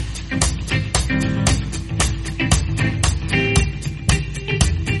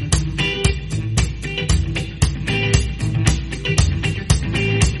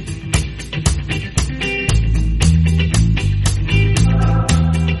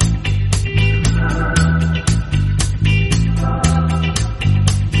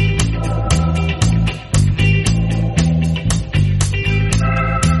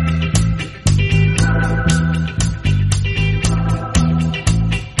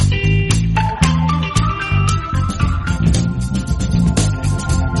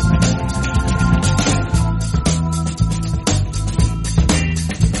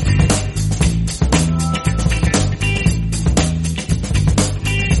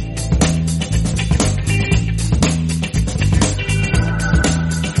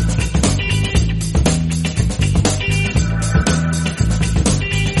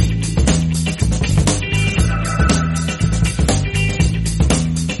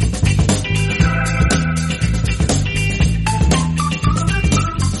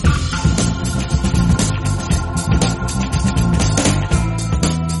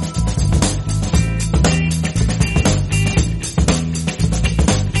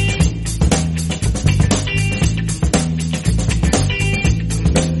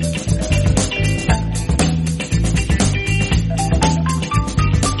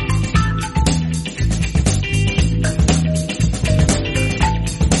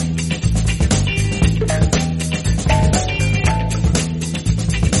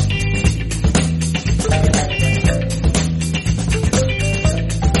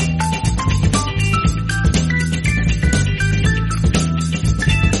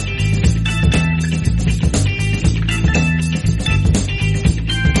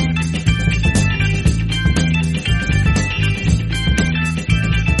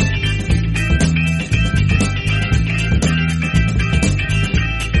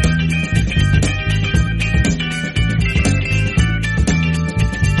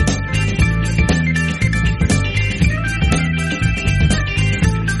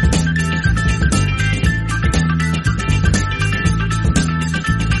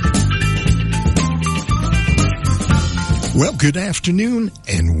Well, good afternoon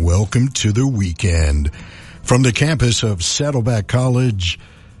and welcome to the weekend. From the campus of Saddleback College,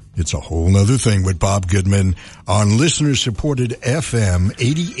 it's a whole nother thing with Bob Goodman on listener-supported FM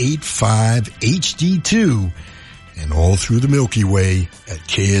 88.5 HD2 and all through the Milky Way at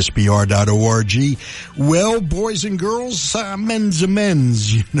ksbr.org. Well, boys and girls, men's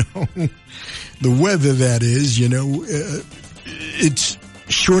amends, you know. The weather, that is, you know, it's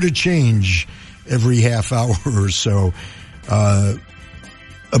sure to change every half hour or so.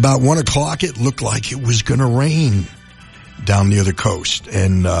 About 1 o'clock, it looked like it was going to rain down near the coast,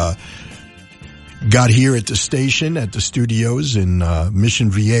 and got here at the station, at the studios in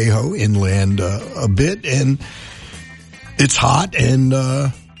Mission Viejo inland a bit, and it's hot and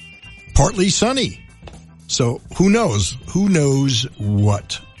partly sunny. So who knows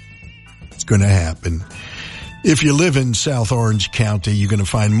what's going to happen. If you live in South Orange County, you're going to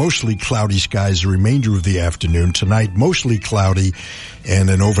find mostly cloudy skies the remainder of the afternoon. Tonight, mostly cloudy and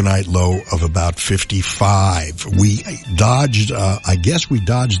an overnight low of about 55. We dodged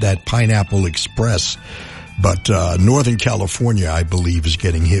that Pineapple Express, but Northern California, I believe, is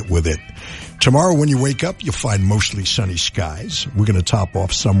getting hit with it. Tomorrow when you wake up, you'll find mostly sunny skies. We're going to top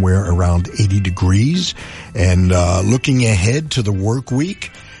off somewhere around 80 degrees. And looking ahead to the work week,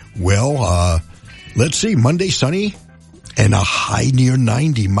 well, let's see, Monday sunny and a high near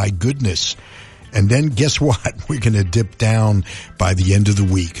 90, my goodness. And then guess what? We're going to dip down by the end of the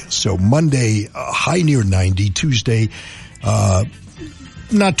week. So Monday, high near 90. Tuesday,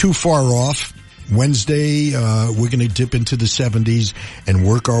 not too far off. Wednesday, we're going to dip into the 70s and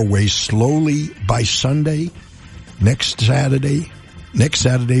work our way slowly by Sunday. Next Saturday,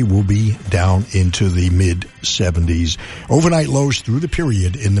 we'll be down into the mid-70s. Overnight lows through the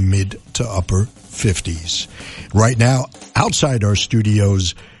period in the mid to upper 50s. Right now, outside our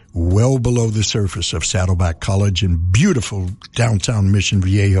studios, well below the surface of Saddleback College in beautiful downtown Mission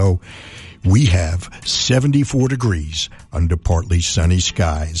Viejo, we have 74 degrees under partly sunny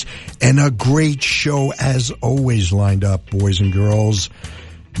skies. And a great show, as always, lined up, boys and girls.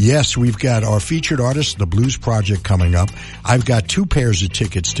 Yes, we've got our featured artist, The Blues Project, coming up. I've got 2 pairs of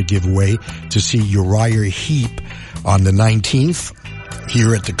tickets to give away to see Uriah Heep on the 19th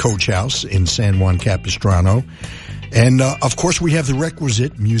here at the Coach House in San Juan Capistrano. And, of course, we have the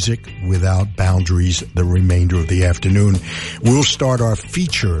requisite Music Without Boundaries the remainder of the afternoon. We'll start our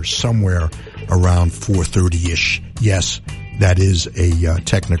feature somewhere around 4:30-ish. Yes, that is a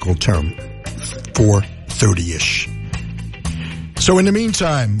technical term. 4:30-ish. So in the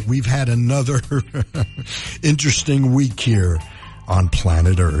meantime, we've had another interesting week here on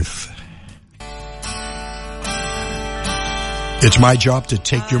planet Earth. It's my job to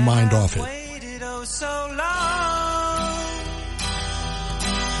take your mind off it.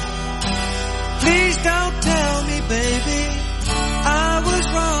 Please don't tell me, baby, I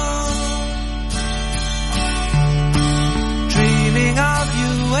was wrong. Dreaming of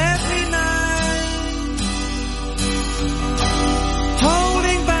you every night,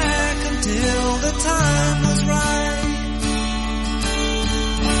 holding back until the time was right.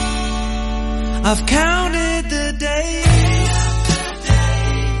 I've counted the days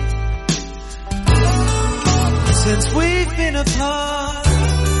since we've been apart.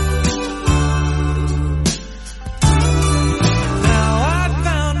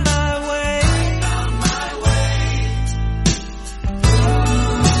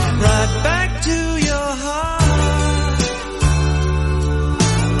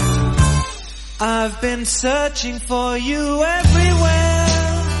 I've been searching for you everywhere,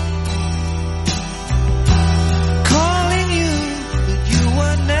 calling you, but you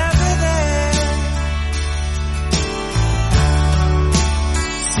were never there,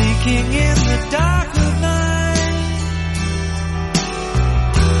 seeking in the dark of night,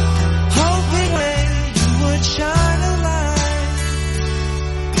 hoping you would shine a light.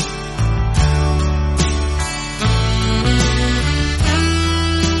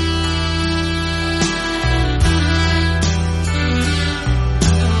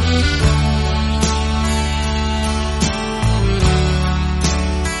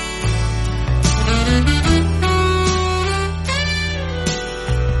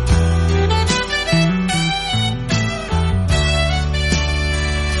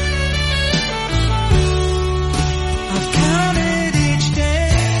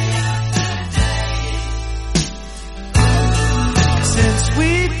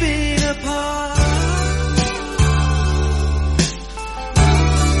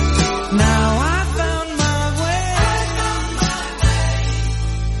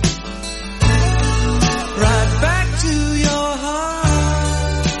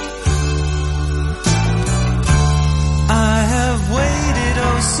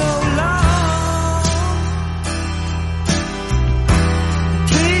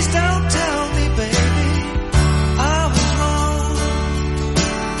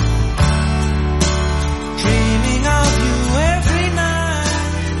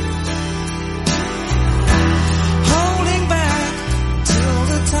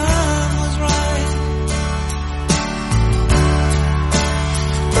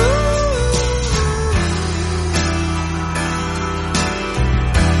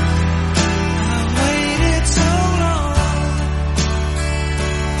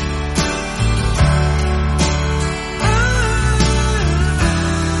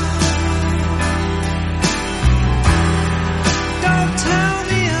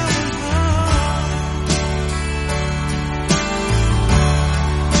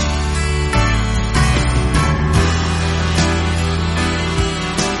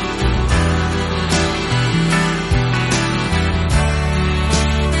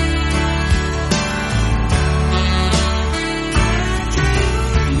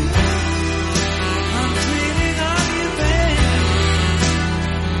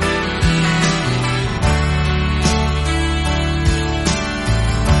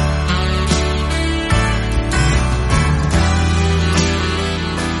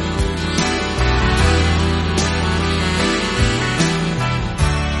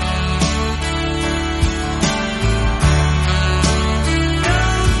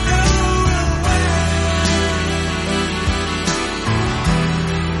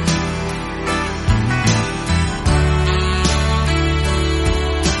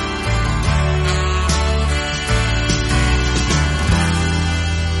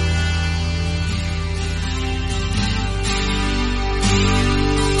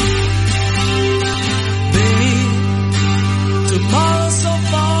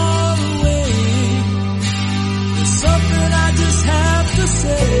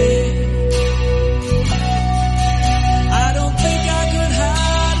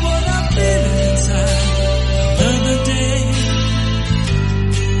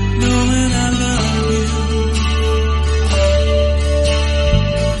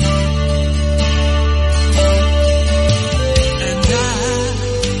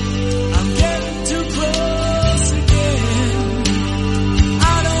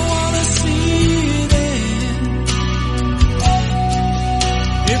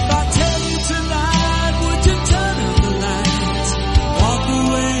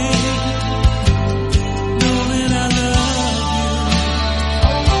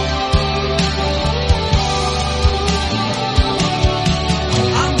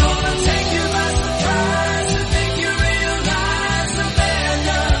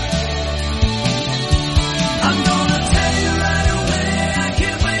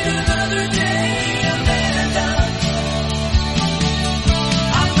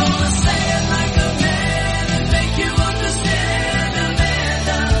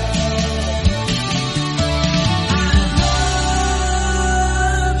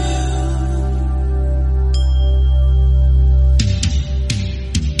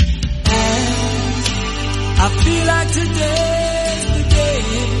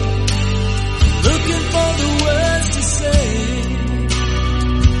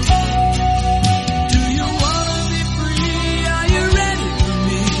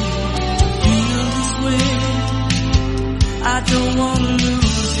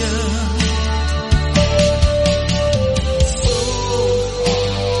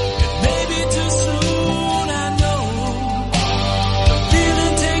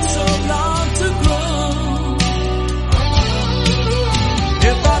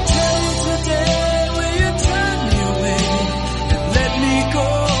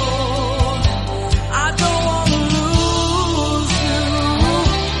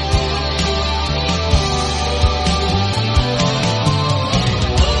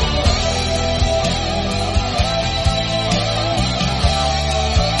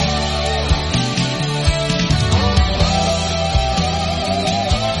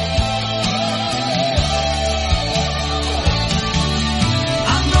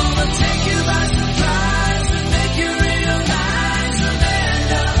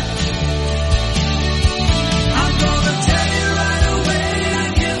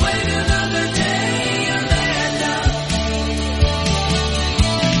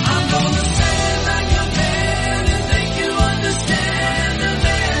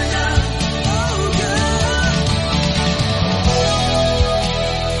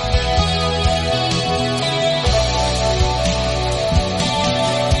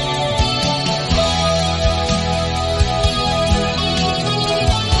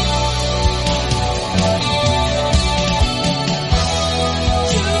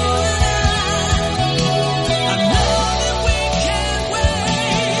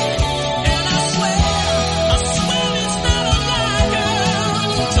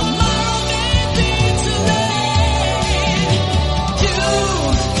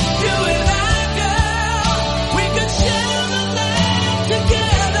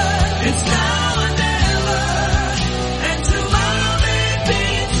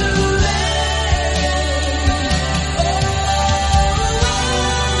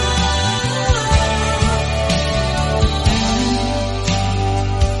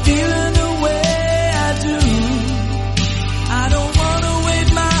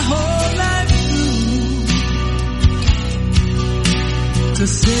 to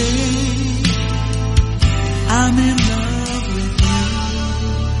say I'm in love with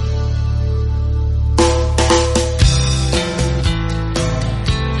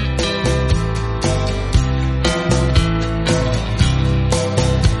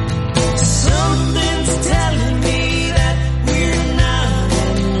Something's telling me that we're not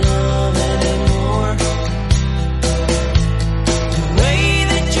in love anymore. The way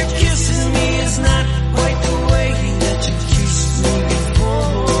that you're kissing me is not quite the way that you kissed me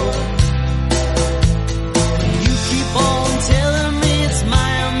before. You keep on telling me it's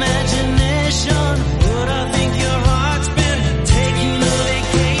my imagination, but I think your heart's been taking a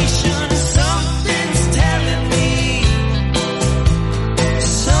vacation. Something's telling me,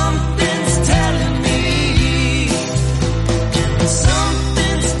 something's telling me,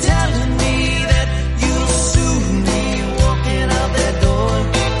 something's telling me that you'll soon be walking out that door.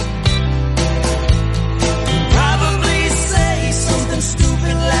 Probably say something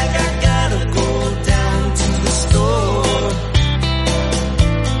stupid like I gotta go down to the store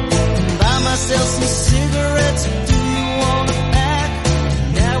and buy myself some cigarettes. Do you want a pack?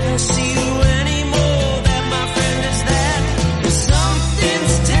 And I won't see you anymore. That, my friend, is that.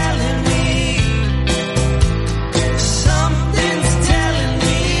 Something's telling me, something's telling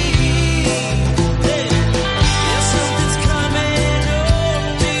me, yeah, something's coming over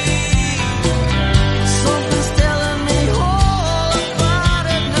me. Something's telling me all about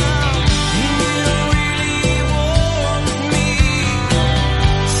it now. You don't really want me.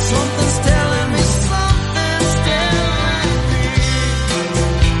 Something's telling me, something's telling me.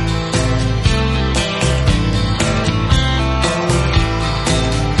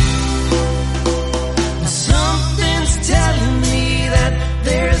 Something's telling me that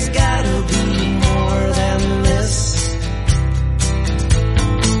there's gotta be more than this.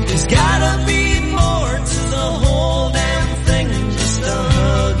 There's gotta be more to the whole damn thing than just a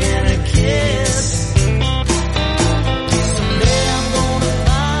hug and a kiss. Someday I'm gonna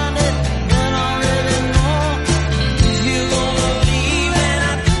find it, and I really know. If you're gonna leave, and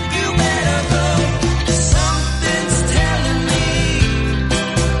I think you better go. Something's telling me,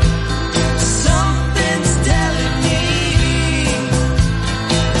 something's telling me,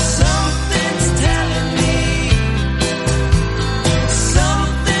 something's telling me,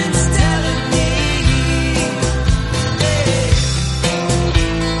 something's telling me.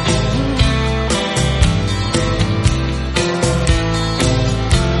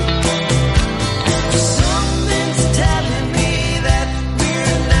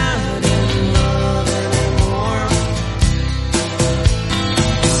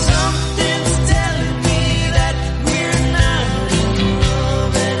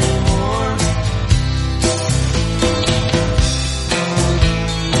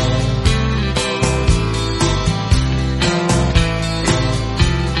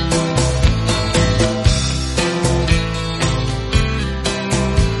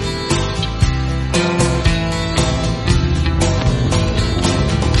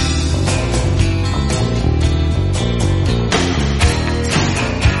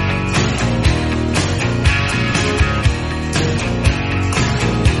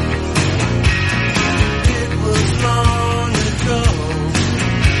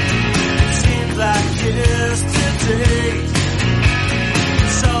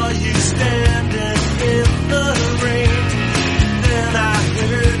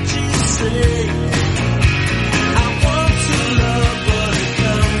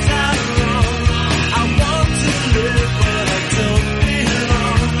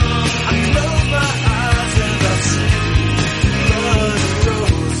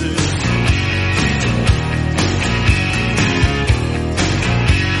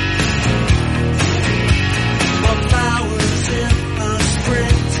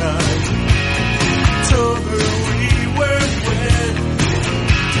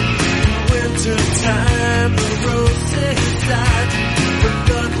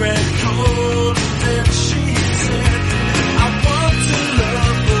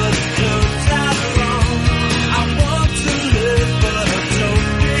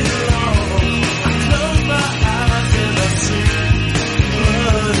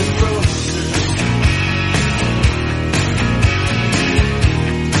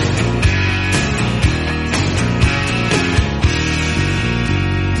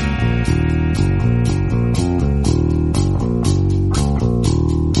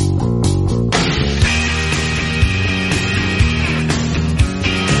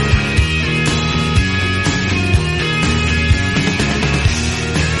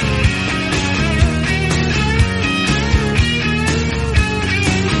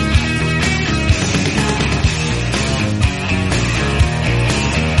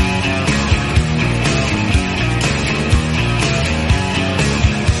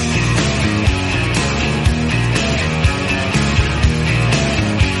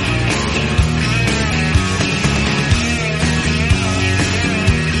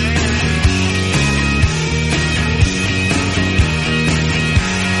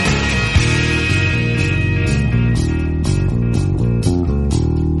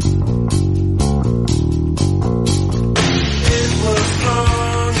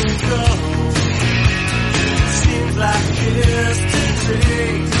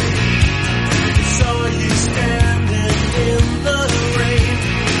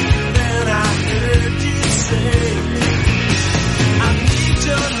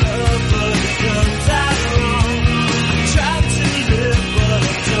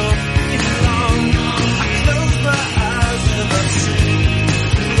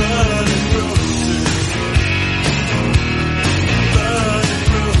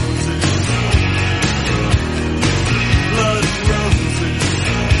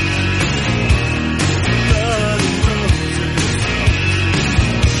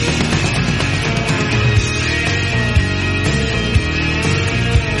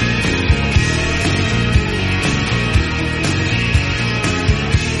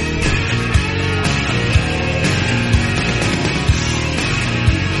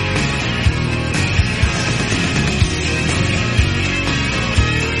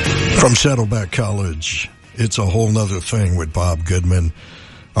 From Saddleback College, it's a whole nother thing with Bob Goodman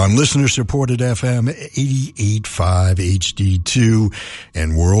on listener-supported FM 88.5 HD2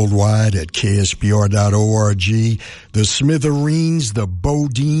 and worldwide at KSBR.org. The Smithereens, the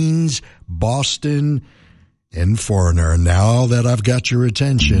Bodines, Boston, and Foreigner. Now that I've got your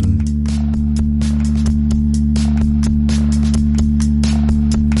attention.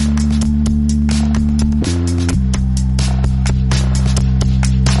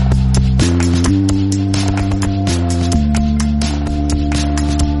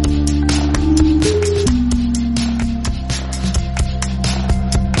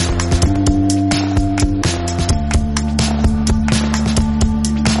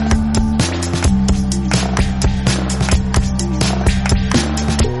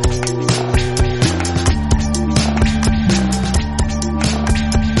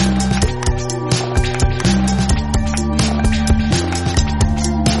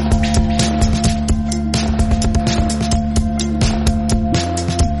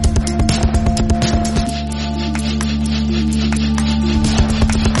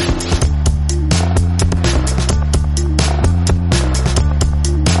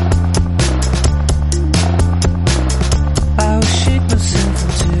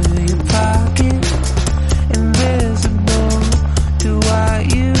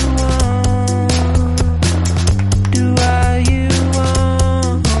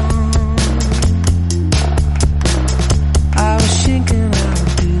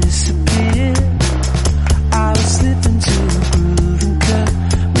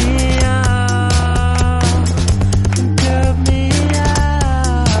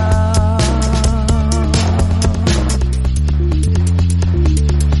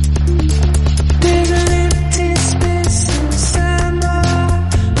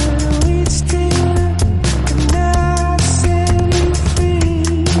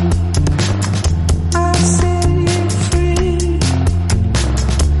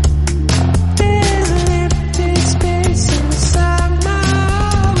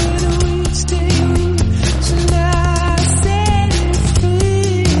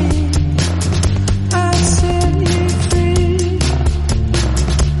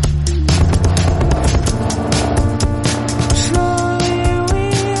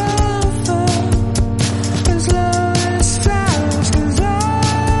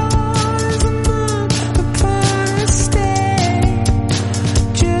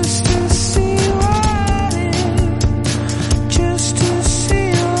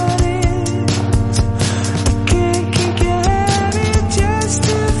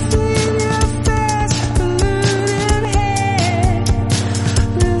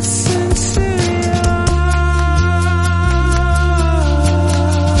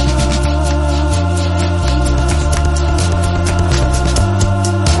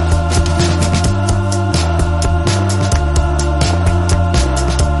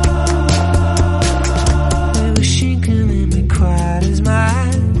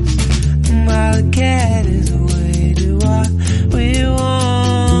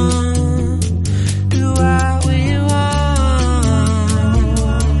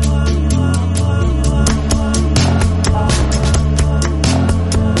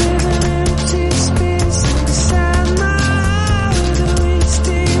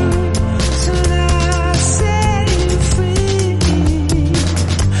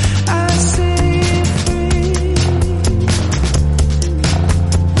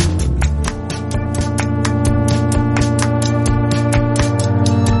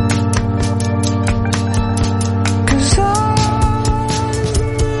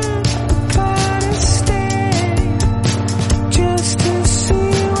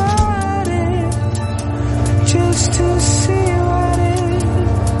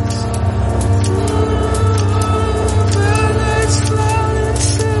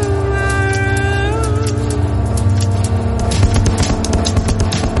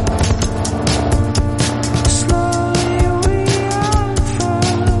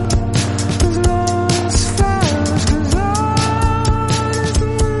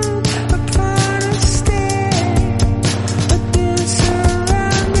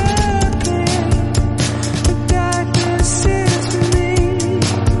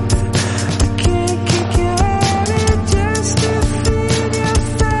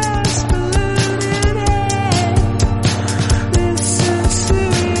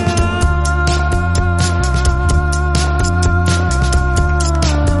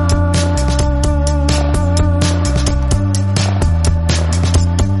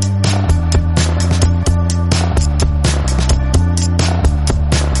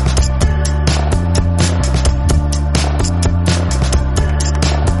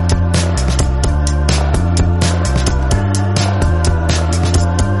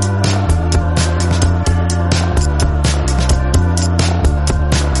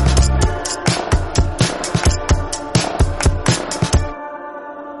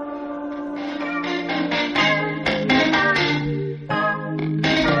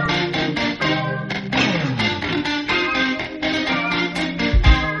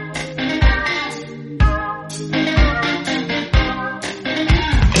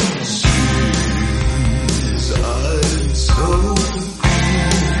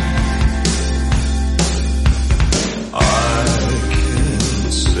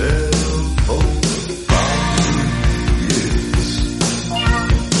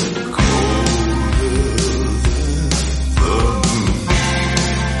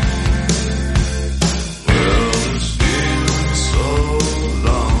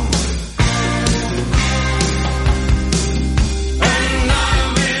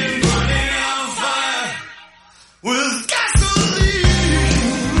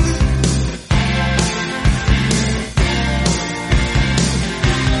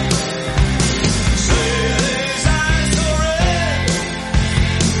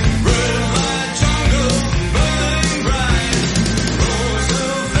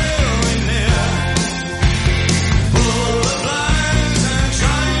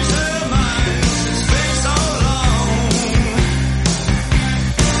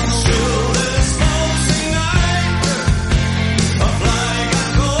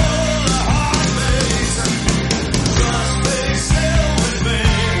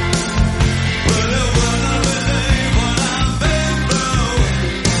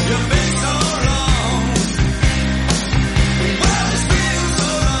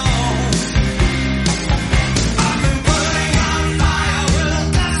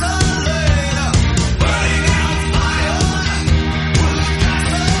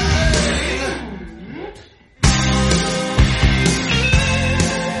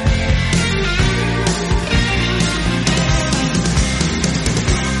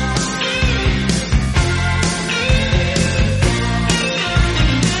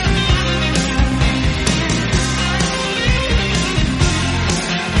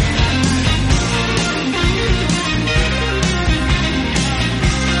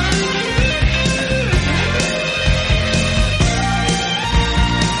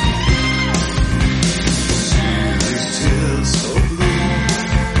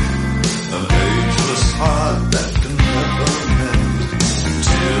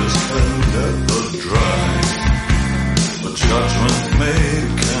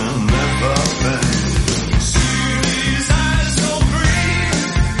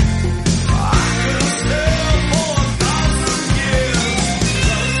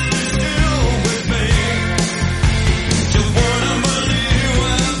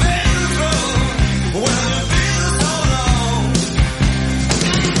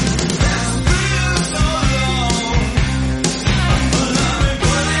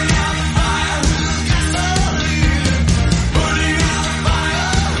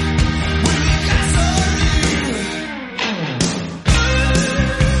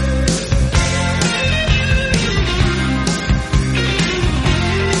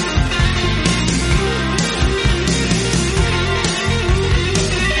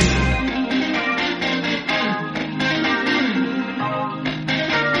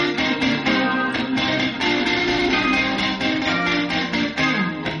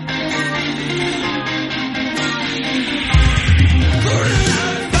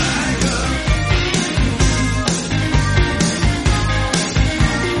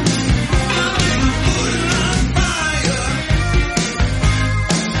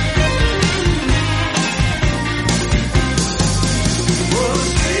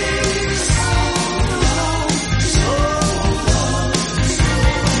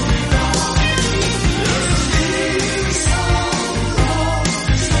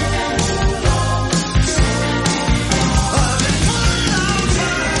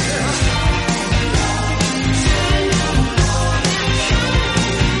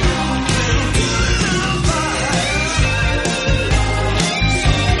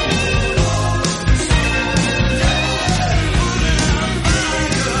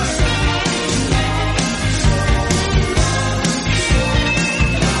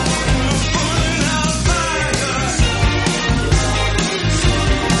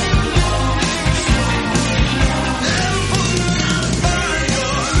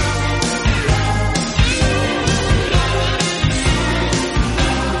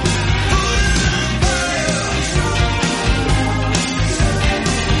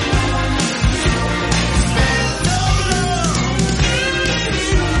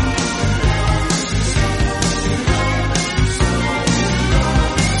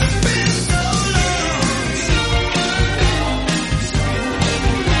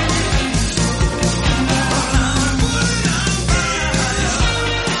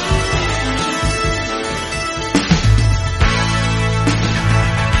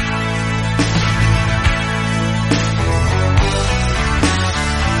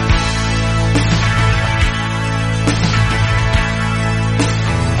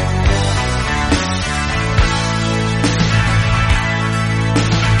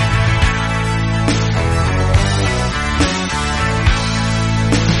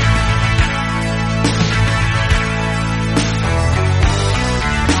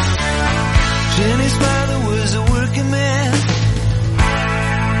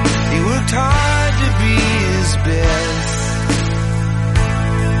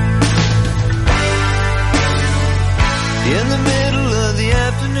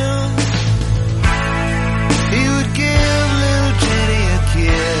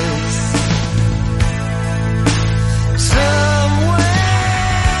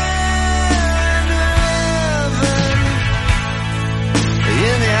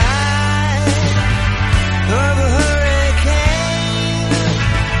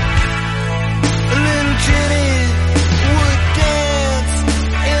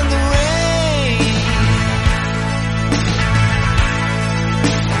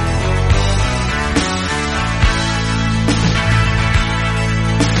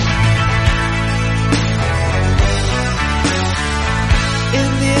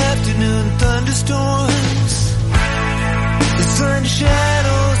 sun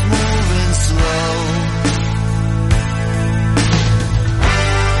shadows moving slow.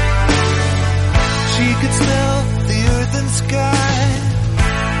 She could smell the earth and sky,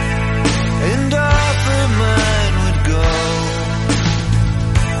 and off her mind would go.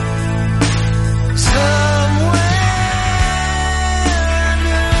 Somewhere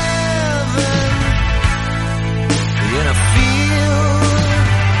under heaven, in a field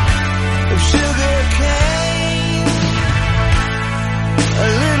of sugar cane, a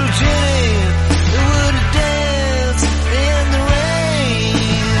little Jenny that would have danced in the rain.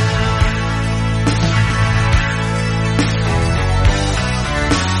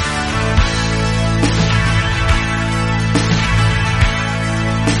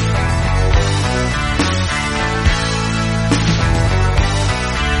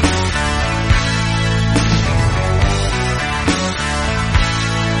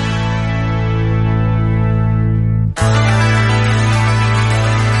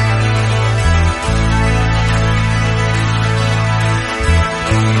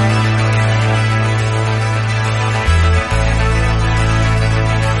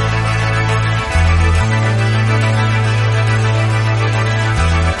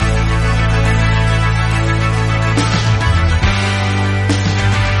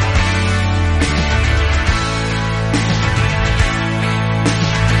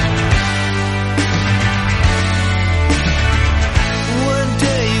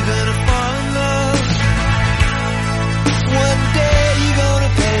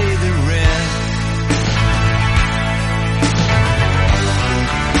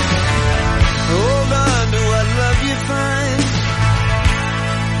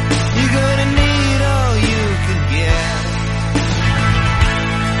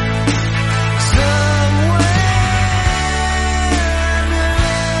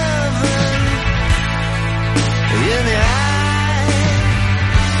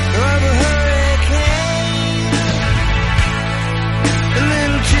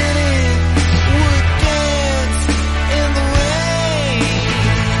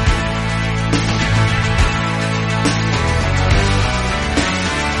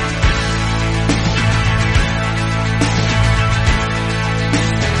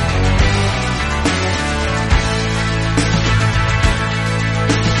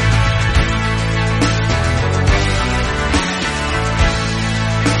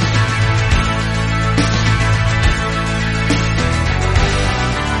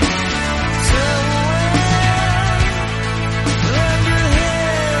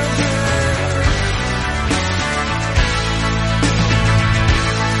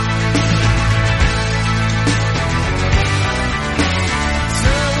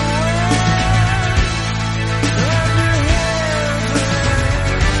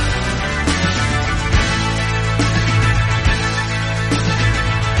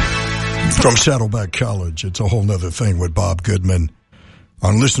 From Saddleback College, it's a whole nother thing with Bob Goodman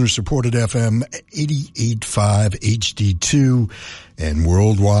on listener-supported FM 88.5 HD2 and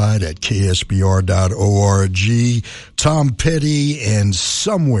worldwide at ksbr.org. Tom Petty and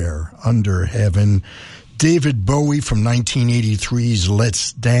Somewhere Under Heaven. David Bowie from 1983's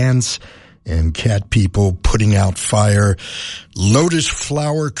Let's Dance and Cat People Putting Out Fire. Lotus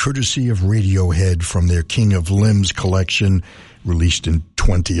Flower, courtesy of Radiohead from their King of Limbs collection, released in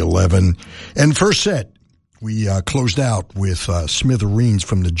 2011. And first set, we closed out with Smithereens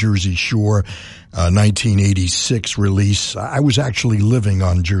from the Jersey Shore, 1986 release. I was actually living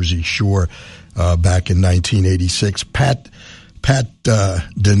on Jersey Shore back in 1986. Pat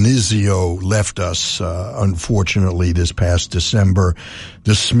Denizio left us, unfortunately, this past December.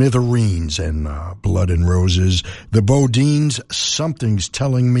 The Smithereens and Blood and Roses. The Bodines, Something's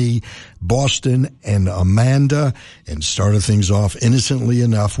Telling Me, Boston and Amanda, and started things off innocently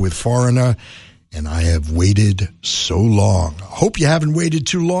enough with Foreigner. And I have waited so long. Hope you haven't waited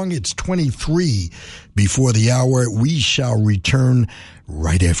too long. It's 23 before the hour. We shall return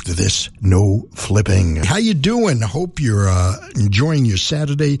right after this. No flipping. How you doing? Hope you're enjoying your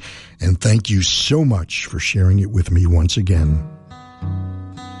Saturday, and thank you so much for sharing it with me once again.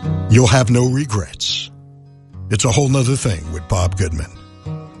 You'll have no regrets. It's a whole nother thing with Bob Goodman.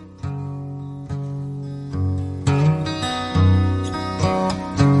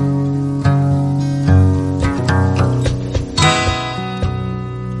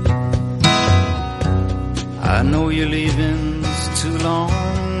 I know you're leaving's too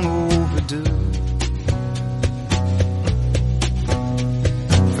long overdue.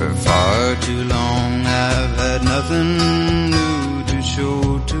 For far too long I've had nothing new to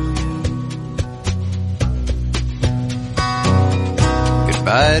show to you.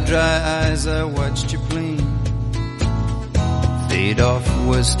 Goodbye dry eyes, I watched you blink stayed off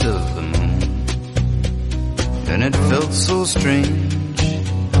west of the moon, and it felt so strange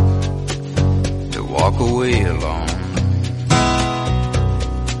to walk away alone.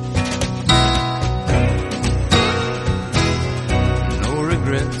 No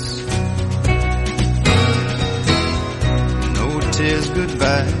regrets, no tears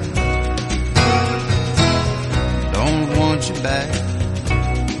goodbye. Don't want you back.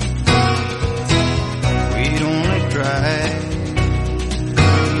 We'd only cry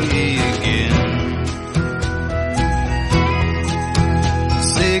again.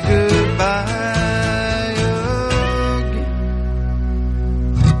 Say goodbye again.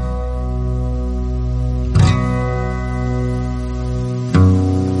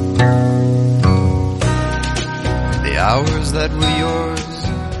 The hours that were yours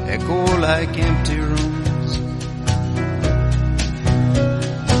echo like empty rooms.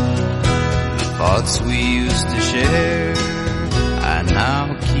 The thoughts we used to share I now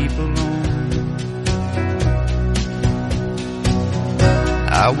keep alone.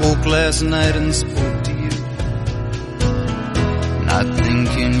 I woke last night and spoke to you, not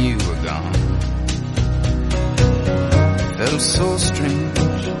thinking you were gone. Felt so strange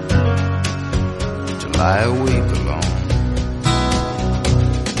to lie awake alone.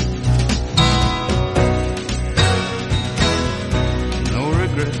 No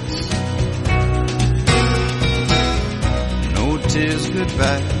regrets, no tears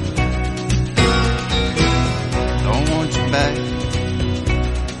goodbye. Don't want you back.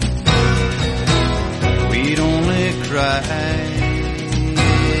 We'd only cry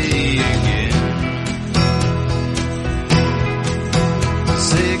again.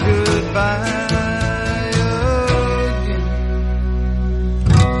 Say goodbye again.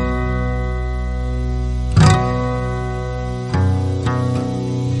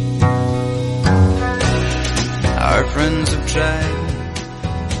 Our friends have tried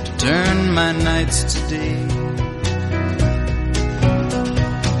to turn my nights to day.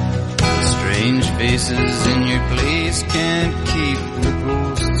 Strange faces in your place can't keep the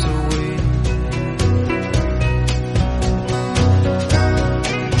ghosts away.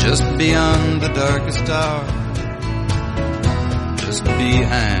 Just beyond the darkest hour, just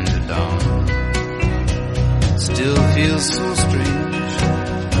behind the dawn, still feels so strange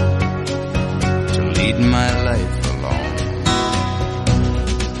to lead my life alone.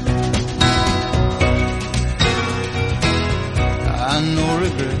 No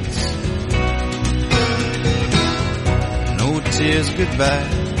regrets, no tears goodbye.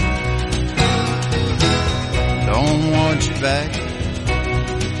 Don't want you back.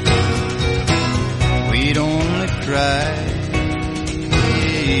 We'd only cry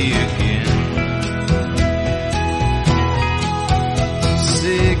again.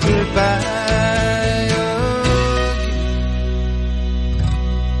 Say goodbye.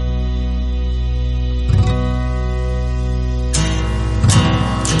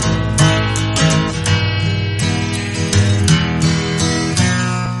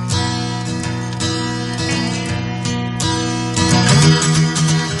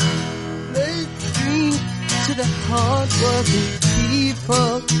 Hard-working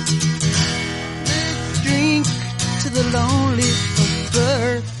people, let's drink to the lonely of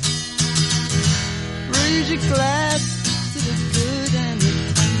birth. Raise your glass to the good and the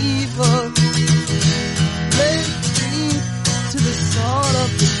evil. Let's drink to the salt of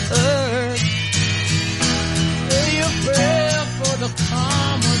the earth. Say a prayer for the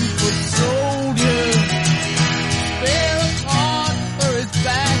common foot soldier. Spare a heart for his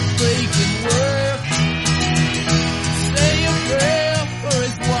back-breaking work. Prayer for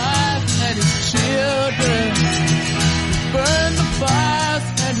his wife and his children. Burn the fires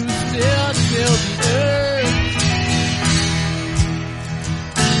and who still till the earth.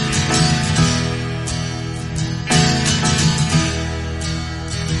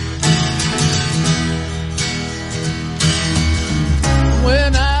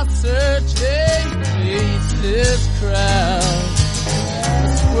 When I search a faceless crowd, a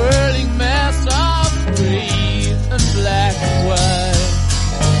swirling mass of gray and black and white,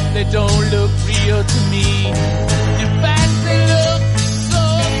 they don't look real to me. In fact, they look so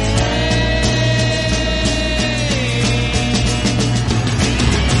strange.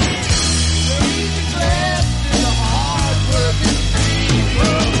 Raise your glass to the hard-working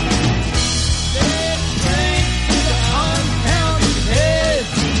people. Let's drink to the uncounted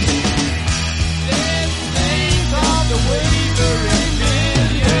heads. Let's think of the wavering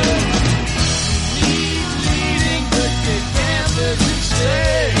millions. Leading good to Kansas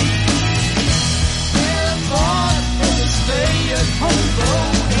instead. They're born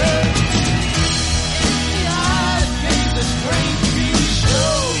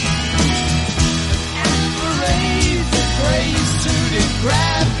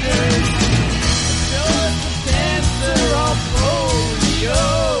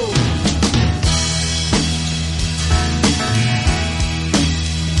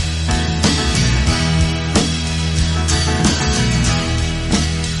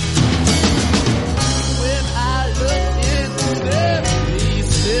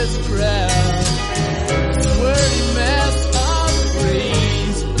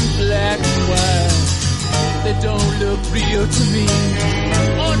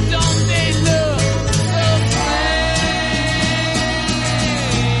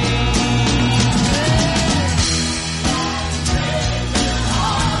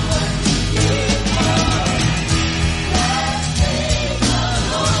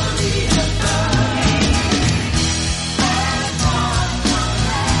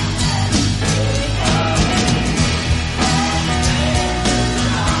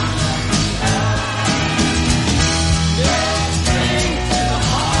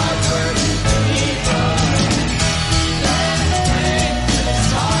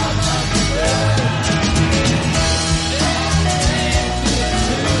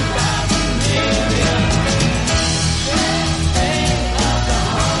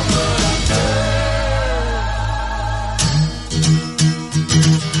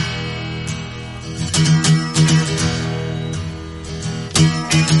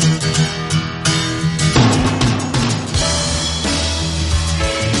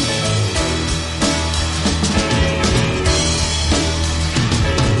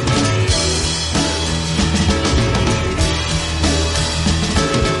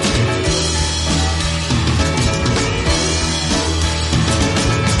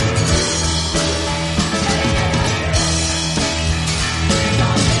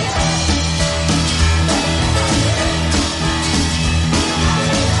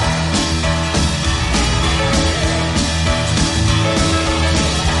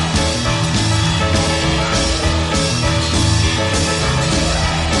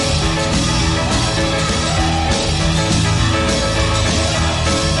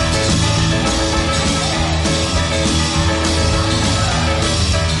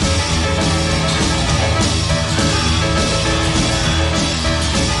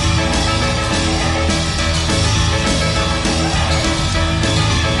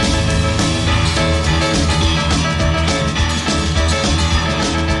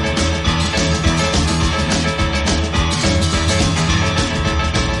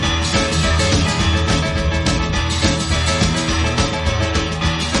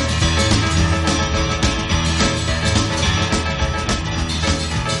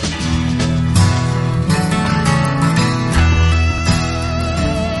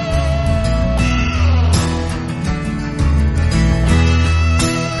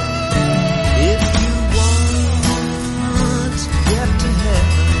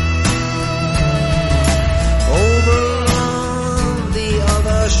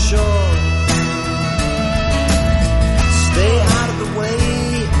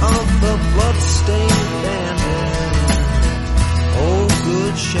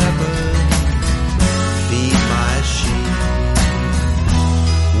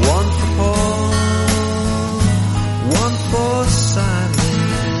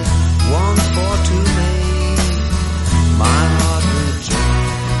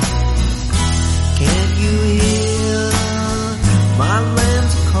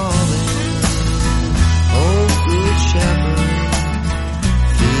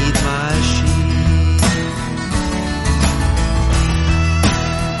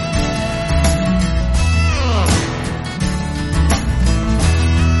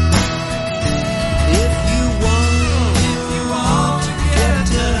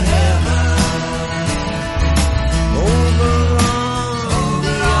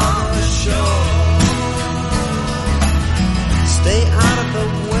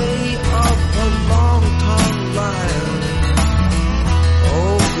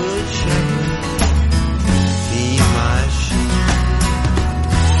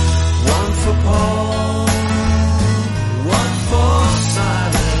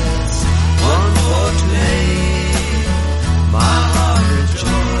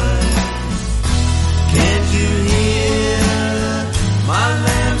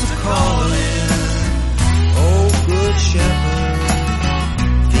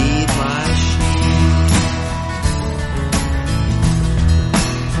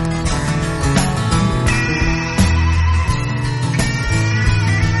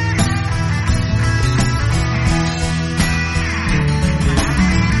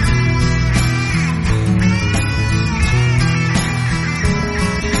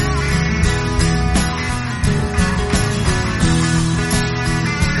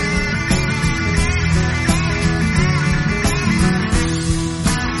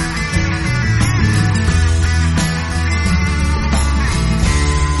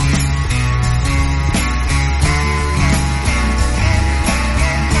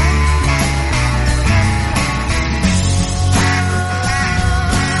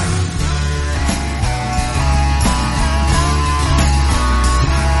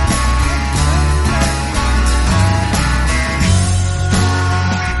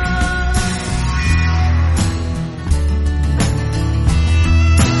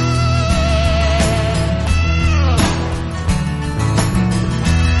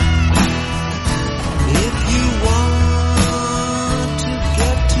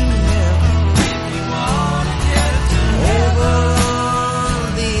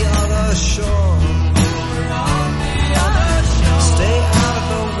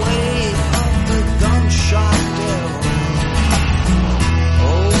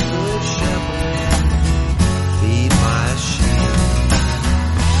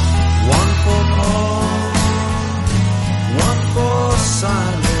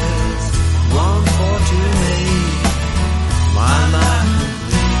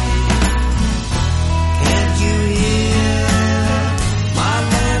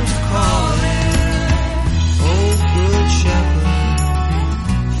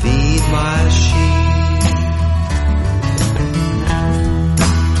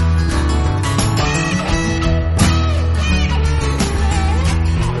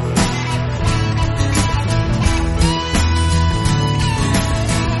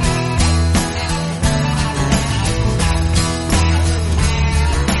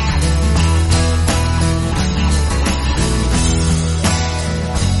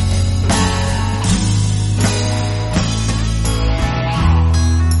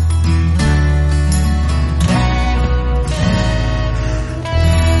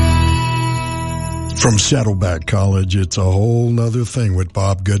From Saddleback College, it's a whole nother thing with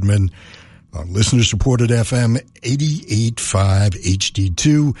Bob Goodman on listener-supported FM 88.5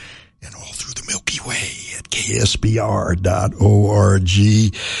 HD2 and all through the Milky Way at ksbr.org.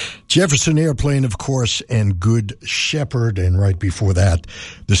 Jefferson Airplane, of course, and Good Shepherd. And right before that,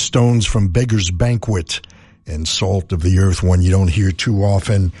 the Stones from Beggar's Banquet and Salt of the Earth, one you don't hear too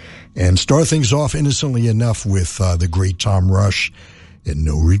often. And start things off innocently enough with the great Tom Rush and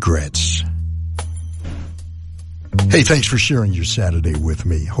No Regrets. Hey, thanks for sharing your Saturday with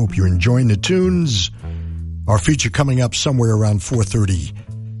me. Hope you're enjoying the tunes. Our feature coming up somewhere around 4:30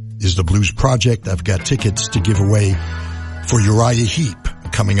 is the Blues Project. I've got tickets to give away for Uriah Heep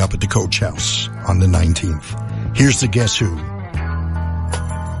coming up at the Coach House on the 19th. Here's the Guess Who.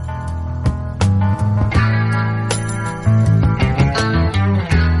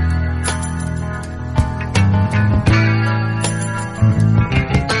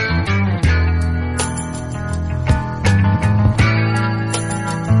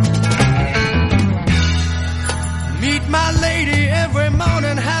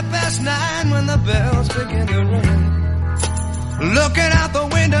 Bells begin to ring. Looking out the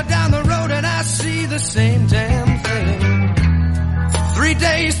window down the road and I see the same damn thing. 3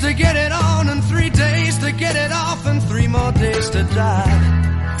 days to get it on and 3 days to get it off and 3 more days to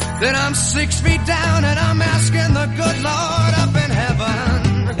die. Then I'm 6 feet down and I'm asking the good Lord up in heaven,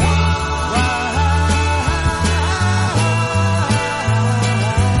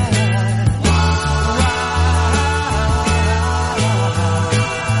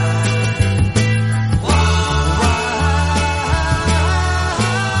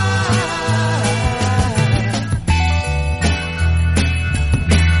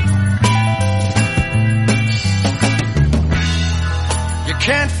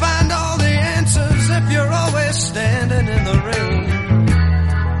 can't find all the answers if you're always standing in the rain.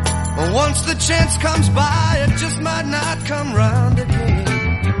 But once the chance comes by, it just might not come round again.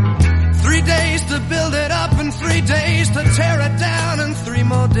 3 days to build it up and 3 days to tear it down and 3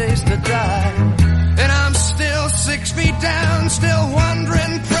 more days to die. And I'm still 6 feet down, still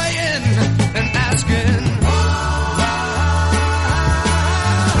wondering, praying and asking,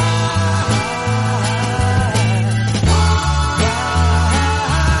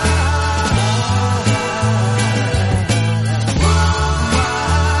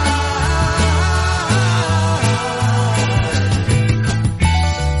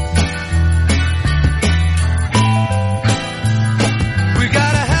 we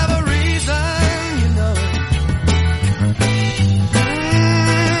gotta have a reason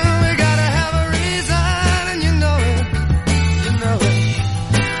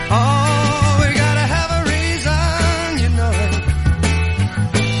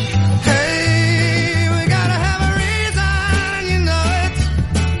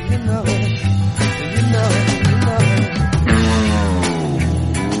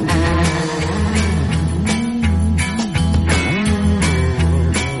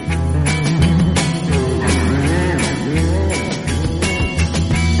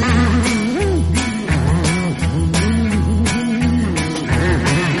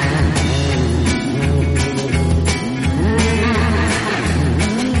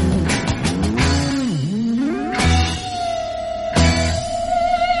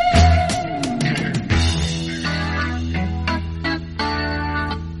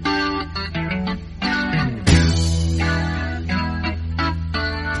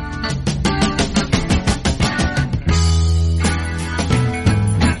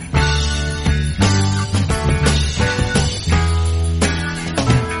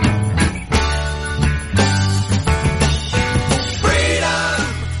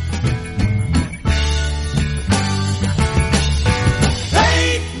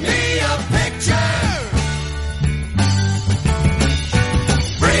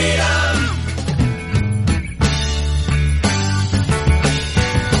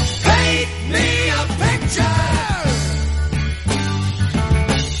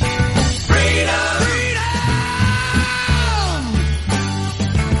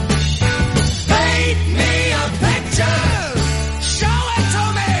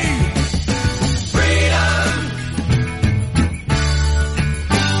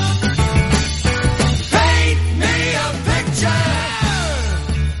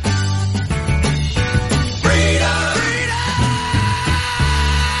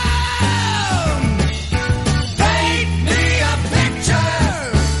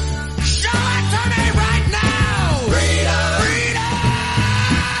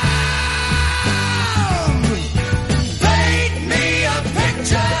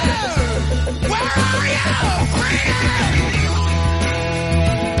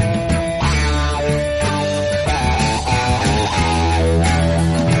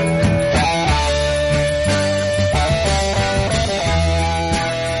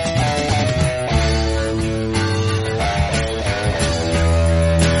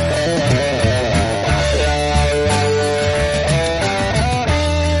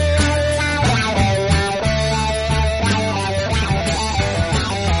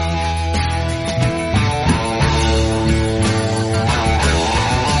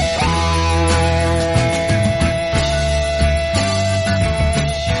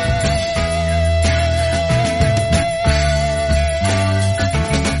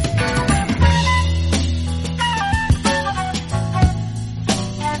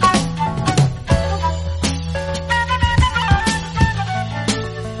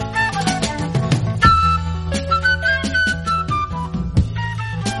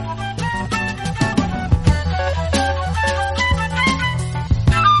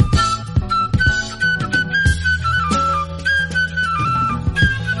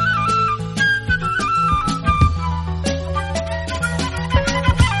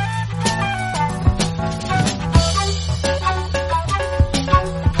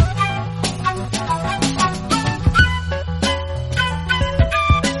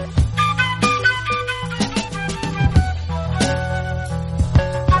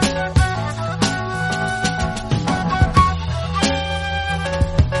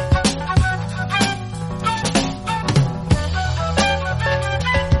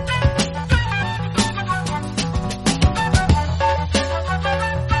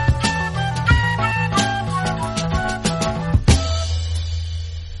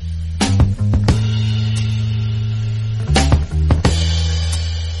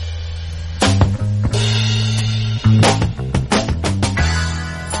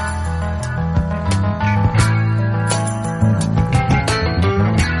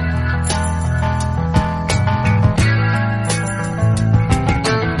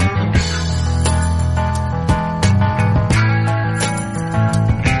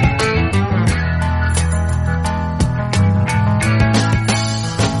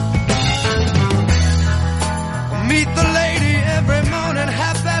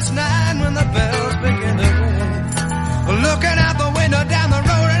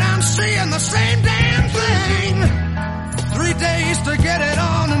days to get it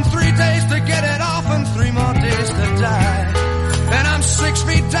on, and 3 days to get it off, and 3 more days to die. And I'm 6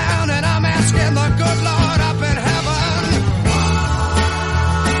 feet down, and I'm asking the good Lord up in heaven.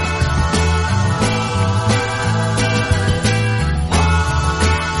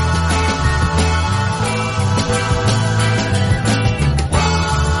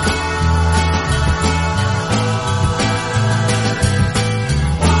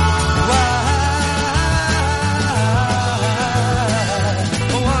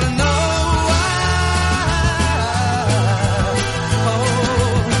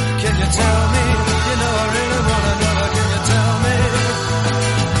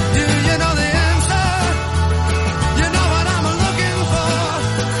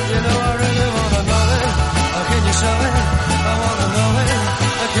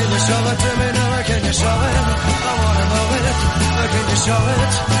 Show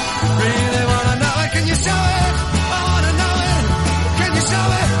it, really wanna know it, can you show it? I wanna know it, can you show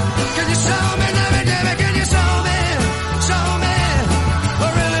it? Can you show me, never, never, can you show me? Show me, I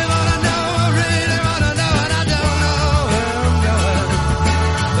really wanna know, and I don't know where I'm going.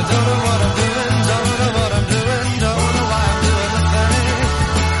 I don't know what I'm doing, don't know what I'm doing, don't know why I'm doing the thing.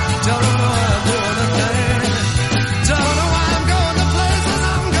 Don't know why I'm doing the thing. Don't know why I'm going the places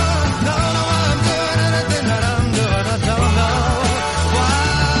I'm going. Don't know why I'm doing anything that I'm doing, I don't know.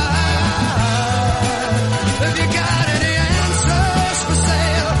 If you got any answers for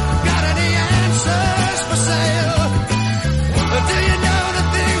sale, got any answers for sale? Do you know the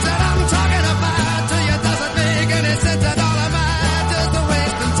things that I'm talking about? To you doesn't make any sense at all. Am I just a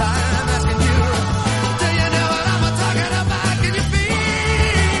wasting time asking you? Do you know what I'm talking about? Can you feel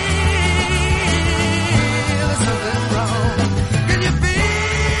something wrong? Can you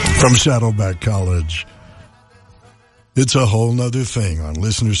feel? From Saddleback College. It's a whole nother thing on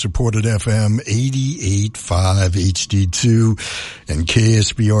listener-supported FM 88.5 HD2 and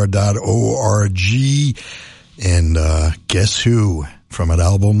KSBR.org. And guess who? From an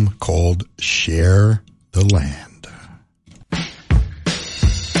album called Share the Land.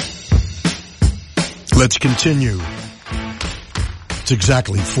 Let's continue. It's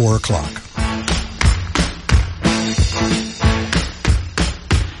exactly 4 o'clock.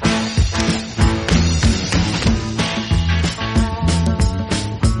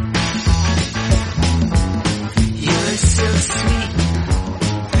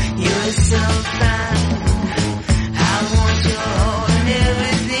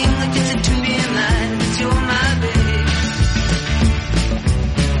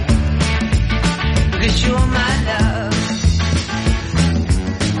 You're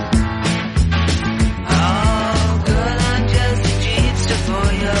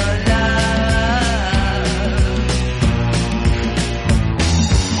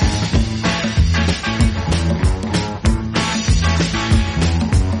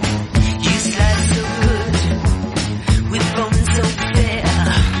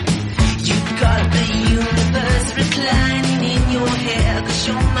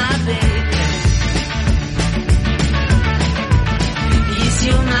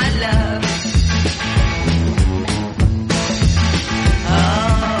my love.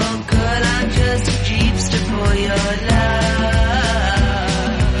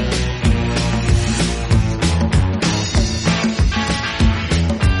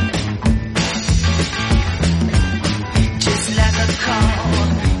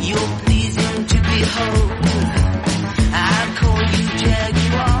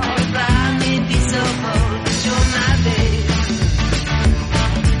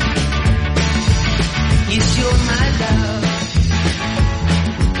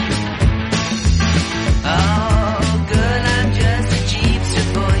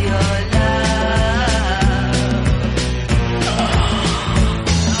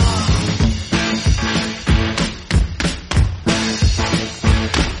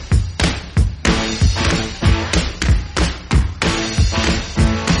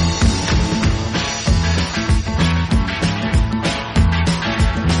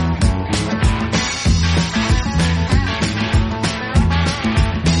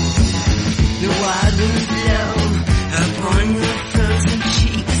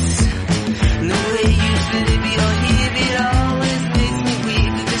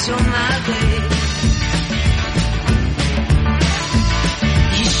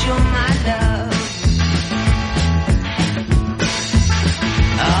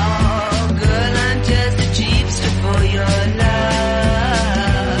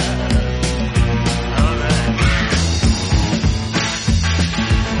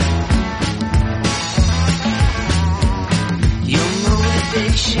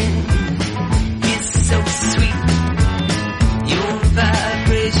 motivation is so sweet. Your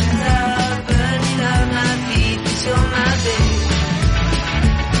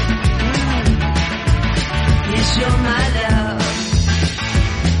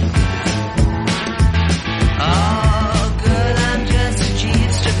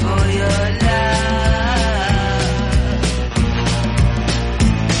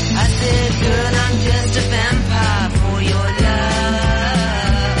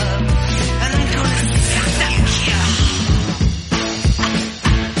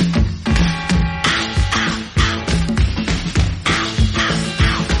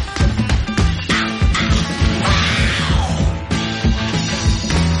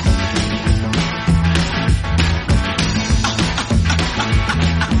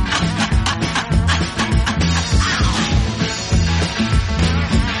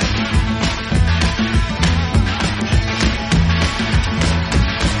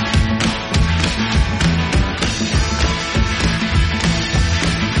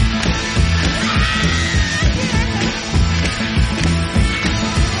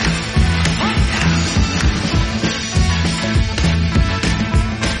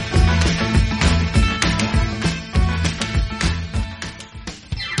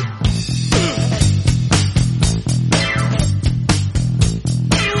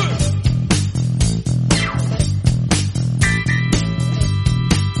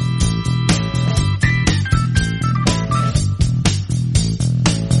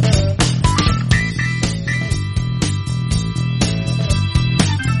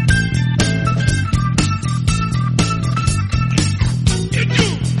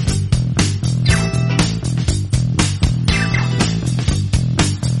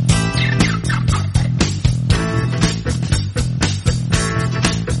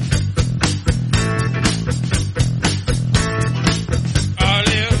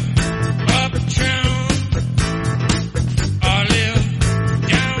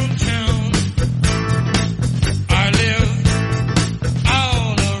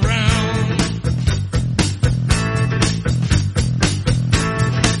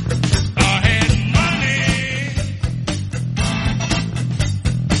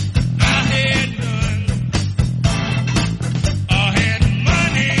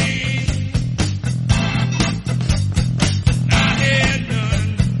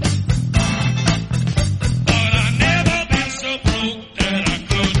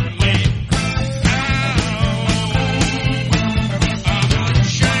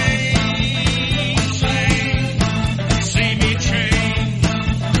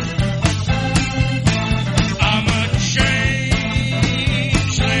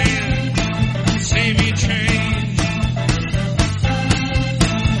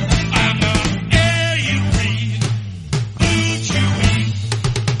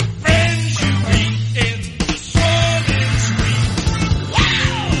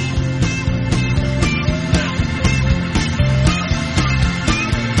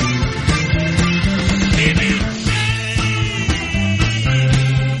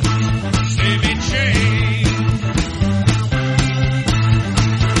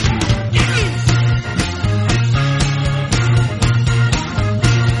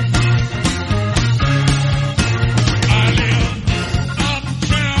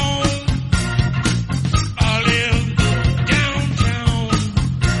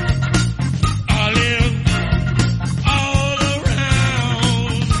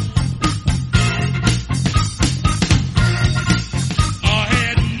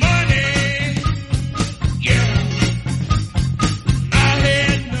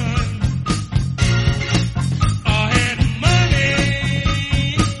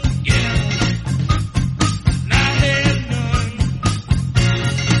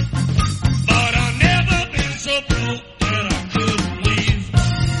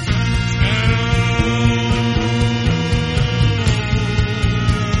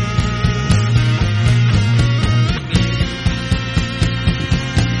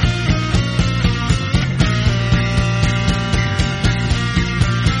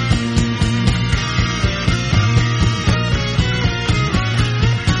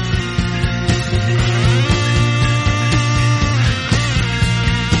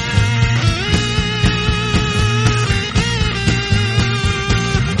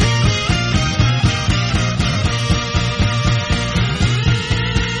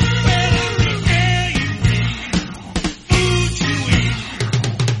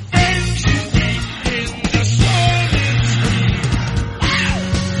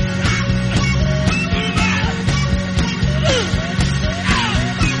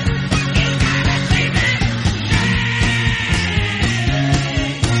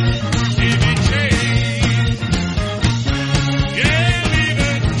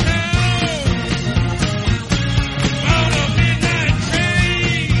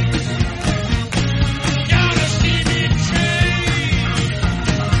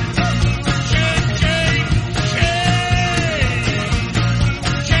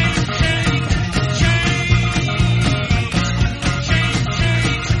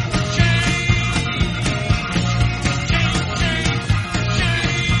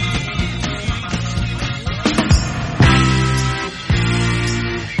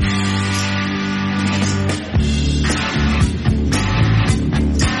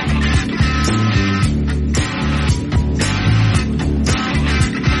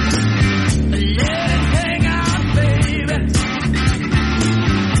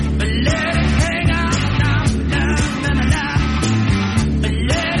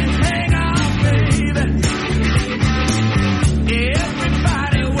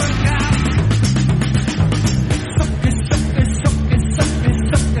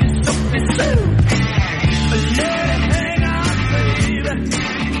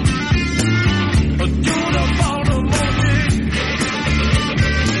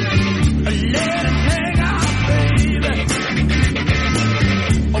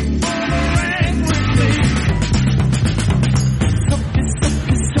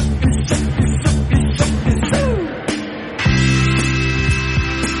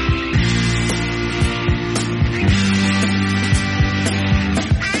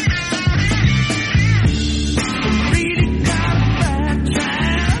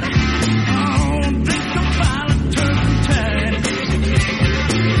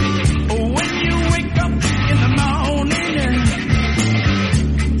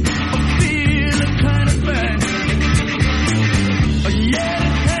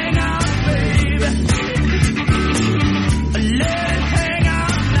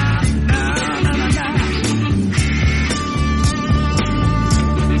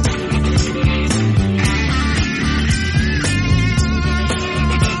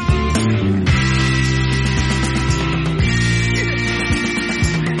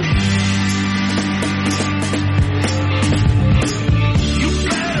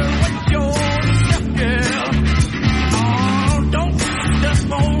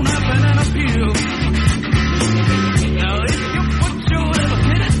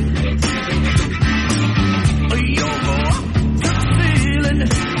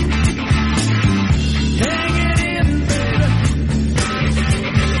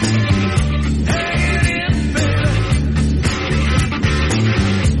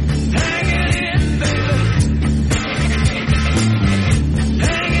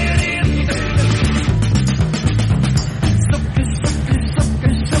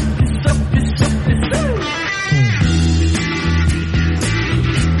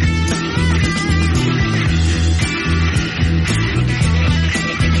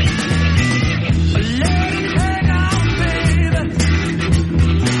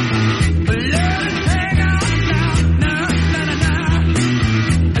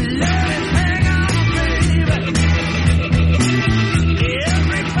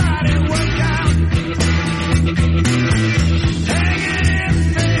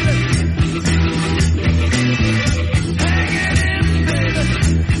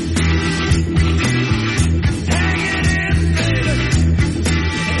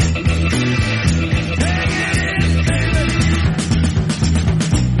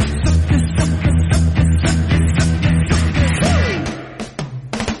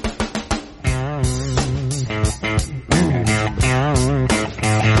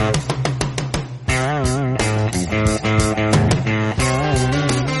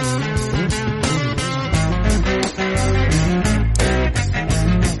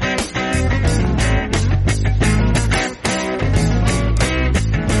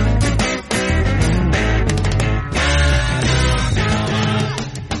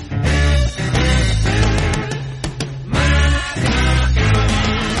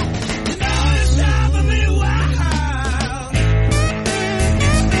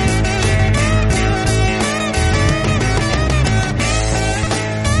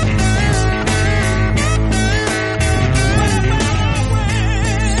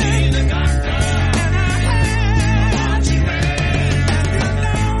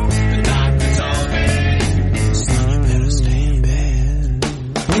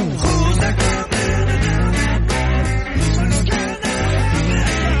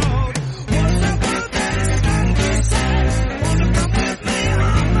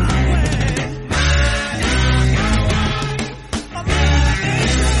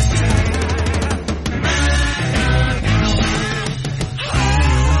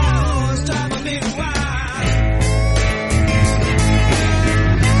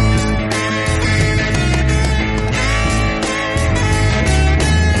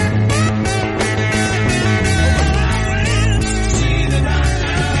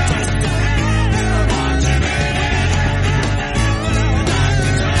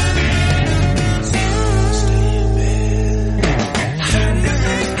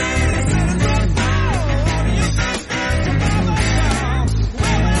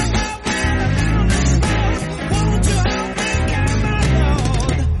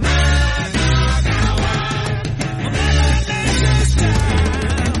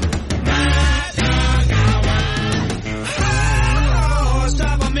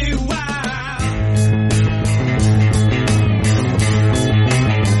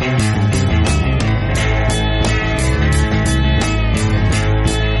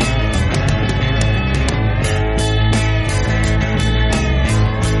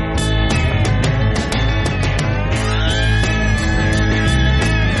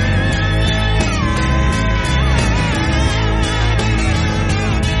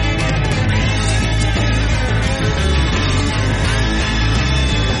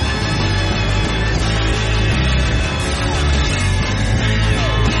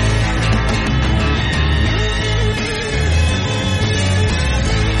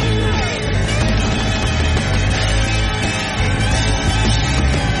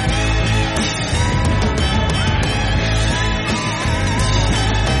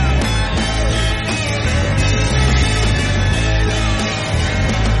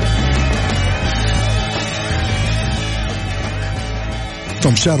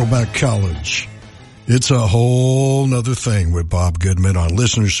From Saddleback College. It's a whole nother thing with Bob Goodman on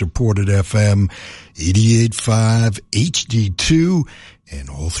listener-supported FM 88.5 HD2 and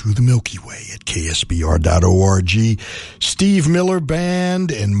all through the Milky Way at ksbr.org. Steve Miller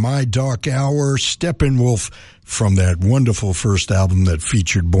Band and My Dark Hour, Steppenwolf from that wonderful first album that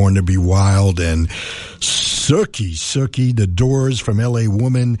featured Born to Be Wild, and Sookie, The Doors from L.A.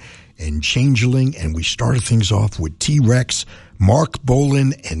 Woman and Changeling. And we started things off with T-Rex, Mark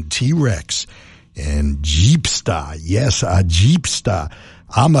Bolan and T-Rex. And Jeepstar, yes, a Jeepstar.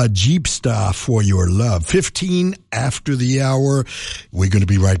 I'm a Jeepstar for your love. 15 after the hour. We're going to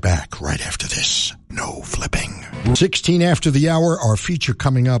be right back right after this. No flipping. 16 after the hour, our feature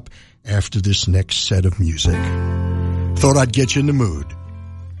coming up after this next set of music. Thought I'd get you in the mood.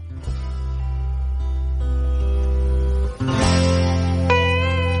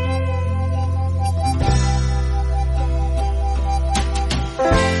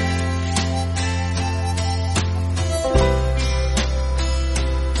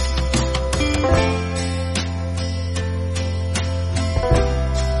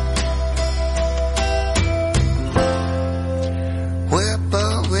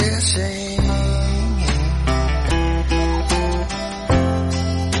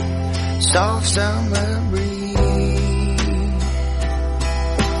 Soft summer breeze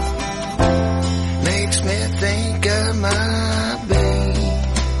makes me think of my babe.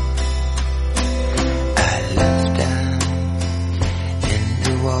 I left down in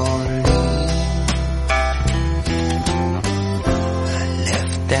New Orleans. I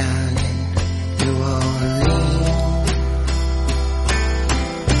left down in New Orleans.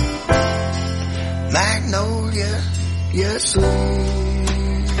 Magnolia, you're sweet.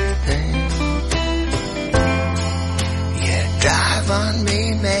 Drive on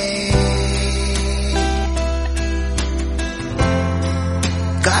me, man.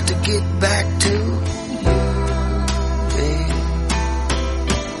 Got to get back to you, babe.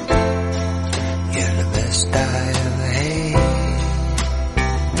 You're the best I ever had.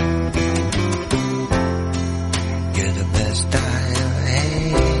 You're the best I ever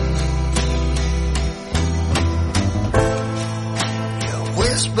had. You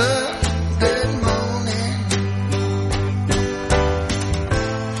whisper good morning.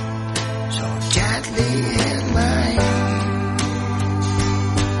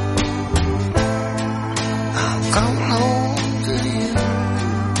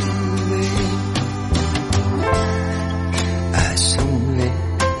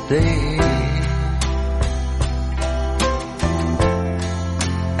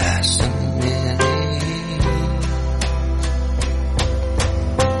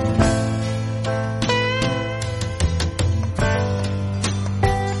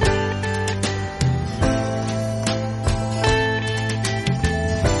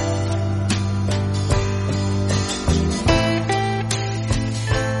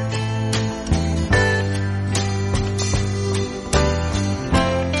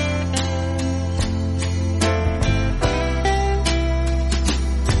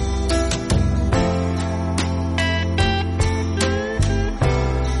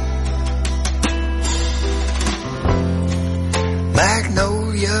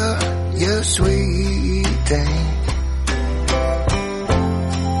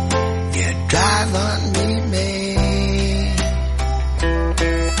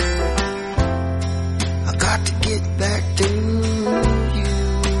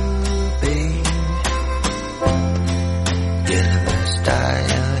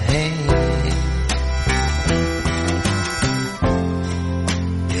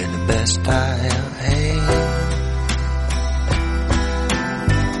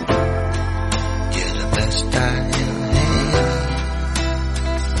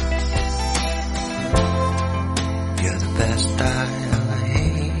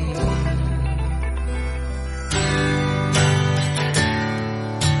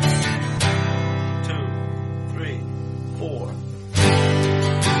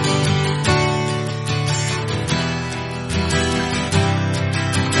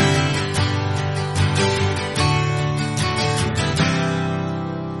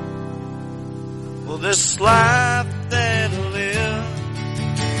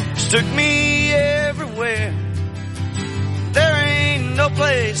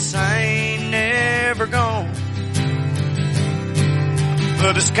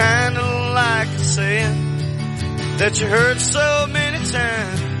 That you heard so many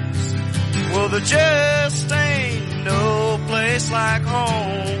times. Well, there just ain't no place like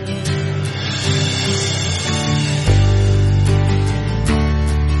home.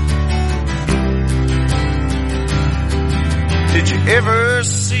 Did you ever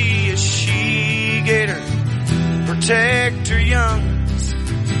see a she-gator protect her youngs,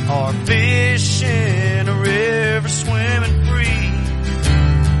 or fish in a river swimming free?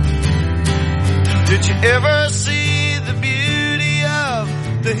 Did you ever see the beauty of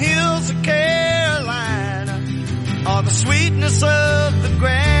the hills of Carolina, or the sweetness of the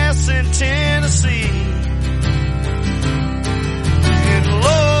grass in Tennessee? And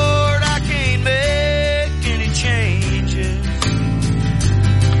Lord, I can't make any changes.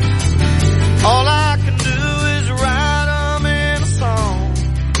 All I can do is write them in a song.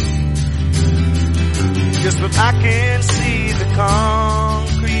 Yes, but I can see the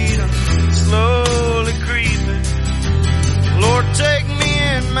concrete slowly creeping. Lord, take me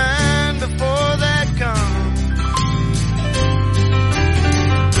in mind before that comes.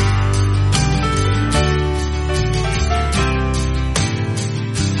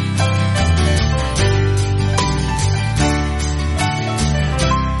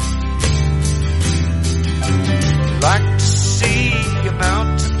 Like to see a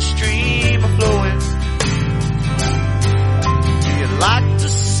mountain stream a-flowing. Do you like to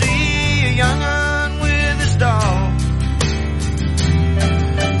see a young'un with his dog?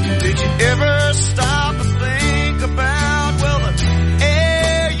 Did you ever stop and think about, well, the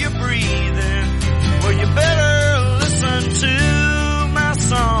air you're breathing? Well, you better listen to my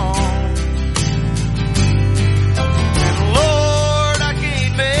song. And Lord, I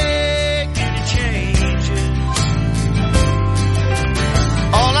can't make any changes.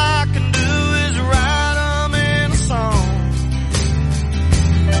 All I can do is write them in a song.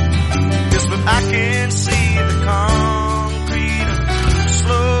 Yes, but I can see the concrete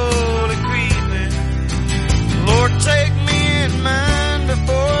slowly creeping. Lord, take me in mind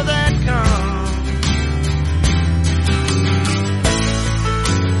before that comes.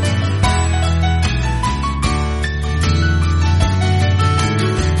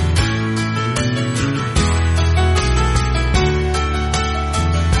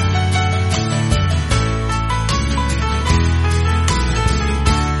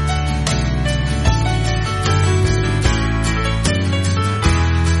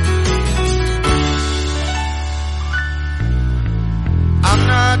 I'm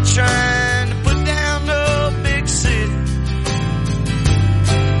not trying to put down no big city,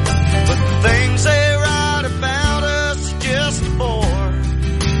 but the things they write about us are just a bore.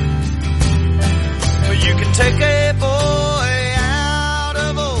 But you can take a boy out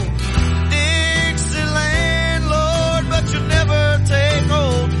of old Dixieland, Lord, but you'll never take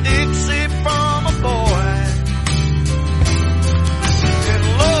old Dixie from a boy. And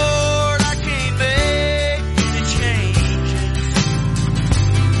Lord, I can't make any changes.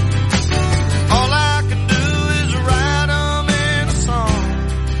 All I can do is write them in a song.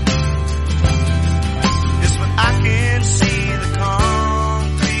 Yes, but I can see the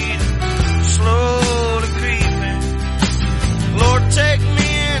concrete slowly creeping. Lord, take me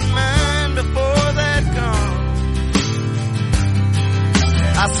in mind before that comes.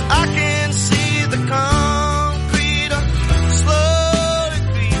 I can see the concrete slowly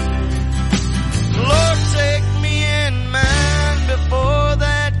creeping. Lord, take me in mind before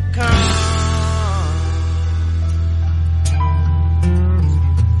that comes.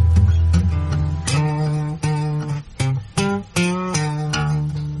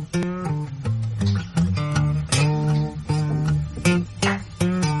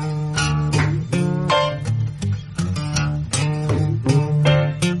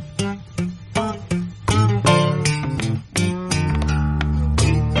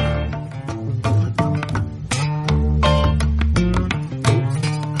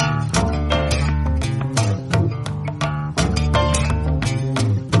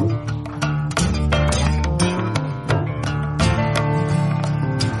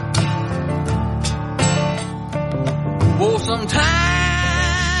 Oh, sometimes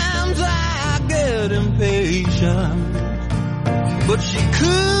I get impatient, but she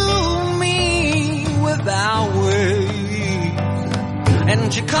cooled me without ways,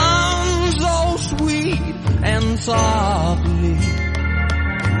 and she comes so sweet and softly,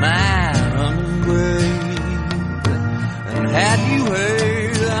 my embrace. And had you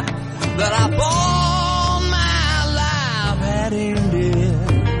heard that I thought my life had ended,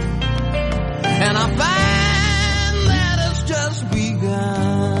 and I find that it's just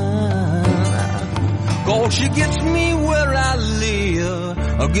begun, 'cause she gets me where I live,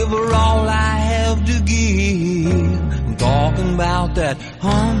 I give her all I have to give. I'm talking about that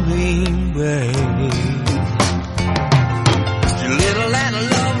hummingbird. She's little and I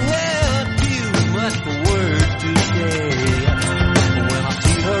love her too much for words to say. But when I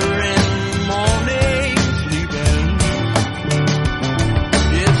see her in the morning sleeping,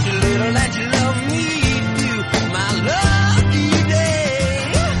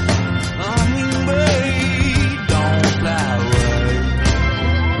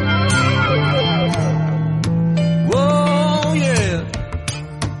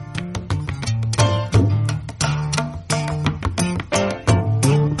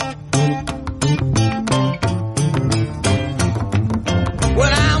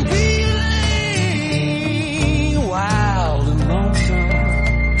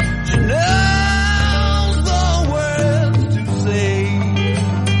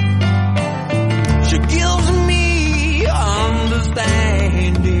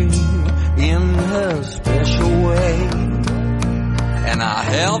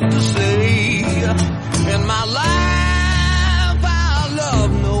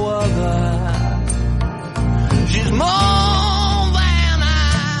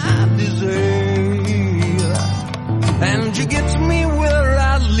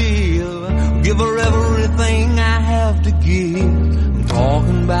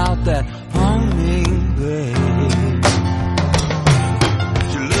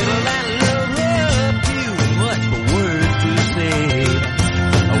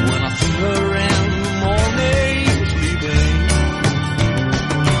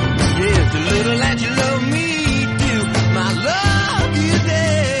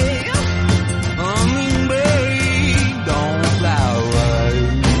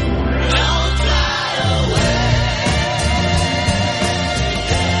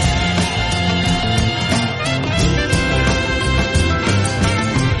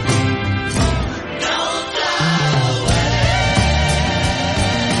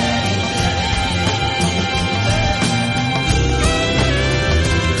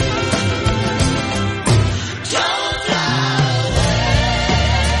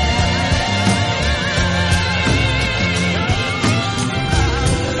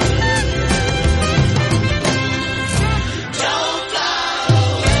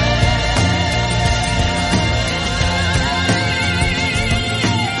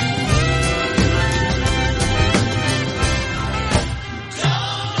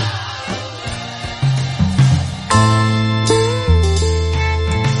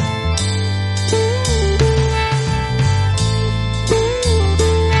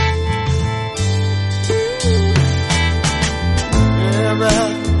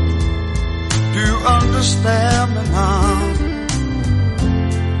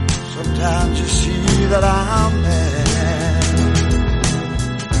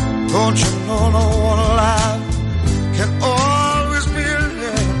 Don't you know no one alive can always be a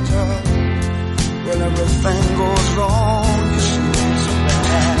letter? When everything goes wrong, you seem so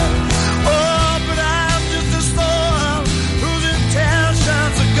bad. Oh, but I'm just a soul whose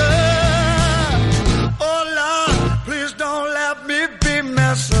intentions are good. Oh, Lord, please don't let me be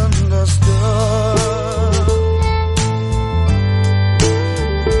misunderstood.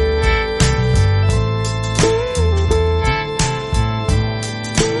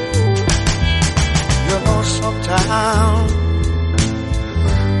 Sometimes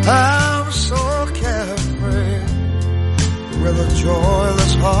I'm so carefree with a joy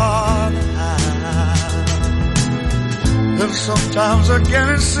that's hard to hide. And sometimes again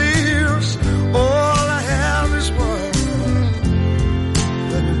it seems all I have is words.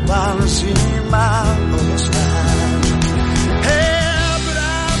 Then you finally see my other side. Hey, but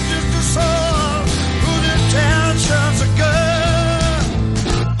I'm just a soul whose intentions are good.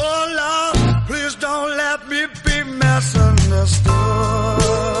 Misunderstood.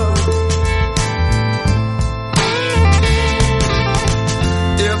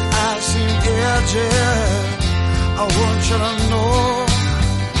 If I seem edgy, I want you to know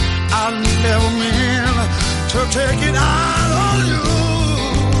I never mean to take it out on you.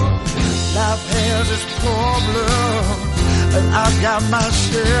 Life has its problems, and I've got my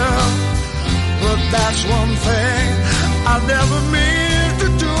share. But that's one thing I never mean to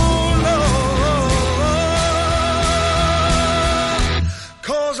do, Lord.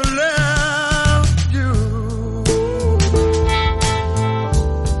 'Cause I love you.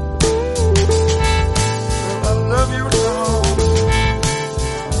 I love you, Lord.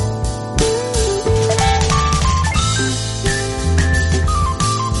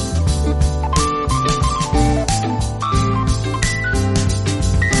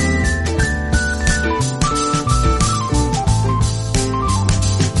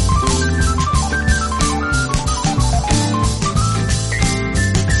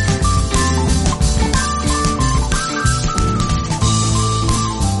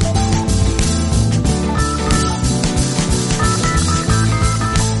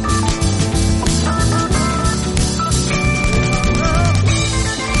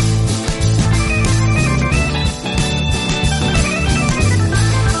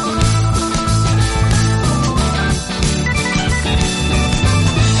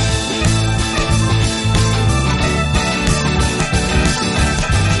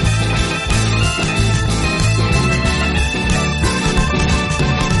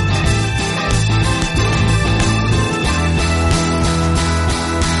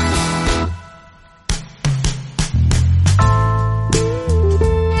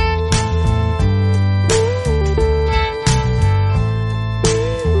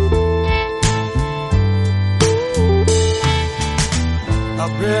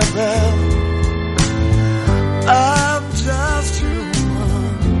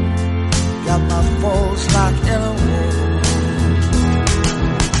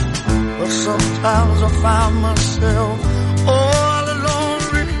 Sometimes I find myself all alone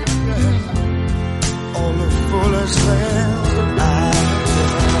regretting all the foolish things that I've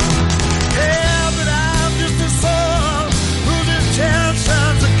done. Yeah, but I'm just a soul whose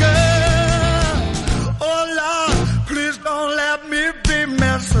intentions are good. Oh Lord, please don't let me be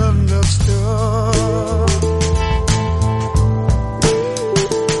misunderstood.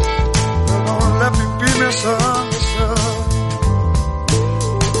 Don't let me be misunderstood.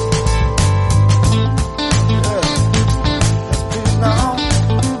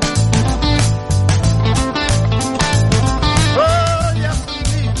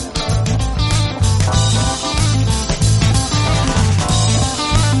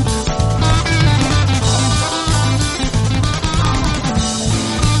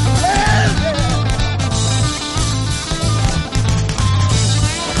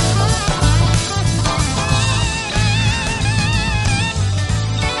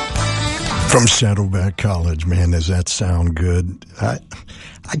 From Saddleback College, man, does that sound good? I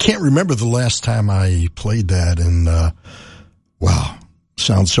can't remember the last time I played that, and wow,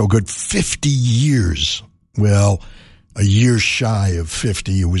 sounds so good. 50 years. Well, a year shy of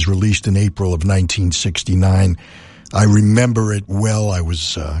 50. It was released in April of 1969. I remember it well. I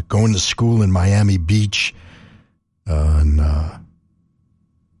was going to school in Miami Beach, and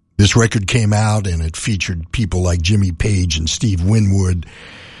this record came out, and it featured people like Jimmy Page and Steve Winwood,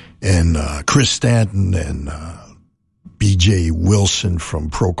 and Chris Stanton and B.J. Wilson from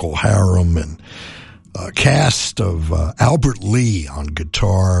Procol Harum, and a cast of Albert Lee on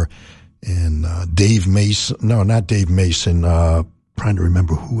guitar, and Dave Mason. No, not Dave Mason. Trying to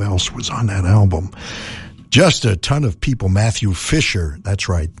remember who else was on that album. Just a ton of people. Matthew Fisher, that's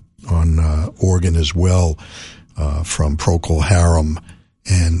right, on organ as well, from Procol Harum,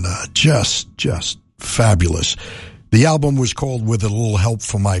 and just fabulous. The album was called With a Little Help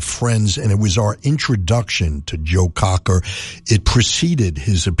from My Friends, and it was our introduction to Joe Cocker. It preceded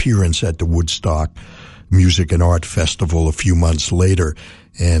his appearance at the Woodstock Music and Art Festival a few months later,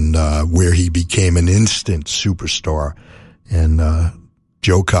 and where he became an instant superstar. And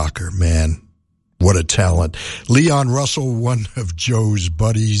Joe Cocker, man, what a talent. Leon Russell, one of Joe's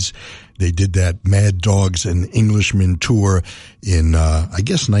buddies. They did that Mad Dogs and Englishmen tour in, I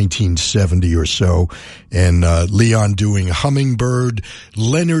guess, 1970 or so. And Leon doing Hummingbird,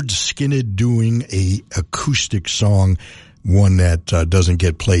 Lynyrd Skynyrd doing a acoustic song, one that doesn't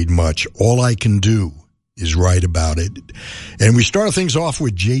get played much. All I Can Do is right about it. And we start things off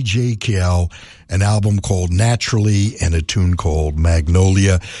with J.J. Cale, an album called Naturally and a tune called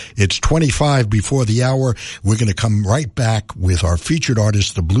Magnolia. It's 25 before the hour. We're going to come right back with our featured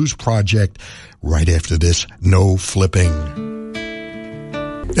artist, The Blues Project, right after this No Flipping.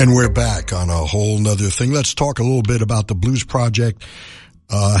 And we're back on a whole nother thing. Let's talk a little bit about The Blues Project.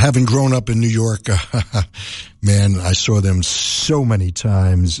 Having grown up in New York, man, I saw them so many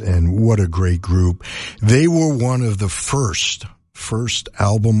times, and what a great group. They were one of the first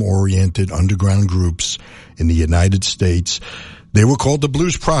album-oriented underground groups in the United States. They were called the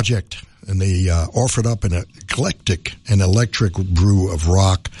Blues Project, and they offered up an eclectic and electric brew of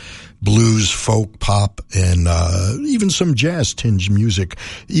rock, blues, folk, pop, and even some jazz-tinged music,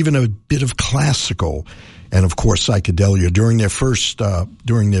 even a bit of classical, and of course psychedelia.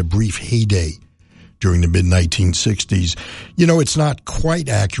 During their brief heyday during the mid-1960s. You know, it's not quite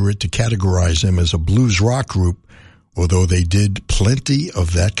accurate to categorize them as a blues rock group, although they did plenty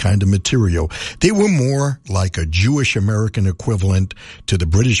of that kind of material. They were more like a Jewish American equivalent to the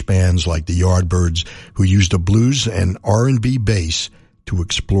British bands like the Yardbirds, who used a blues and R&B bass to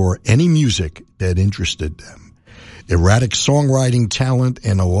explore any music that interested them. Erratic songwriting talent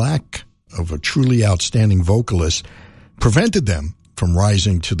and a lack of a truly outstanding vocalist prevented them from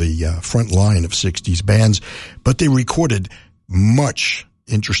rising to the front line of 60s bands, but they recorded much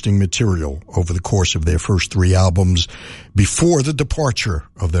interesting material over the course of their first 3 albums before the departure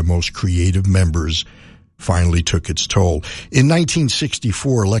of their most creative members finally took its toll. In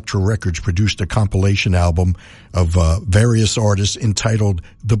 1964, Elektra Records produced a compilation album of various artists entitled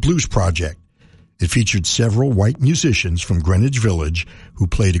The Blues Project. It featured several white musicians from Greenwich Village who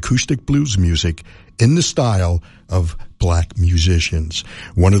played acoustic blues music in the style of black musicians.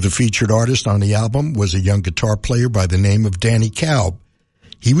 One of the featured artists on the album was a young guitar player by the name of Danny Kalb.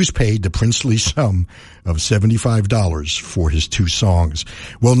 He was paid the princely sum of $75 for his 2 songs.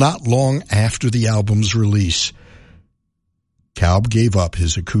 Well, not long after the album's release, Kalb gave up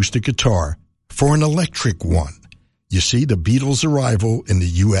his acoustic guitar for an electric one. You see, the Beatles' arrival in the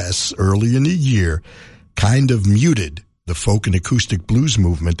U.S. early in the year kind of muted the folk and acoustic blues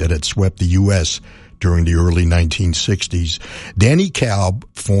movement that had swept the U.S. during the early 1960s. Danny Kalb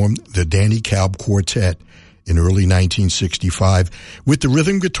formed the Danny Kalb Quartet in early 1965 with the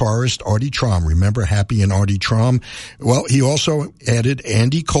rhythm guitarist Artie Traum. Remember Happy and Artie Traum? Well, he also added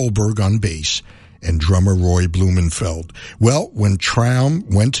Andy Kohlberg on bass and drummer Roy Blumenfeld. Well, when Traum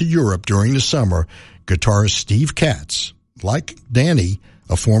went to Europe during the summer, guitarist Steve Katz, like Danny,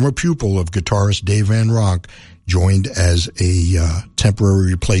 a former pupil of guitarist Dave Van Ronk, joined as a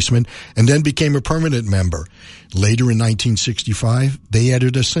temporary replacement and then became a permanent member. Later in 1965, they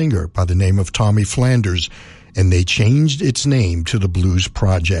added a singer by the name of Tommy Flanders, and they changed its name to the Blues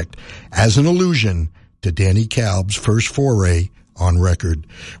Project as an allusion to Danny Kalb's first foray on record.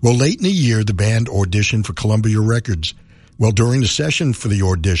 Well, late in the year, the band auditioned for Columbia Records. Well, during the session for the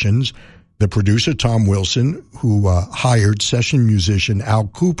auditions, the producer, Tom Wilson, who hired session musician Al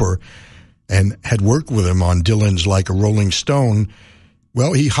Cooper and had worked with him on Dylan's Like a Rolling Stone,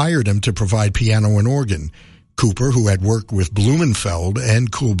 well, he hired him to provide piano and organ. Cooper, who had worked with Blumenfeld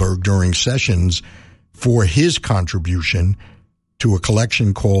and Kohlberg during sessions for his contribution to a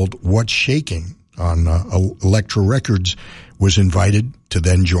collection called What's Shaking on Elektra Records, was invited to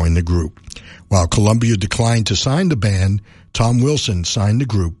then join the group. While Columbia declined to sign the band, Tom Wilson signed the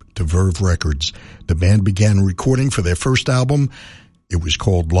group to Verve Records. The band began recording for their first album. It was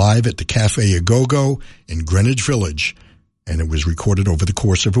called Live at the Cafe A-Go-Go in Greenwich Village, and it was recorded over the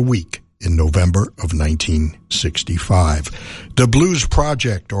course of a week in November of 1965. The Blues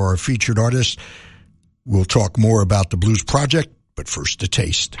Project are our featured artists. We'll talk more about the Blues Project, but first a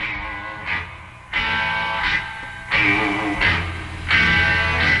taste.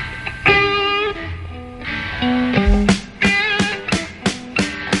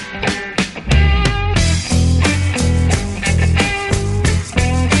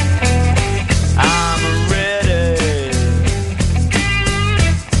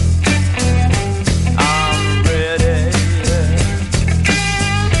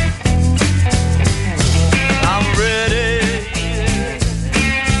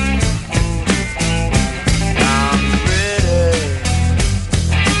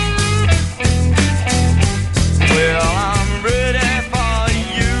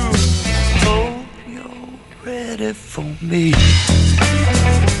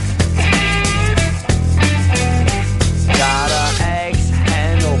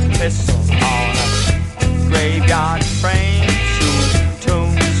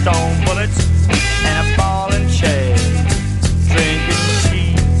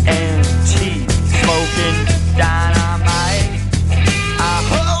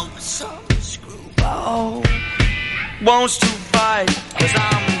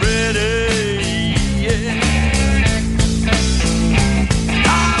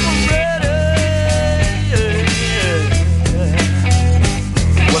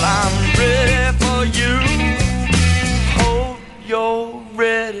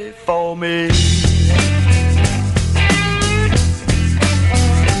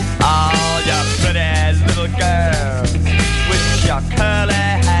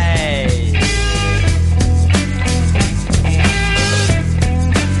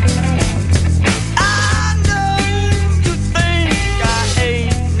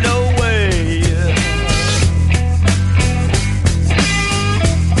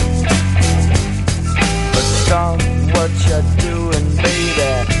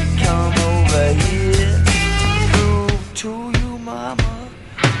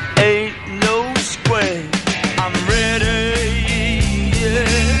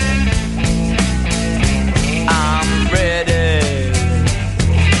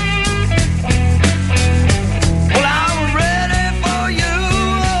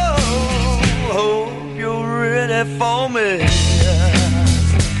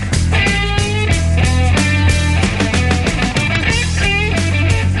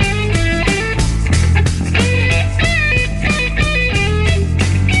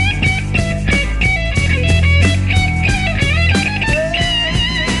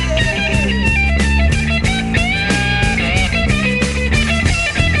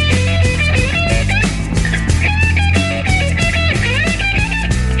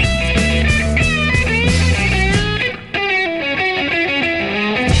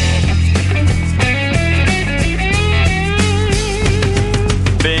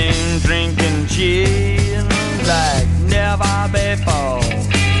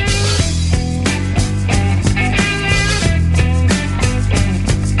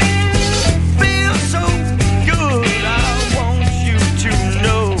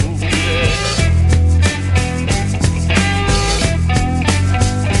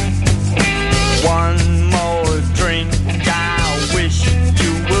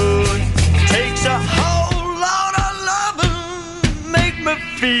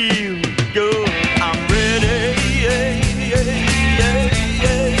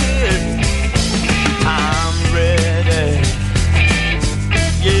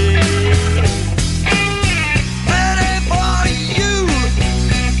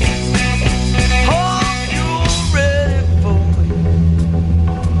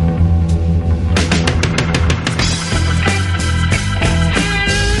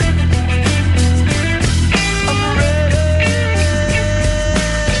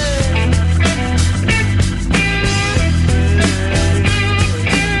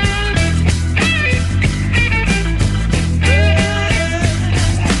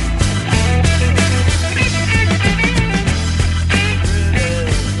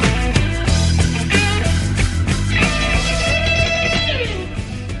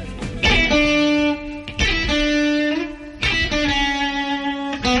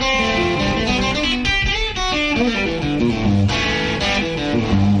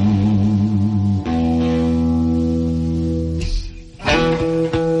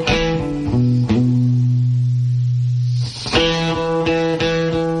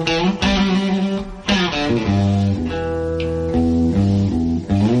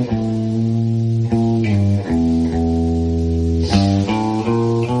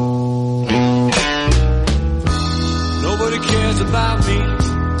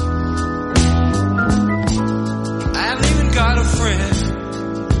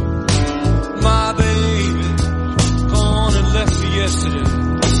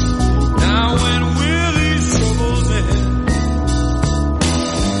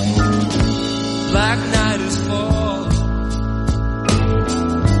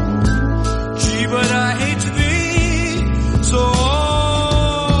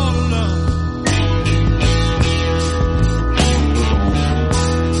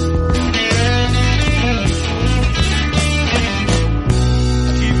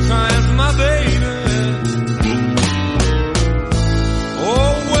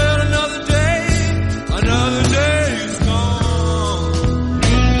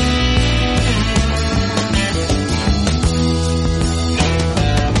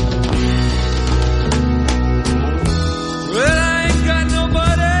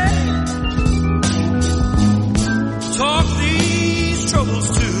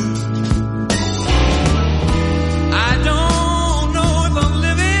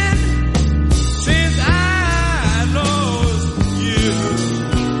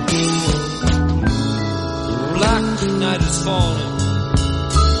 night is falling.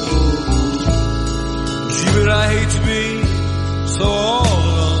 Gee, but I hate to be so all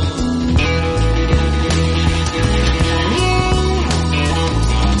alone.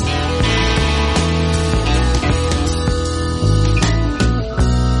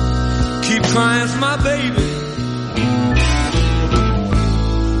 Keep crying for my baby.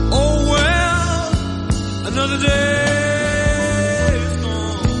 Oh well, another day.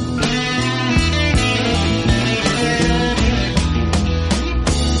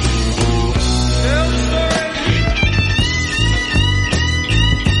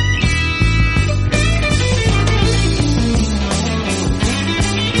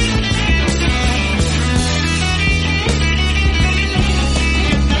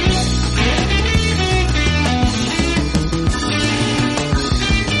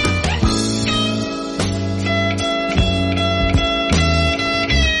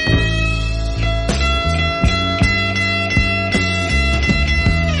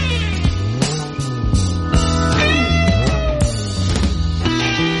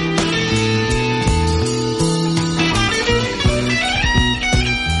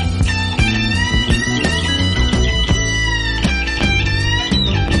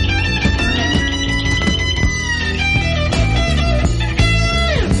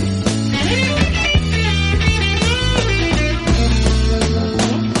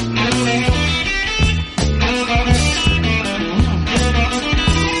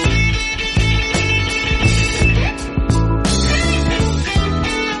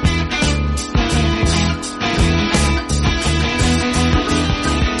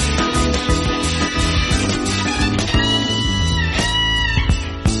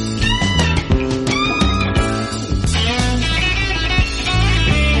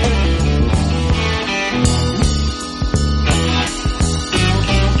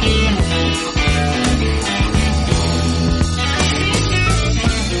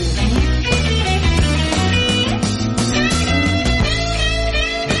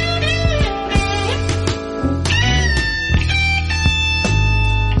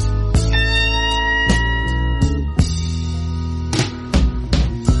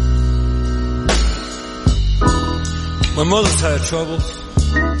 My mother's had troubles,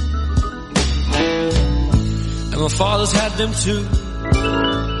 and my father's had them too.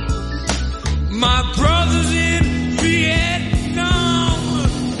 My brother's in Vietnam,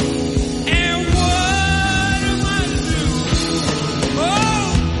 and what am I to do? Oh,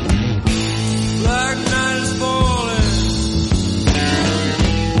 black night is falling.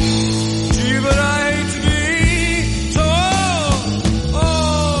 Gee, but I hate to be so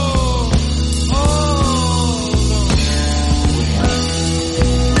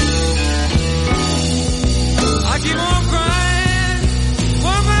I keep on crying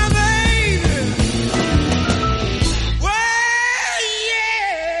for my baby. Well,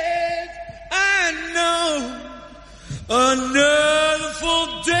 yes, I know another full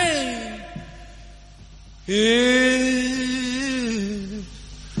day is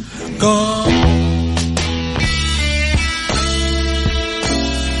gone.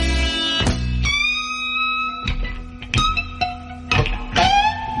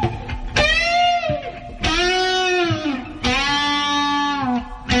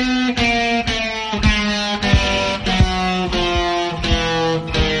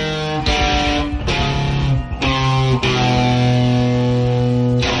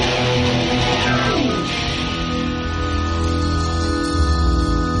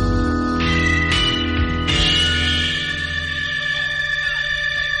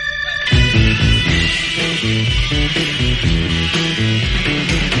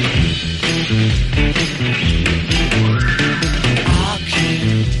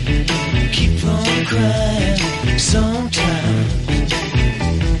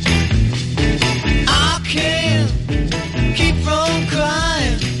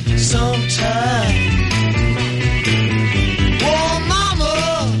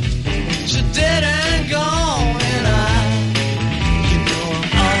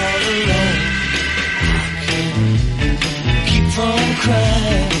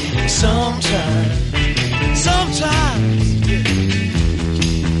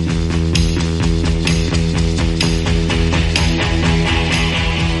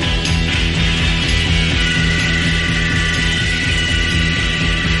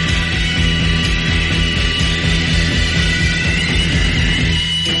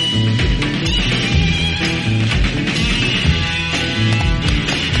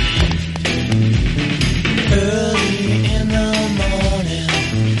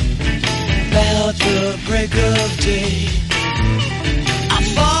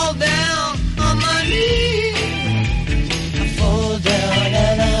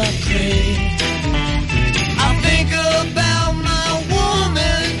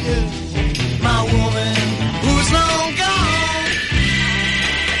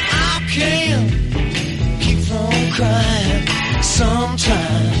 crying.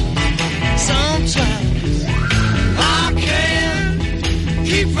 Sometimes I can't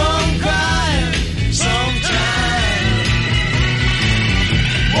keep from crying. Sometimes,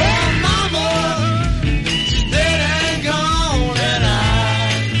 oh mama, she's dead and gone, and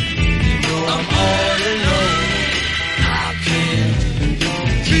I'm all alone. I can't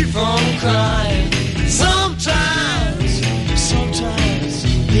keep from crying. Sometimes,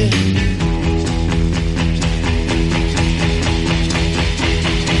 yeah.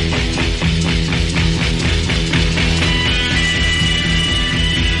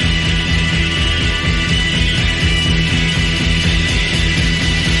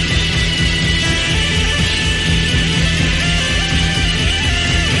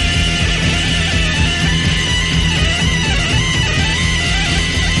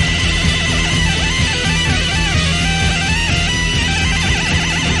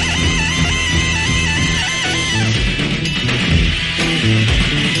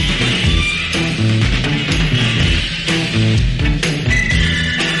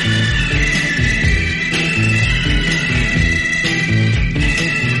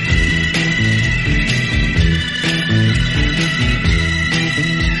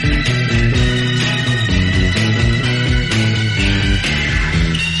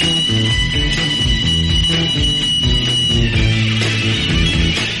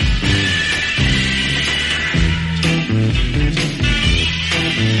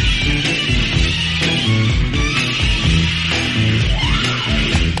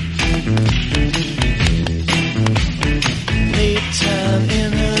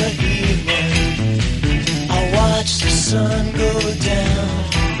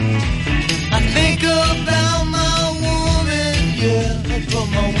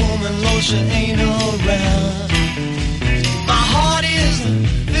 She ain't around. My heart is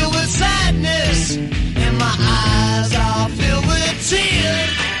filled with sadness, and my eyes are filled with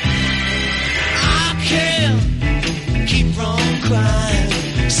tears. I can't keep from crying.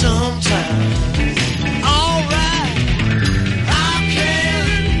 Sometimes, alright. I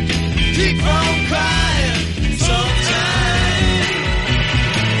can't keep from crying. Sometimes,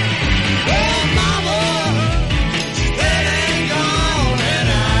 oh mama, she's dead and gone, and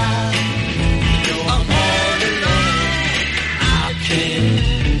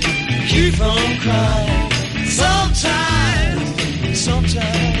keep from crying. Sometimes,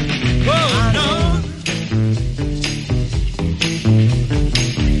 oh no.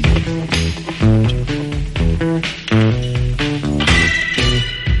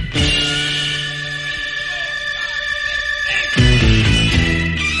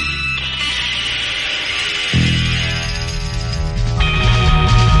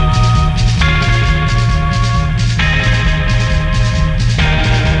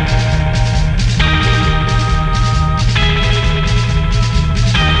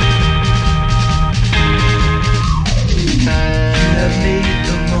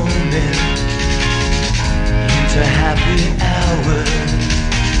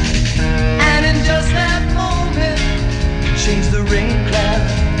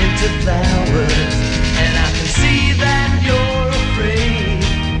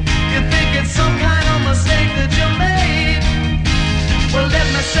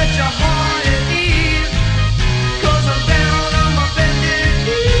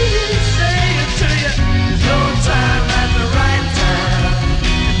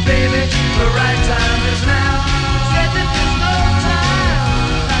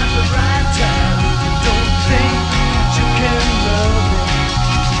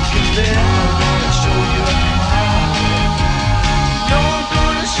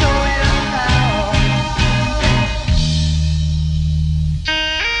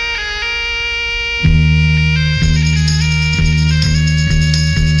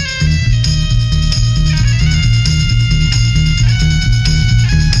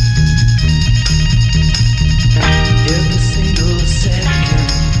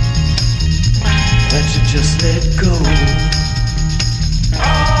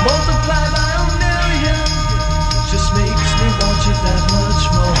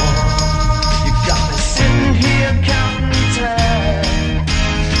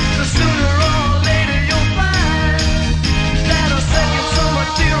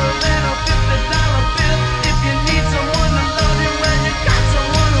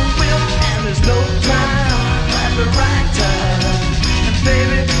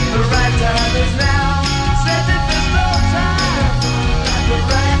 Baby, the right time is now. Said that there's no time.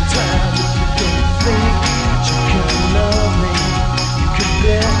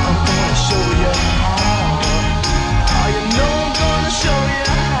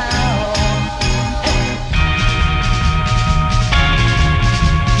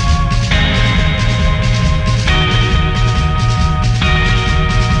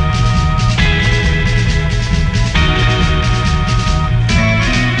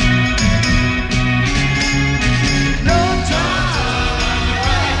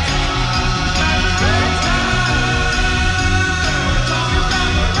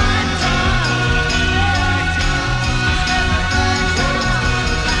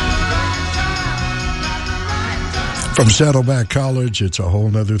 From Saddleback College, it's a whole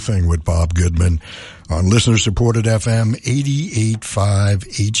nother thing with Bob Goodman on listener-supported FM 88.5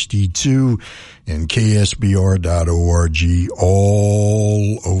 HD2 and KSBR.org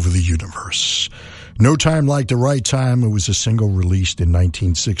all over the universe. No Time Like the Right Time. It was a single released in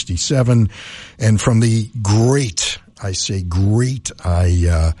 1967. And from the great, I say great,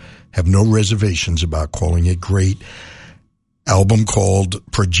 I have no reservations about calling it great, album called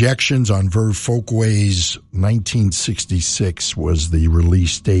Projections on Verve Folkways. 1966 was the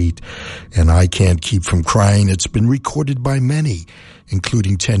release date, and I Can't Keep From Crying. It's been recorded by many,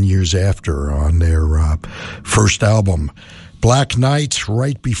 including 10 years after on their first album. Black Knight,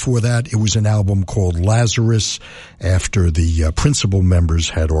 right before that, it was an album called Lazarus after the principal members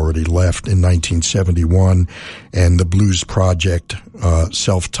had already left in 1971, and the Blues Project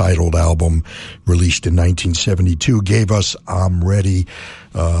self-titled album released in 1972 gave us I'm Ready,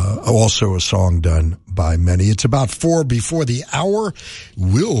 also a song done by many. It's about 4 before the hour.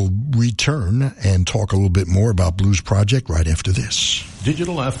 We'll return and talk a little bit more about Blues Project right after this.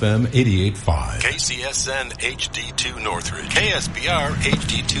 Digital FM 88.5. KCSN HD2 Northridge. KSBR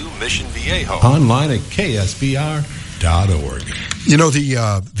HD2 Mission Viejo. Online at KSBR.org. You know,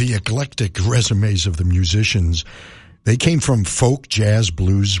 the eclectic resumes of the musicians, they came from folk, jazz,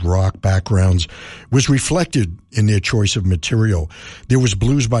 blues, rock backgrounds, was reflected in their choice of material. There was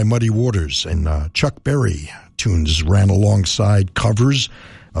blues by Muddy Waters and Chuck Berry. Tunes ran alongside covers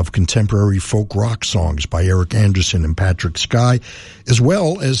of contemporary folk rock songs by Eric Anderson and Patrick Skye, as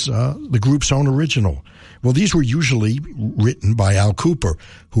well as the group's own original. Well, these were usually written by Al Kooper,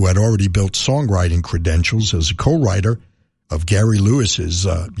 who had already built songwriting credentials as a co-writer of Gary Lewis's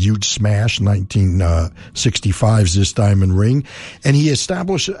huge smash, 1965's This Diamond Ring, and he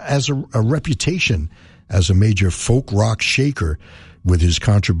established as a reputation as a major folk rock shaker with his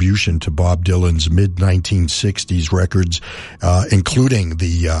contribution to Bob Dylan's mid-1960s records, including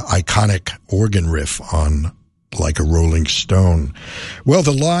the iconic organ riff on Like a Rolling Stone. Well,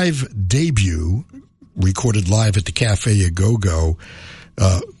 the live debut, recorded live at the Cafe A Go-Go,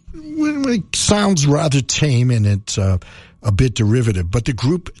 sounds rather tame, and it's a bit derivative, but the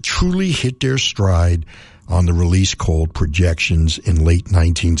group truly hit their stride on the release called Projections in late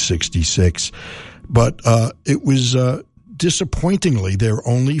 1966. But it was disappointingly their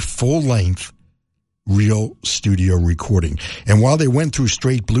only full-length real studio recording. And while they went through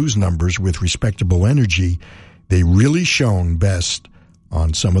straight blues numbers with respectable energy, they really shone best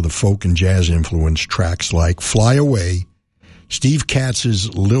on some of the folk and jazz-influenced tracks like Fly Away, Steve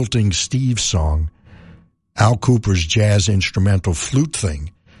Katz's Lilting Steve song, Al Kooper's jazz instrumental Flute Thing.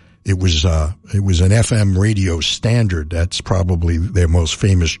 It was an FM radio standard. That's probably their most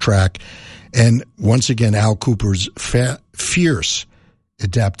famous track. And once again, Al Kooper's fierce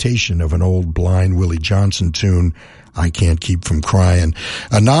adaptation of an old Blind Willie Johnson tune, I Can't Keep From Crying.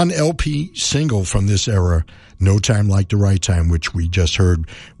 A non-LP single from this era, No Time Like the Right Time, which we just heard,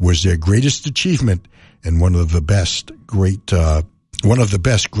 was their greatest achievement and one of the best great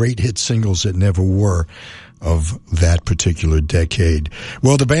hit singles that never were of that particular decade.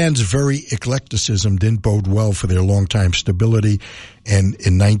 Well, the band's very eclecticism didn't bode well for their longtime stability, and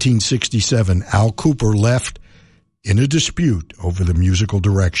in 1967, Al Kooper left in a dispute over the musical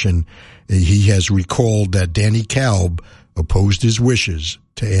direction. He has recalled that Danny Kalb opposed his wishes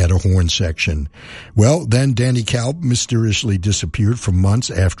to add a horn section. Well, then Danny Kalb mysteriously disappeared for months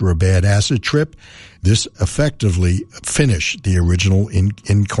after a bad acid trip. This effectively finished the original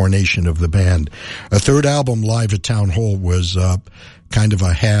incarnation of the band. A third album, Live at Town Hall, was kind of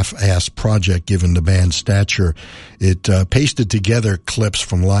a half-assed project given the band's stature. It pasted together clips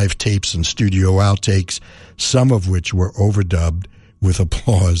from live tapes and studio outtakes, some of which were overdubbed with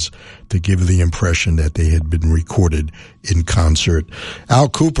applause to give the impression that they had been recorded in concert. Al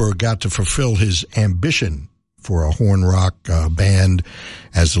Kooper got to fulfill his ambition for a horn rock band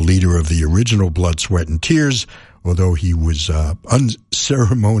as the leader of the original Blood, Sweat, and Tears, although he was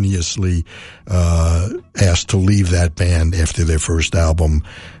unceremoniously asked to leave that band after their first album,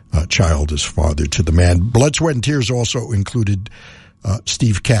 Child is Father to the Man. Blood, Sweat, and Tears also included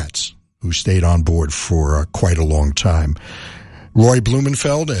Steve Katz, who stayed on board for quite a long time. Roy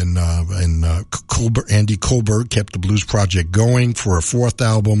Blumenfeld and Andy Kohlberg kept the Blues Project going for a fourth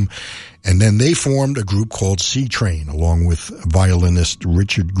album, and then they formed a group called Sea Train, along with violinist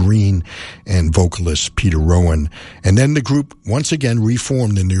Richard Green and vocalist Peter Rowan. And then the group once again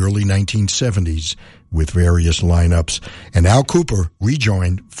reformed in the early 1970s with various lineups, and Al Kooper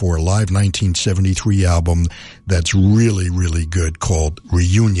rejoined for a live 1973 album that's really, really good called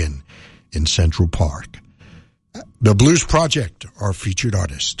Reunion in Central Park. The Blues Project, our featured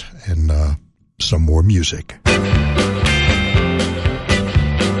artist, and some more music.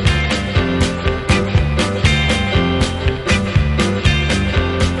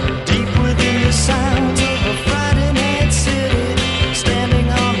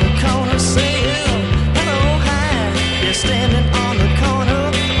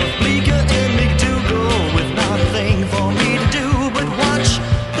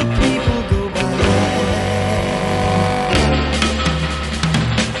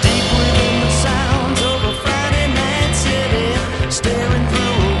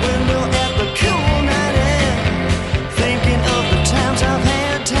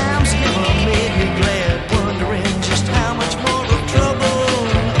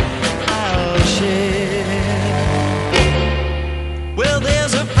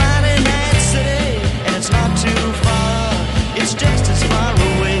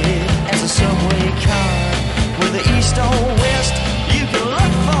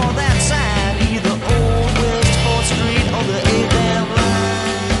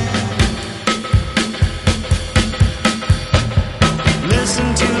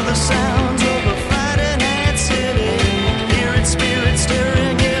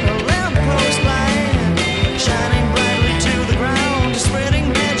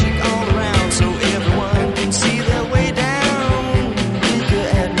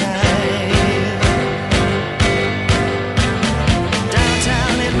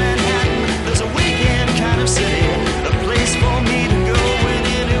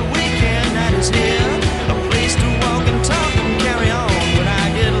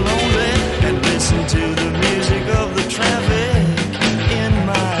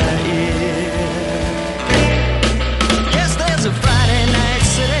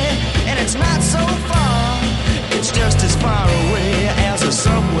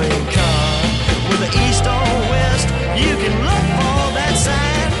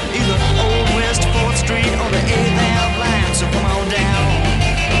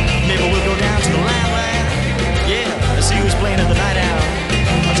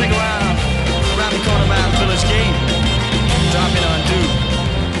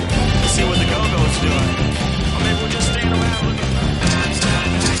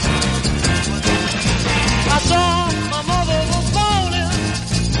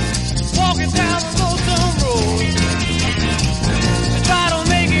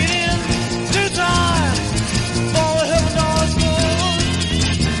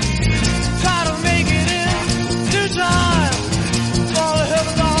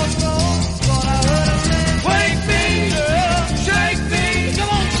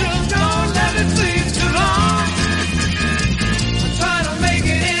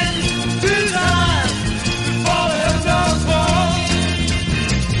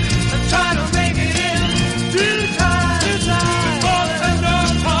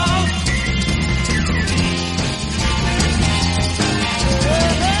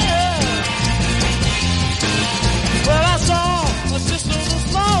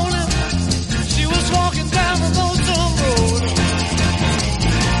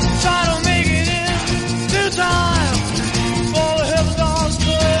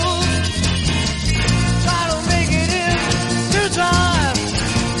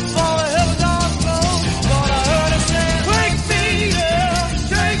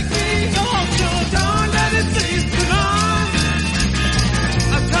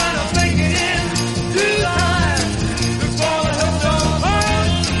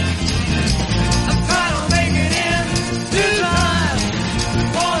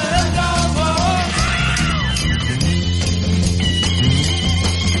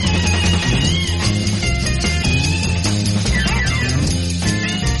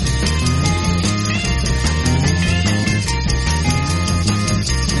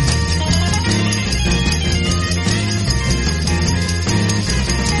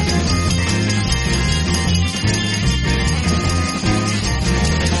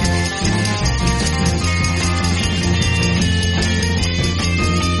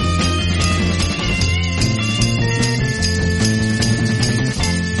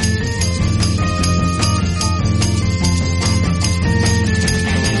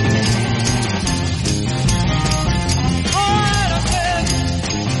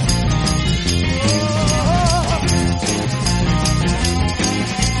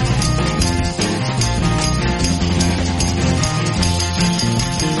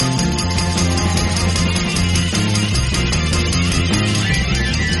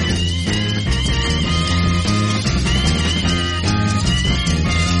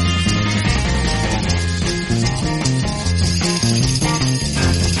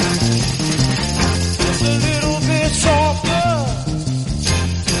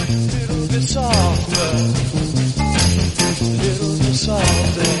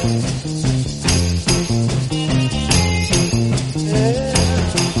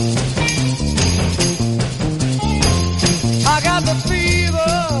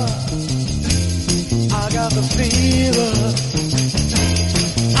 the fever.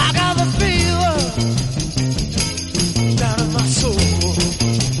 I got the fever down in my soul.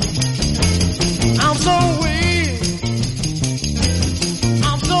 I'm so weak.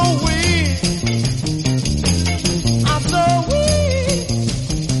 I'm so weak. I'm so weak.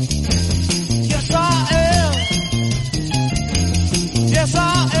 Yes, I am. Yes, I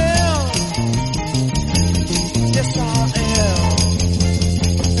am. Yes, I am.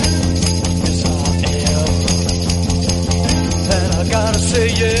 Yes, I am. And I gotta say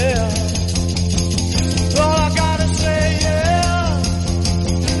yeah. Lord, I gotta say yeah.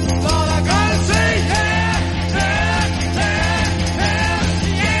 Lord, I gotta say yeah. Yeah, yeah,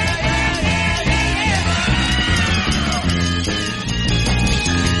 yeah, yeah, yeah, yeah,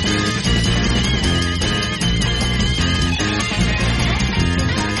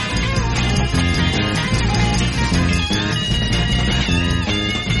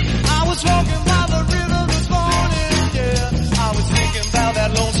 I was walking by the river this morning, yeah. I was thinking about that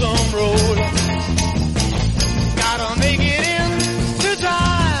lonesome road. Gotta make it in to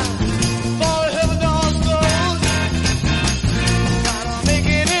time for heaven doors close. Gotta make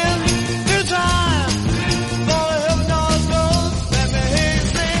it in to time for heaven doors close. Let me hear you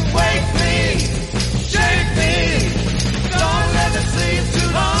sing, wake me, shake me, don't let me sleep too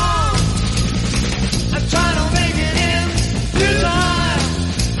long. I'm trying to make it in to time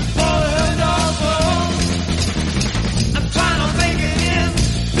for heaven doors close. I'm trying to make it in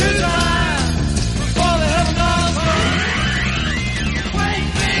to time for the heaven doors close. Wake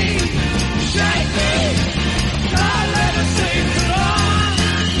me, shake me, don't let me sleep too long.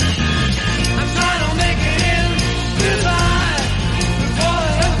 I'm trying to make it in to time for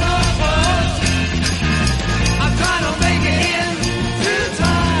the heaven doors close. I'm trying to make it in to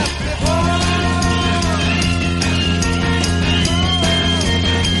time before the heaven doors close.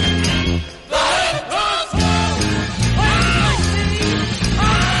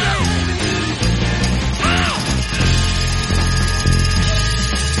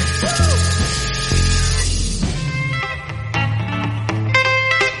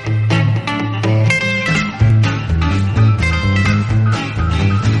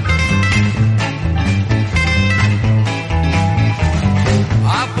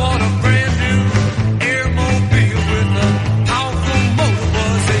 I bought a brand new airmobile with a powerful motor.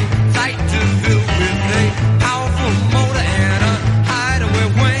 Was a sight to fill with a powerful motor and a hideaway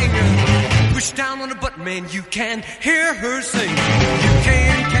wing. Push down on the button, man, you can hear her sing. You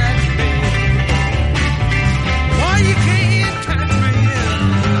can't catch me. Why you can't catch me?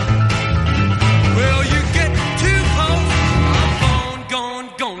 Well, you get too close. I'm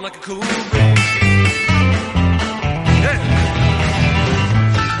gone like a cool breeze. Yeah.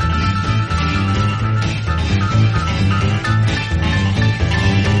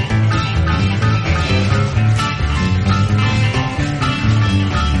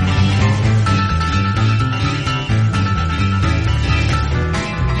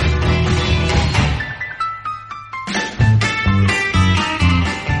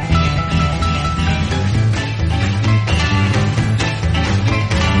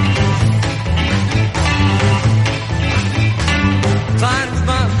 Flying with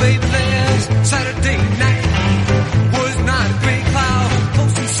my baby last Saturday night. Was not a great cloud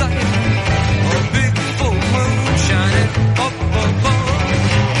close in sight. A big full moon shining up above.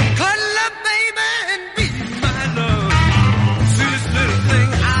 Cuddle up, baby, and be my love. Sweetest little thing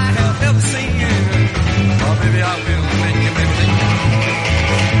I have ever seen. Oh, baby, I will make you everything.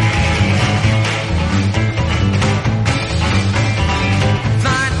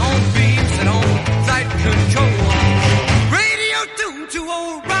 Flying on beams and on flight control. Radio tuned to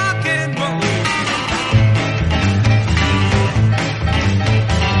old rock and roll.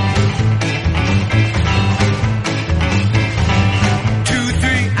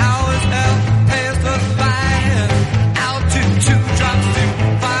 2-3 hours out past us by. Altitude drops to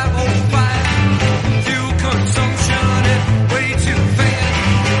 505. Fuel consumption is way too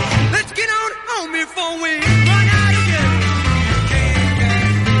fast. Let's get on home before we run out again. You can't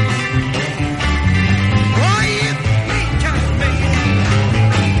catch me. Why you can't catch me?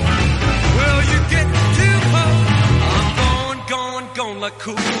 Well, you get too close. I'm gone like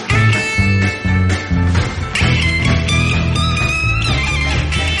cool.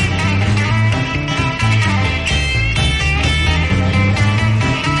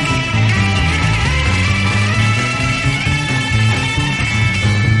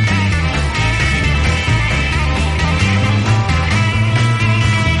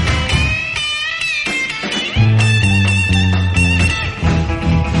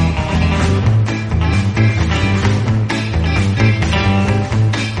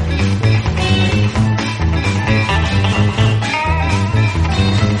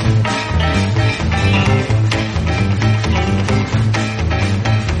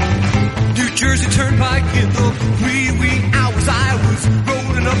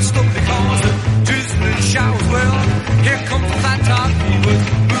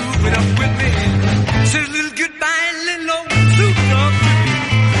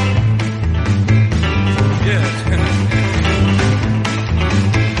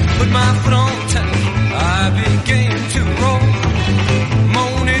 put on time, I began to roll.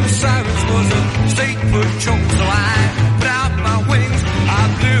 Moaning sirens was a state patrol, so I put out my wings, I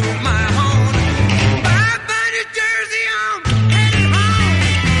blew my horn. Bye-bye New Jersey, I'm headed home.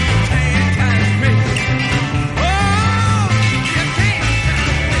 Can't catch me. Oh, you can't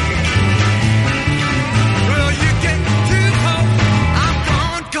catch me. Well, you get too cold, I'm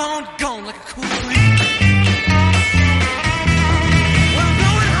gone like a cool breeze. Well, I'm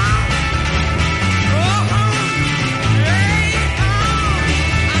going home. Oh, home. Hey, home.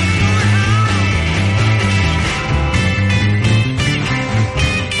 I'm going home.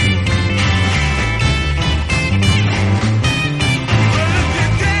 Well, if you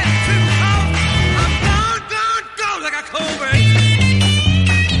get too cold, I'm gone like a cool breeze.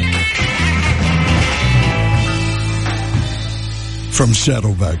 From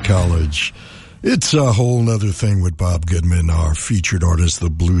Saddleback College. It's a whole nother thing with Bob Goodman, our featured artist,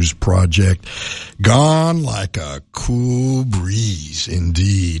 The Blues Project. Gone like a cool breeze,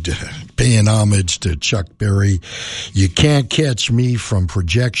 indeed. Paying homage to Chuck Berry. You Can't Catch Me from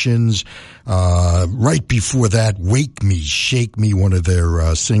Projections. Right before that, Wake Me, Shake Me, one of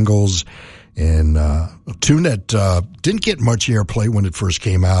their singles. And a tune that didn't get much airplay when it first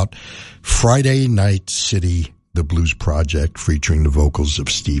came out, Friday Night City, The Blues Project, featuring the vocals of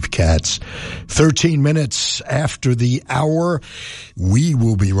Steve Katz. 13 minutes after the hour. We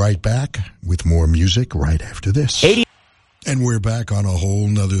will be right back with more music right after this. And we're back on a whole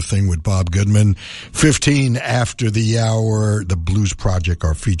nother thing with Bob Goodman. 15 after the hour, The Blues Project,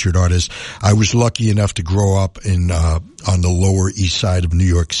 our featured artist. I was lucky enough to grow up in on the Lower East Side of New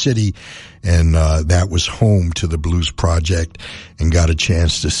York City, and that was home to The Blues Project, and got a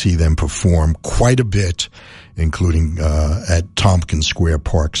chance to see them perform quite a bit, including at Tompkins Square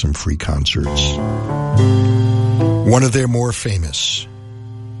Park, some free concerts. One of their more famous.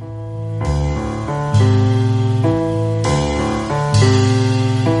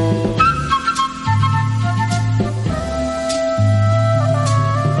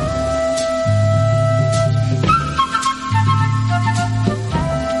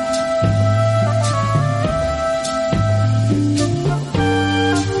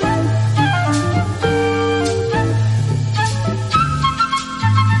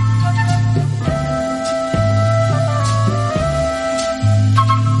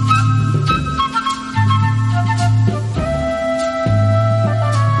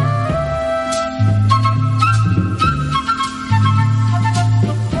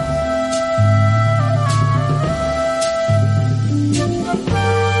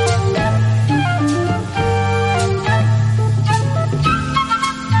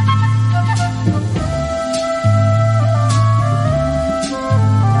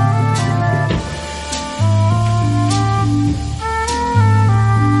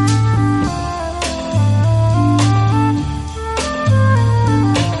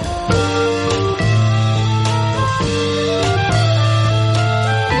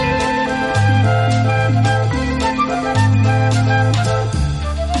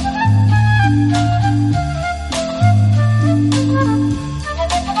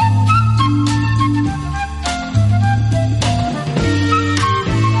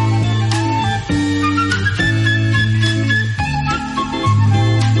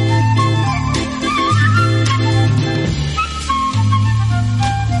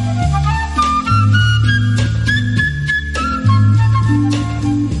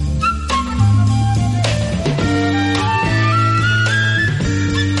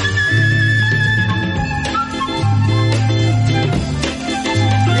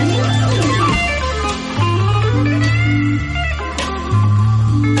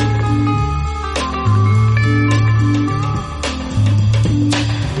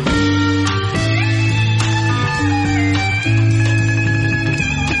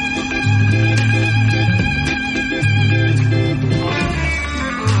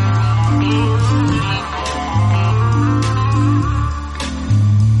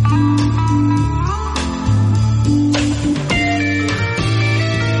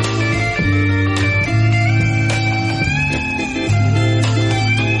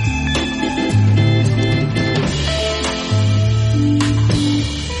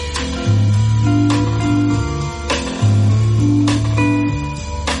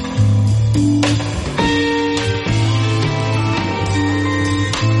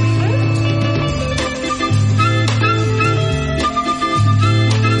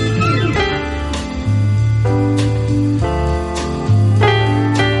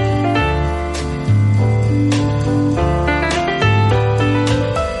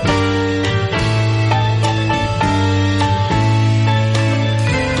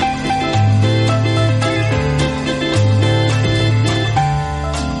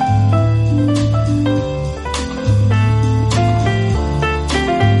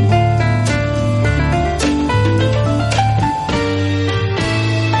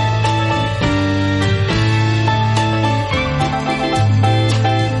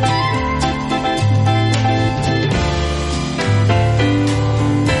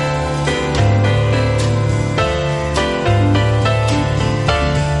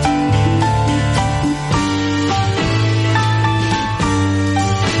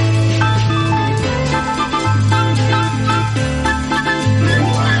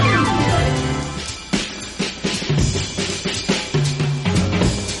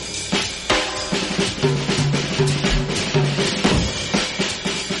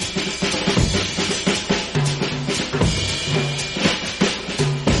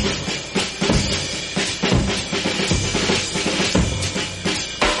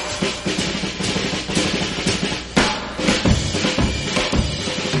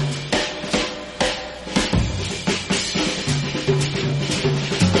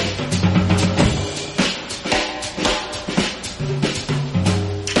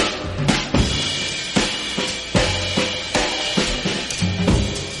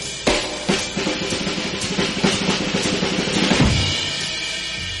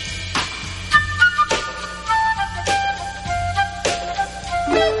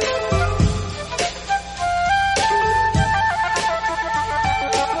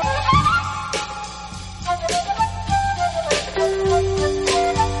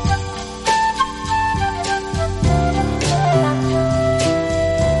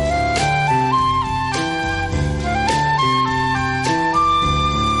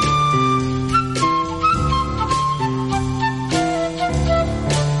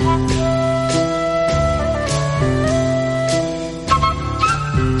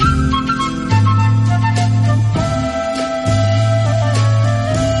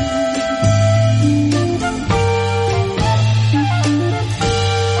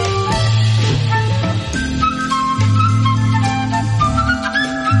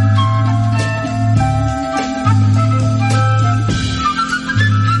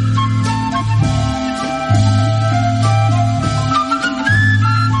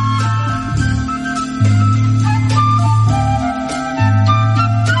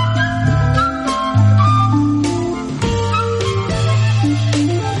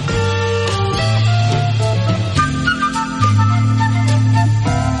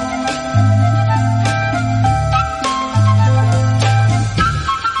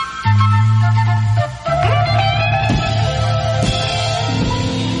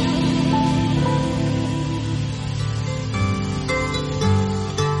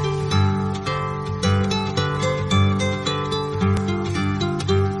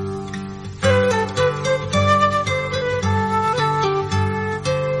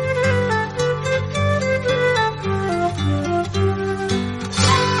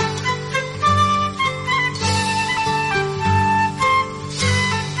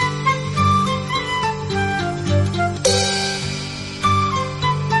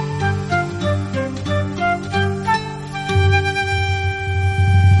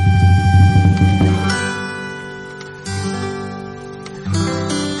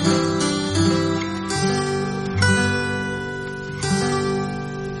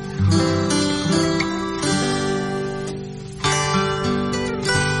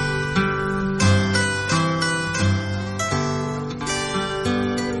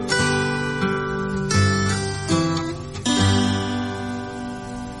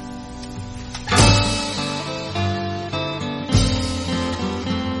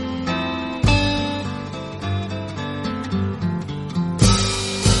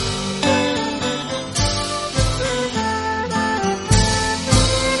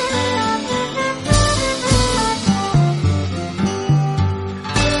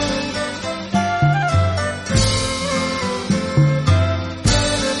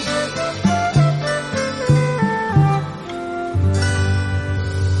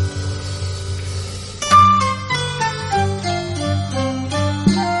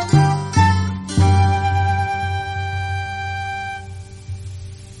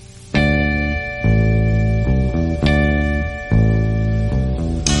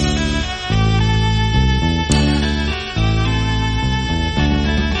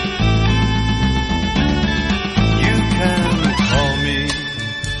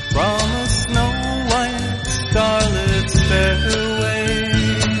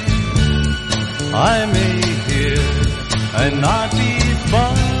 and not be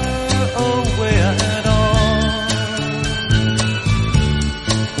far away at all.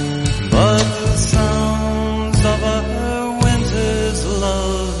 But the sounds of a winter's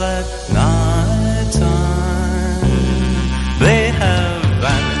love at night time, they have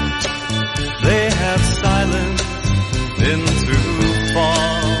vanished, they have silenced into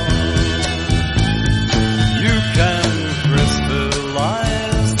fall. You can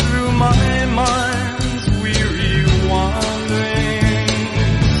crystallize through my mind's weary wanderings.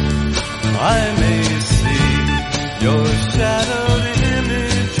 I may see your shadowed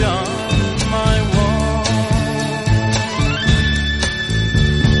image on my wall,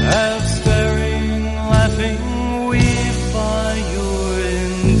 half staring, laughing, weep by your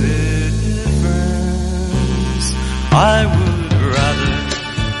indifference. I would rather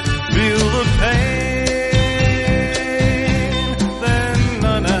feel the pain than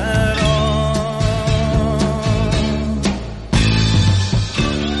none at all.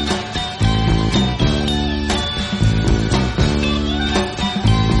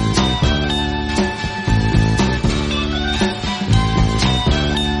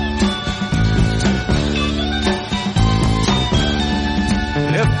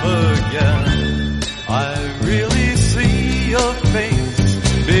 If again I really see your face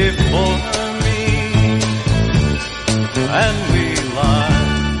before me, and we lie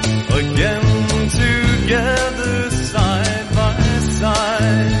again together side by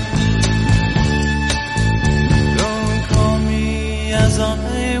side. Don't call me as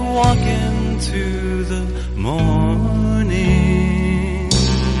I walk into the morning.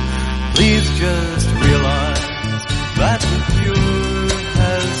 Please just realize that the cure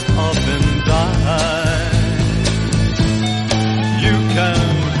has often died. You can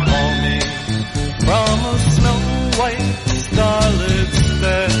call me from a snow-white starlit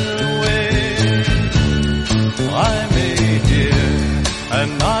stairway. I may hear and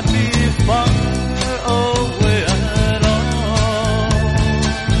not be far away at all.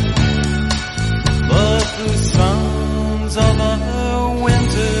 But the sounds of a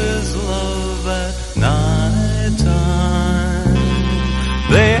winter's love at night time,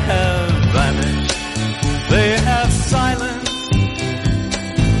 they have vanished, they have silenced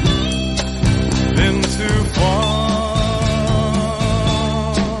into fall.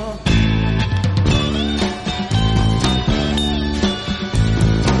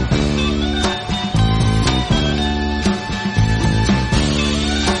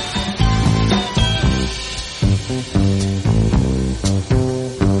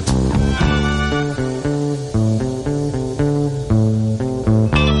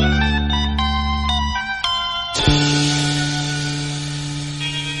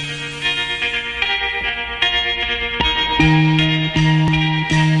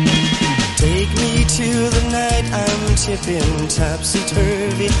 Take me to the night I'm tipping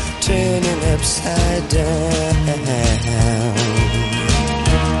topsy-turvy, turning upside down.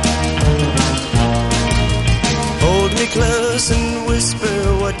 Hold me close and whisper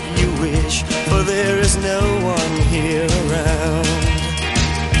what you wish, for there is no one here around.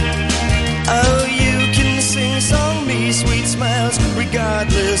 Oh, you can sing-song me sweet smiles,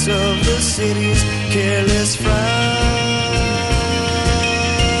 regardless of the city's careless frown.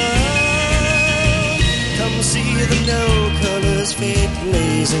 Come see the no-colors fade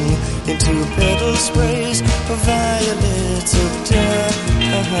blazing into petal sprays of violets of dawn.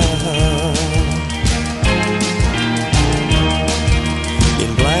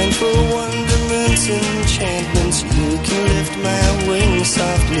 In blindfold wonderments, enchantments, you can lift my wings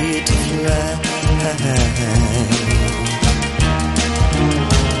softly to fly.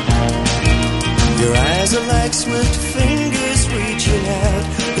 Your eyes are like swift fingers reaching out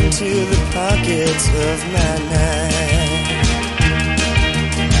into the pockets of my night.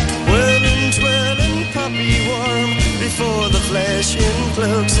 Whirling, twirling, puppy warm before the flashing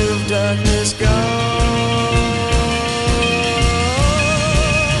cloaks of darkness gone.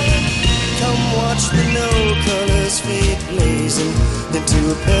 Come watch the no-colors fade blazing into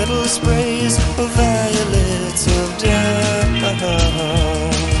petal sprays of violets of dawn.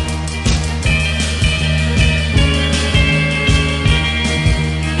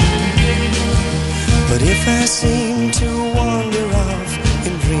 But if I seem to wander off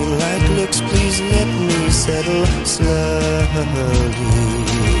in dreamlike looks, please let me settle slowly.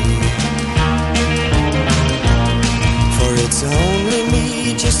 For it's only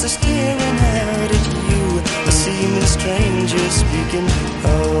me just staring out at you, a seeming stranger speaking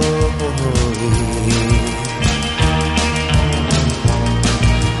holy.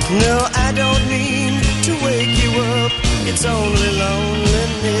 No, I don't mean to wake you up, it's only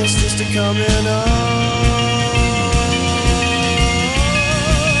loneliness just a coming on.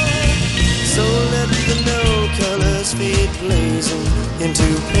 colors fade blazing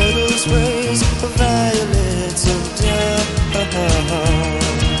into petal sprays of violets of dawn.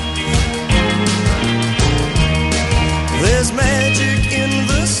 There's magic in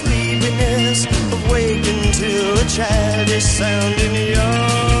the sleepiness of waking to a childish sound in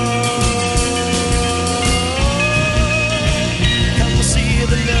Come see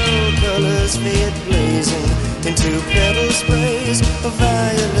the no colors fade blazing into petal sprays of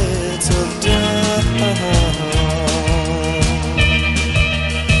violets of dawn.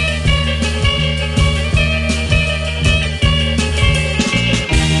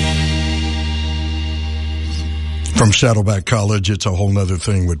 From Saddleback College, it's a whole nother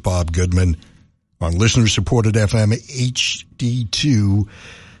thing with Bob Goodman on listener-supported FM HD2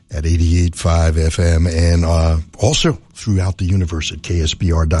 at 88.5 FM and also throughout the universe at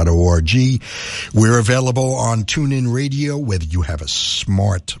ksbr.org. We're available on TuneIn Radio, whether you have a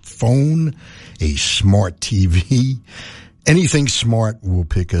smartphone, a smart TV, anything smart will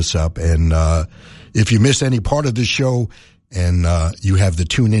pick us up. And if you miss any part of the show and you have the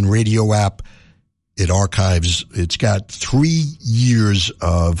TuneIn Radio app, it archives. It's got 3 years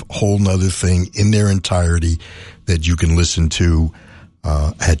of Whole Nother Thing in their entirety that you can listen to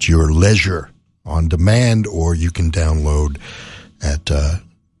at your leisure on demand, or you can download at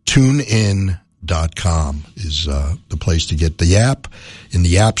tunein.com is the place to get the app in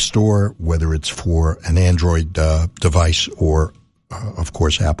the App Store, whether it's for an Android device or, of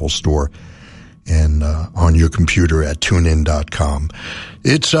course, Apple Store, and on your computer at tunein.com.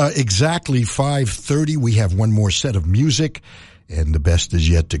 It's exactly 5:30. We have one more set of music, and the best is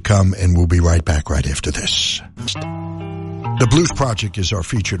yet to come, and we'll be right back right after this. The Blues Project is our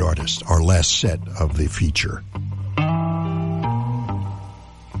featured artist, our last set of the feature.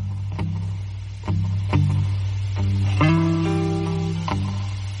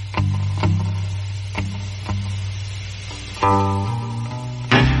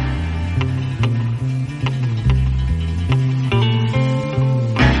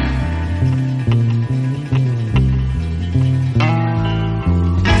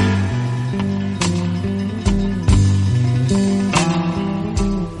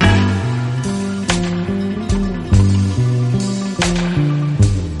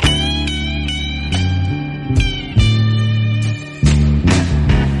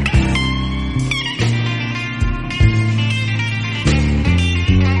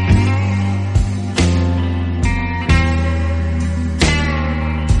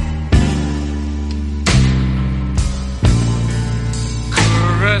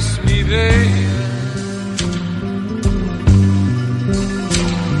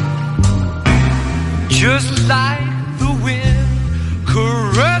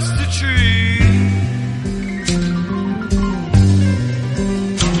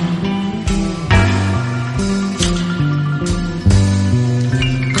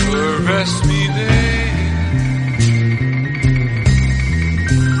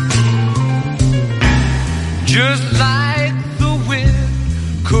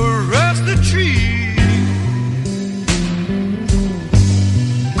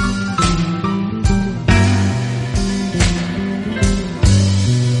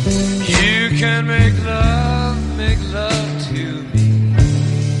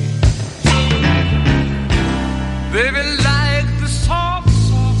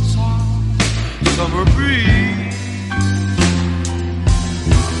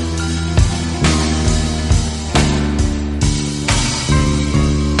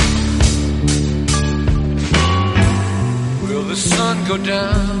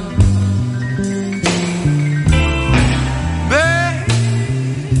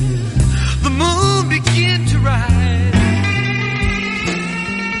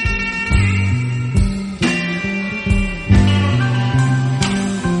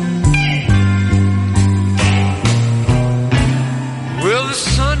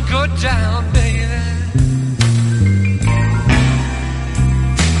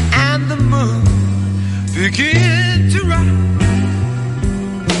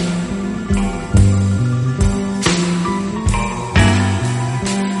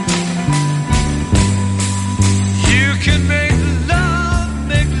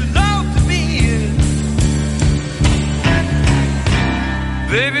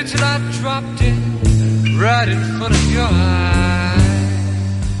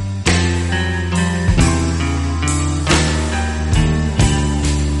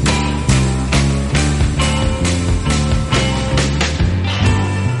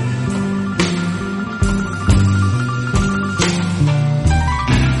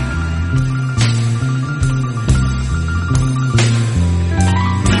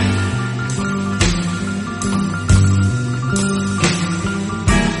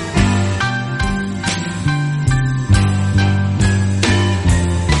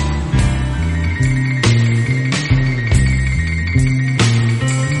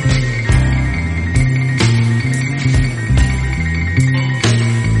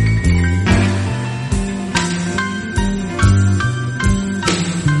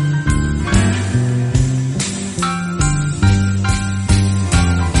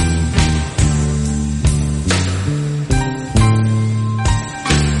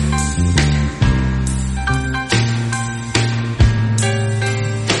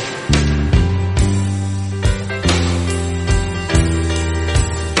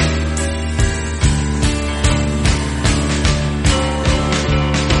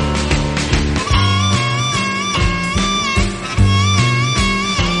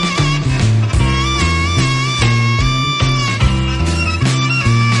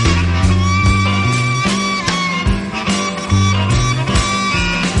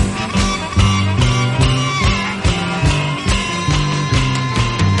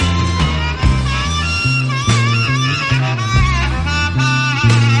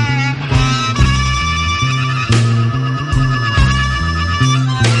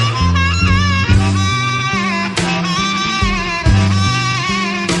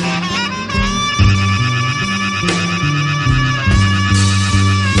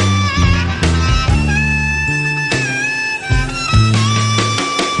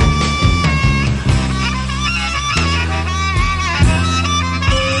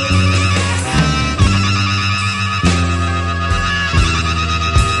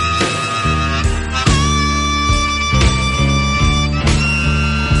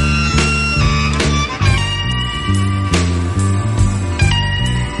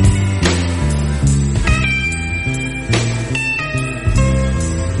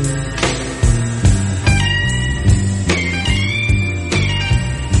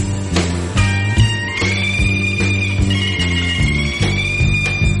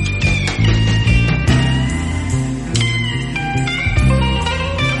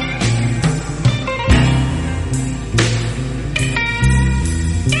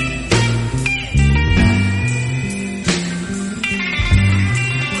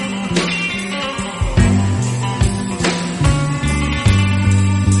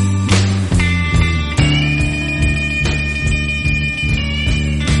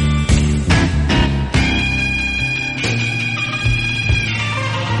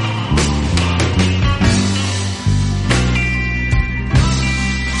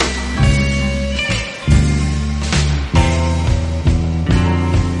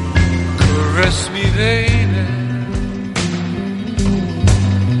 me, baby.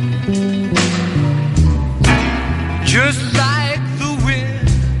 Just like the wind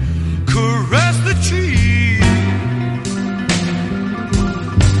caress the tree.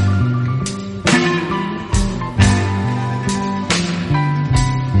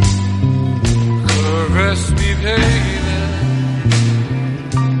 Caress me, baby.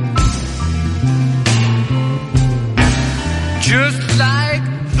 Just like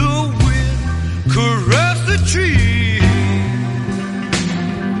the wind caress the tree.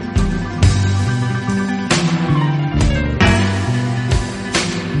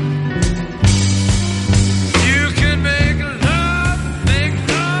 You can make love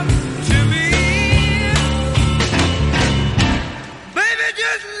to me. Baby,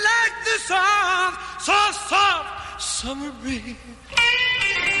 just like the soft summer breeze.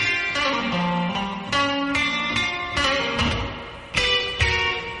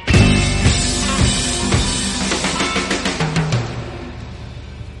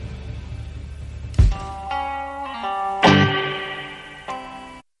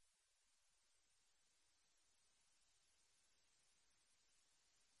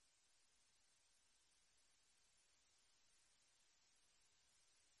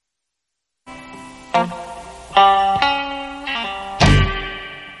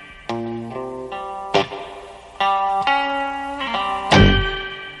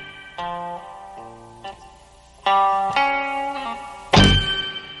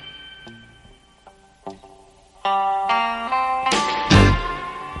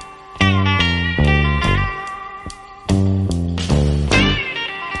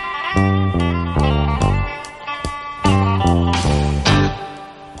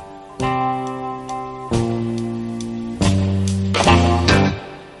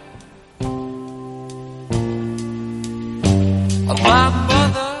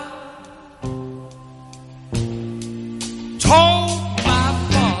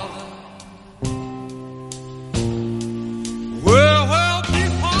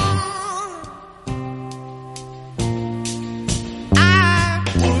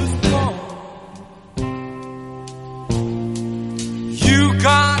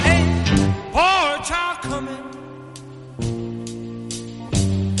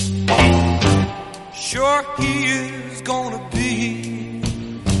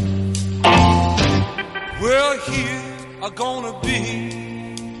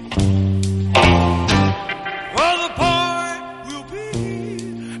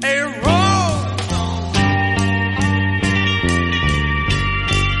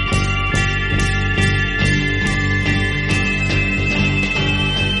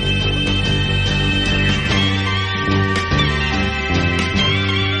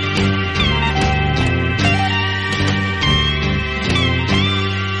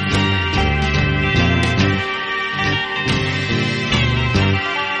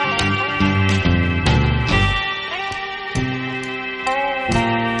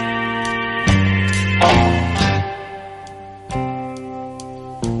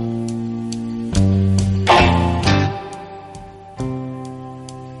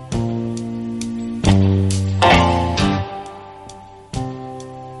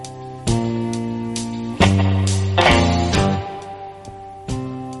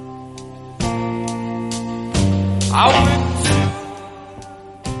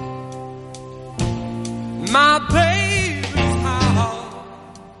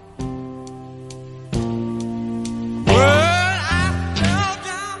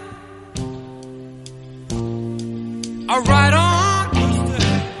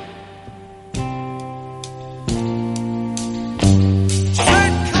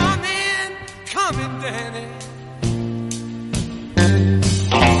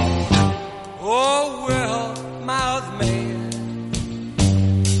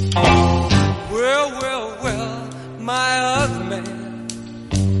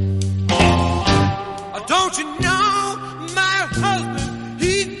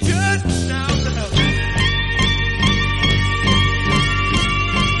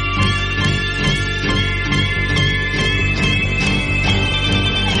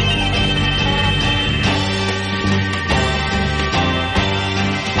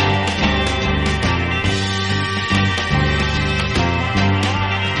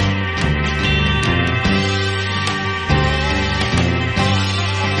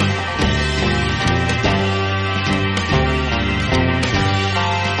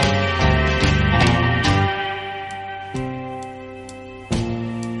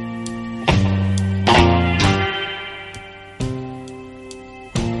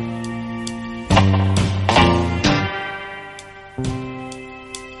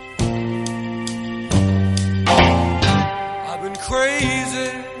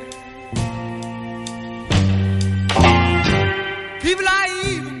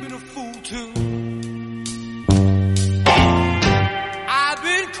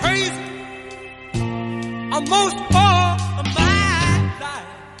 most all of my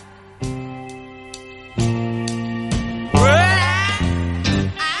life. Well,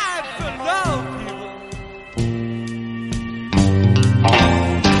 I feel love, people.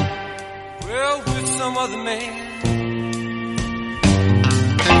 Well, with some other man.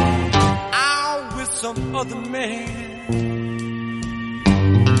 Some other man.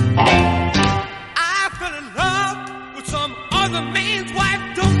 I fell in love with some other man's wife,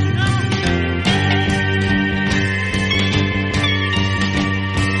 don't you know?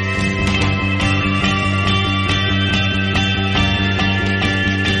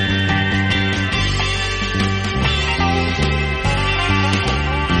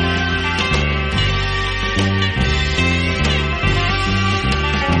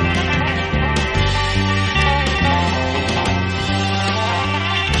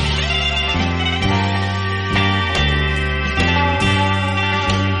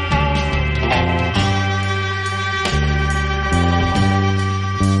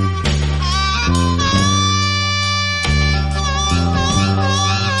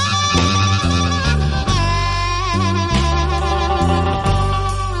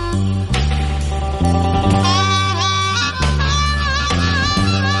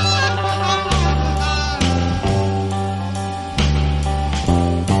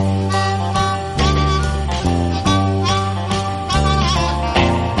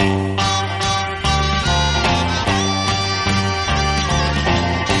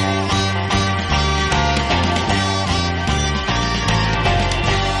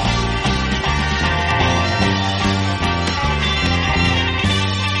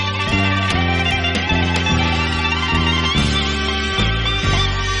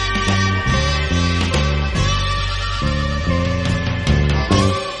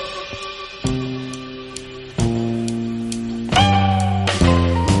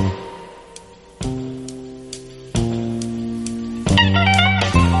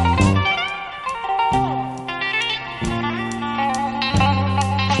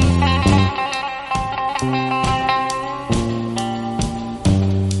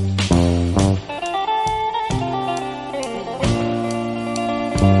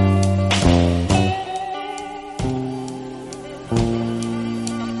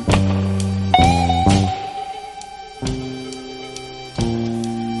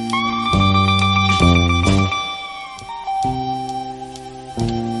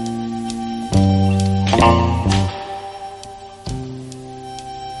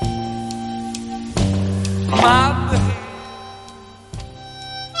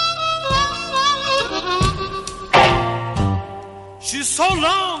 So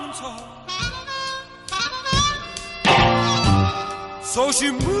long, so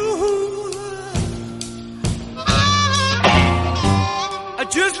she moved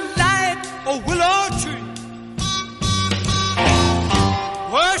just like a willow tree.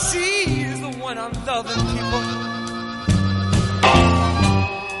 Well, she is the one I'm loving, people.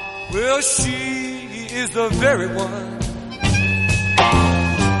 Well, she is the very one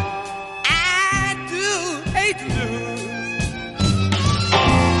I do hate to lose.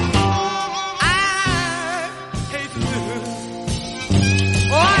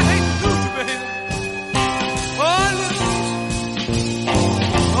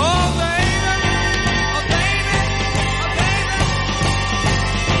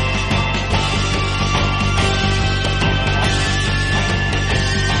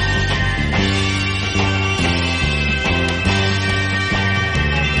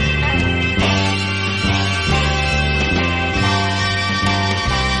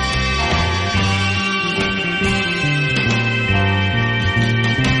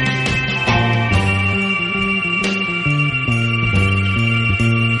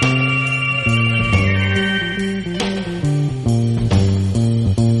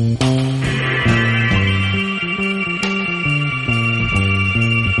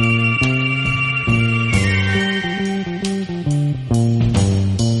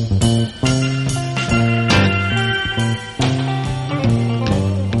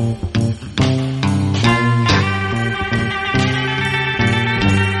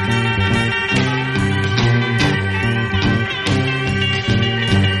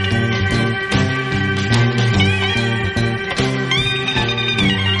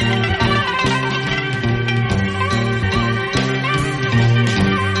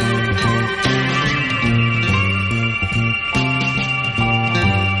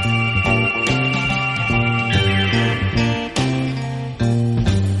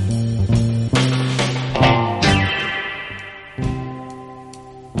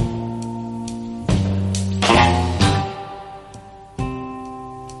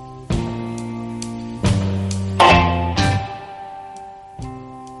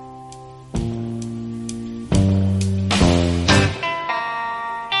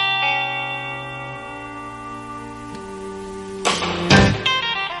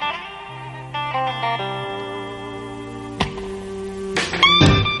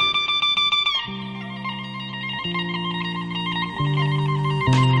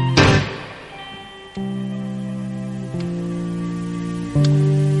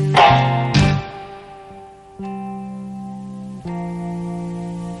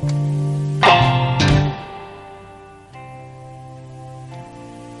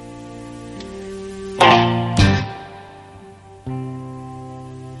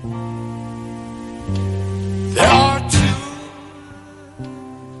 There are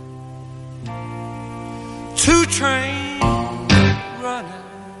two trains running.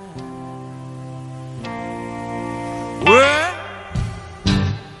 Well,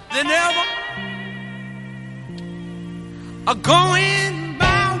 they never are going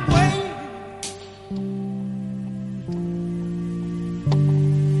my way.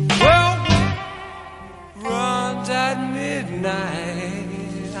 Well, one runs at midnight.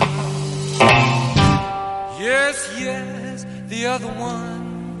 Yes, yes, the other one.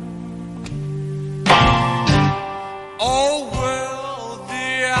 Oh, well,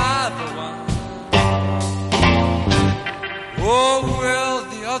 the other one. Oh, well,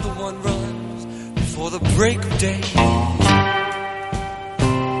 the other one runs before the break of day.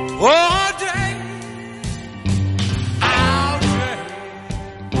 Oh, day. All day.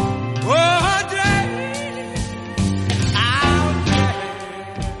 Oh, day. All day.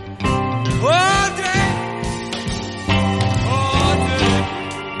 Oh, day.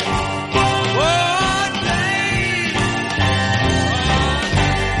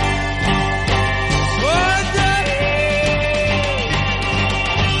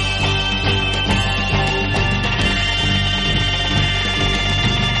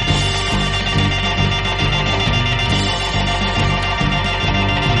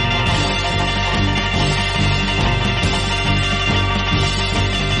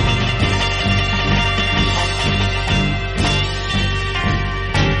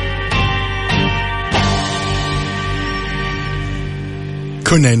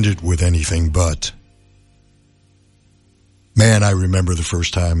 Couldn't end it with anything but. Man, I remember the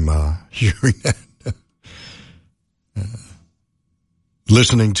first time hearing that.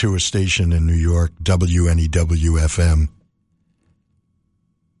 Listening to a station in New York, WNEW-FM,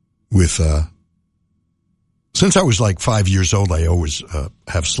 with, since I was like 5 years old, I always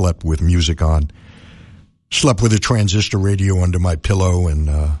have slept with music on. Slept with a transistor radio under my pillow, and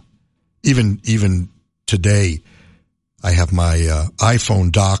even today, I have my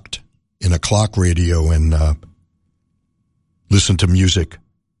iPhone docked in a clock radio and listen to music.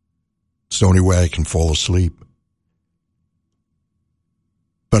 It's the only way I can fall asleep.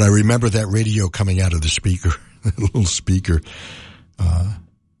 But I remember that radio coming out of the speaker, that little speaker, on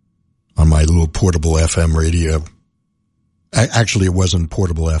my little portable FM radio. Actually, it wasn't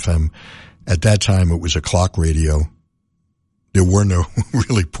portable FM. At that time, it was a clock radio. There were no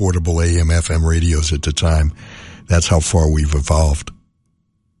really portable AM, FM radios at the time. That's how far we've evolved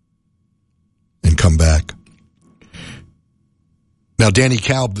and come back. Now, Danny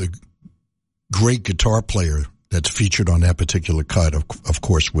Cale, the great guitar player that's featured on that particular cut, of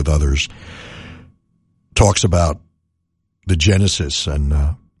course with others, talks about the genesis and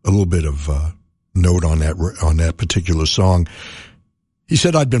a little bit of note on that particular song. He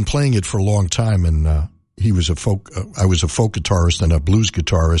said, I'd been playing it for a long time, and I was a folk guitarist and a blues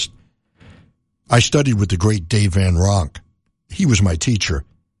guitarist. I studied with the great Dave Van Ronk. He was my teacher.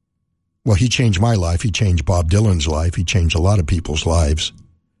 Well, he changed my life. He changed Bob Dylan's life. He changed a lot of people's lives.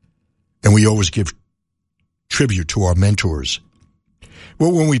 And we always give tribute to our mentors.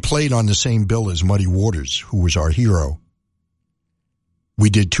 Well, when we played on the same bill as Muddy Waters, who was our hero, we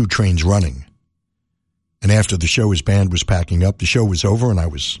did Two Trains Running. And after the show, his band was packing up. The show was over, and I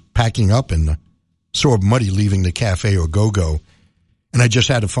was packing up and saw Muddy leaving the Cafe or Go-Go. And I just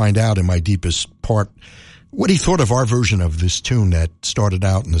had to find out in my deepest part what he thought of our version of this tune that started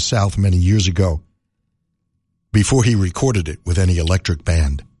out in the South many years ago, before he recorded it with any electric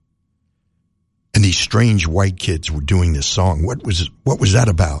band. And these strange white kids were doing this song. What was that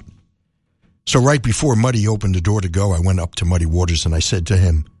about? So right before Muddy opened the door to go, I went up to Muddy Waters and I said to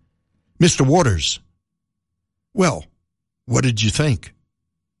him, Mr. Waters, well, what did you think?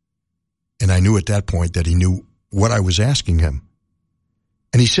 And I knew at that point that he knew what I was asking him.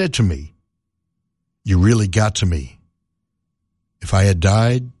 And he said to me, you really got to me. If I had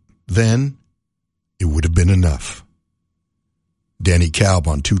died then, it would have been enough. Danny Cale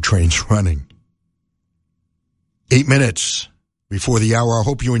on Two Trains Running. 8 minutes before the hour. I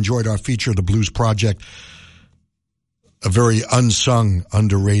hope you enjoyed our feature, The Blues Project, a very unsung,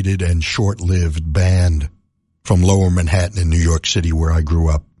 underrated, and short-lived band from Lower Manhattan in New York City, where I grew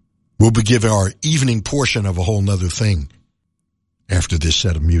up. We'll be giving our evening portion of A Whole Nother Thing after this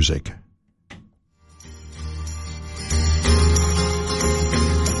set of music.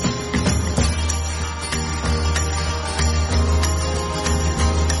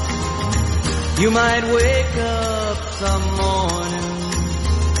 You might wake up some morning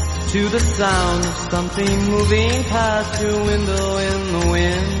to the sound of something moving past your window in the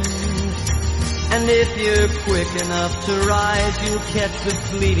wind. And if you're quick enough to rise, you'll catch a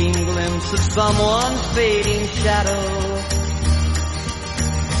fleeting glimpse of someone's fading shadow.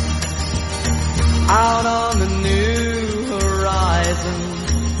 Out on the new horizon,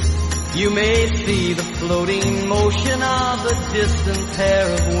 you may see the floating motion of a distant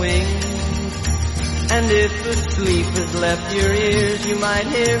pair of wings. And if the sleep has left your ears, you might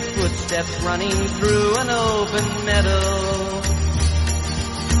hear footsteps running through an open meadow.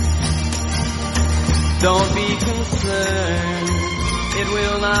 Don't be concerned, it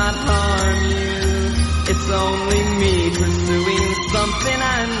will not harm you. It's only me pursuing something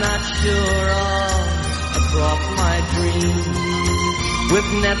I'm not sure of across my dreams. With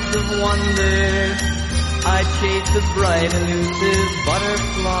nets of wonder, I chase the bright, elusive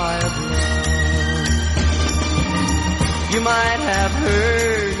butterfly of love. You might have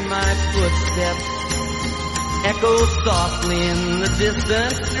heard my footsteps echo softly in the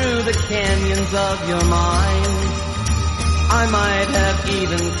distance through the canyons of your mind. I might have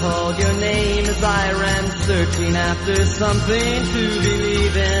even called your name as I ran searching after something to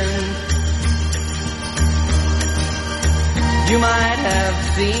believe in. You might have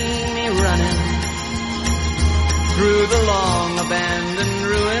seen me running through the long abandoned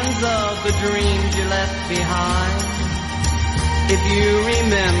ruins of the dreams you left behind. If you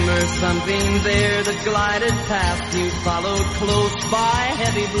remember something there that glided past you, followed close by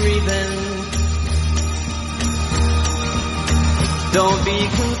heavy breathing, don't be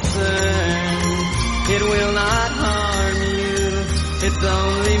concerned, it will not harm you. It's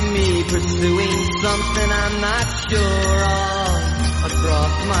only me pursuing something I'm not sure of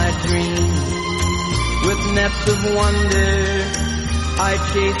across my dreams. With nets of wonder, I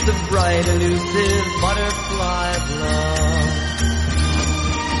chase the bright, elusive butterfly of love.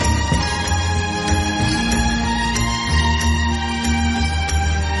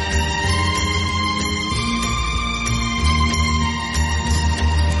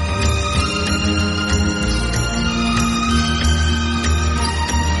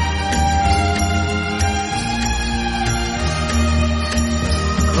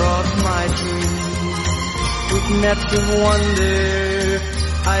 Nets of wonder,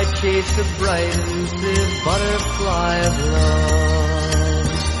 I chase the bright, elusive butterfly of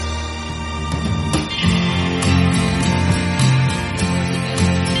love.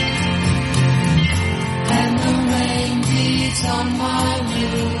 And the rain beats on my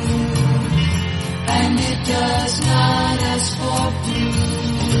roof, and it does not ask for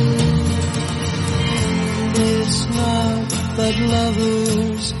blue. It's not that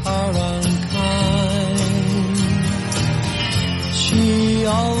lovers are unkind. She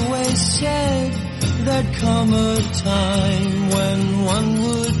always said there'd come a time when one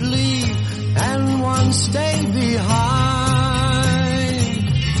would leave and one stay behind.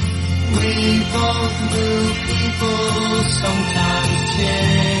 We both knew people sometimes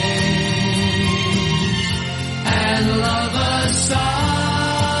change, and lovers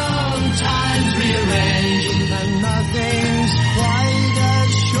sometimes rearrange, and nothing's quite as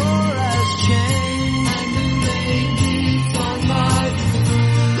sure as change.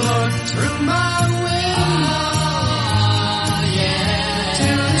 Through my window, yeah, to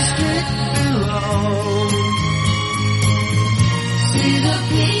the street below. See the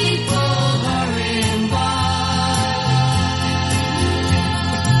people hurrying by,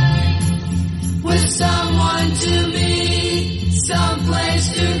 with someone to meet, someplace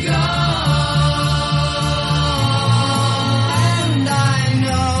to go. And I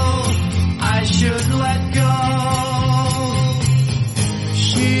know I should let go.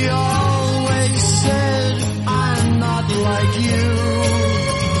 She always said I'm not like you.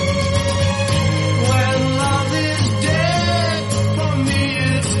 When love is dead, for me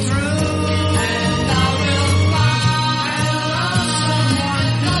it's true. And I will find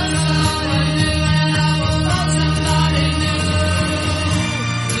someone new, and I will love somebody new.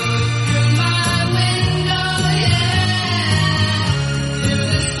 Look through my window, yeah, to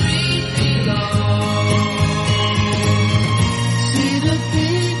the street below. See the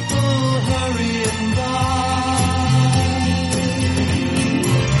people hurrying by.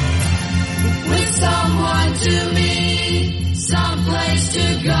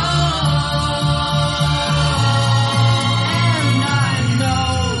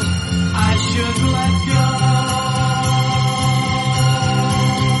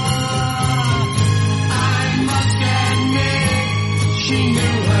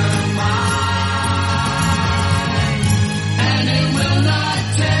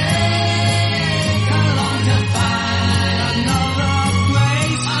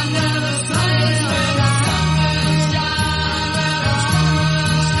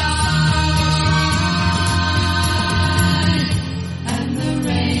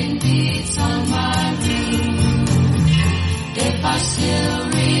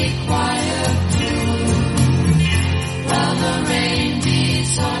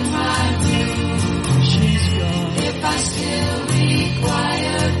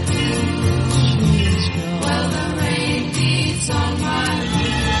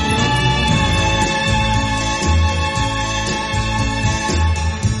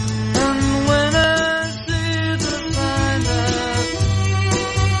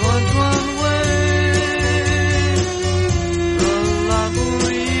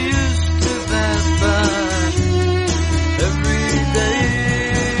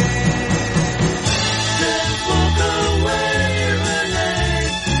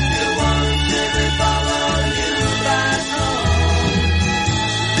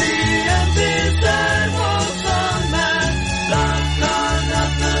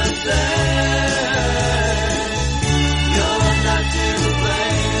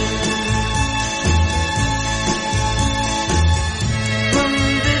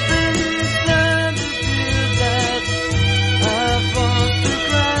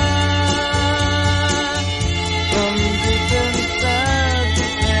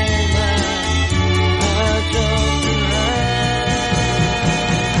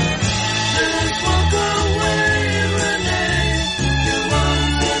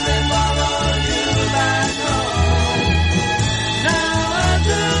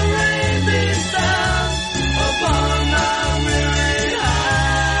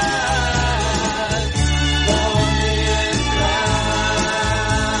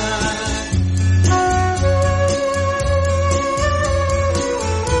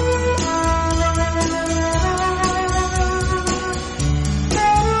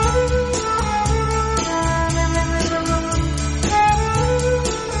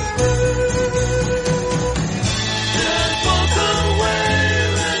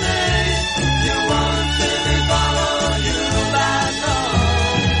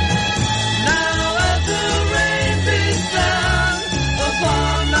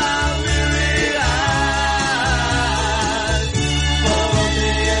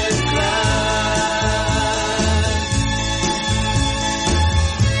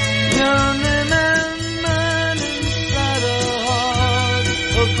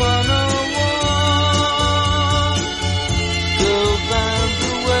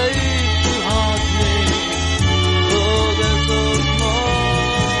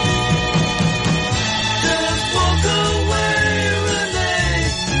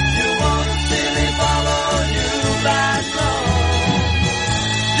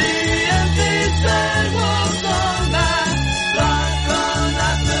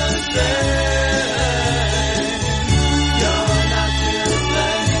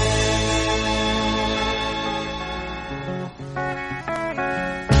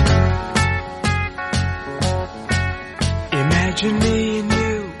 Imagine me and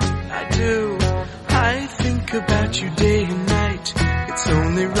you, I do. I think about you day and night. It's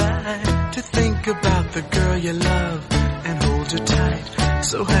only right to think about the girl you love and hold her tight.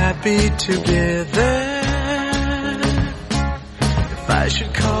 So happy together. If I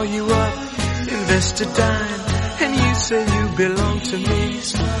should call you up, invest a dime, and you say you belong to me,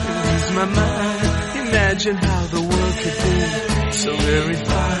 I lose my mind. Imagine how the world could be so very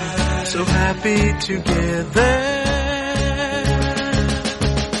fine, so happy together.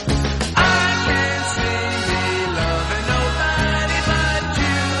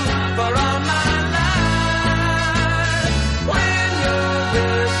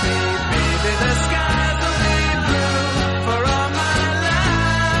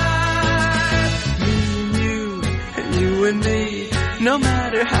 No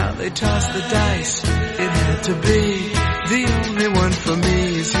matter how they toss the dice, it had to be. The only one for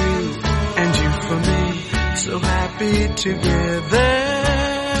me is you, and you for me, so happy together.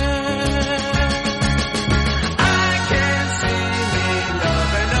 I can't see me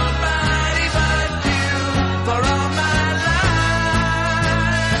loving nobody but you for all my life.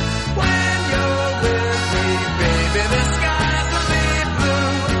 When you're with me, baby, the skies will be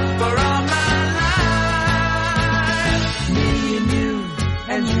blue for all my life. Me and you,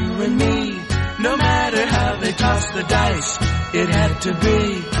 and you and me, no matter how they toss the dice, it had to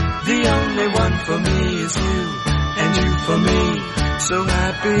be. The only one for me is you, and you for me, so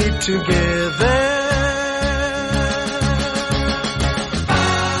happy together.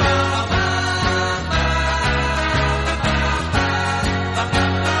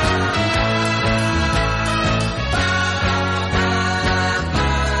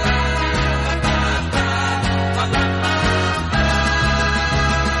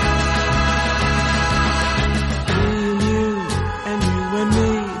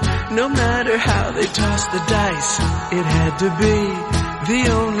 No matter how they toss the dice, it had to be. The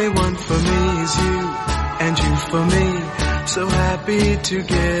only one for me is you, and you for me, so happy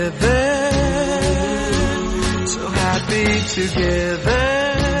together. So happy together.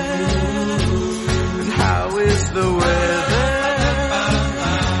 And how is the weather?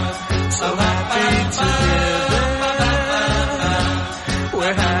 So happy together.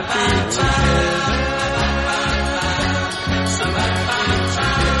 We're happy together. So happy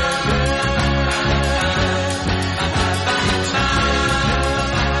together.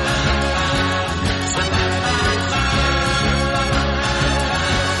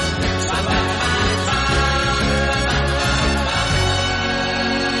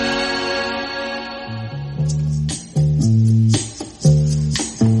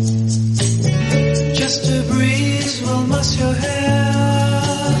 Your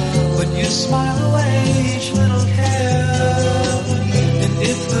hair, but you smile away each little care. And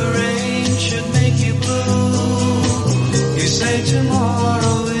if the rain should make you blue, you say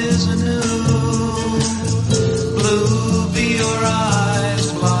tomorrow is anew. Blue be your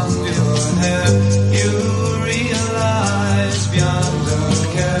eyes, blonde your hair. You realize beyond a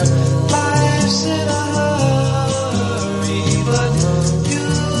care, life's in a hurry, but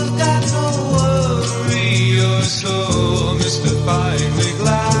you've got no worry. You're so mystifyingly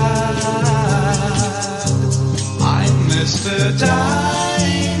glad. I'm Mr.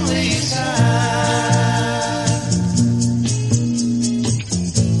 Dyingly sad.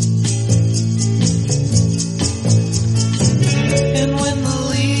 And when the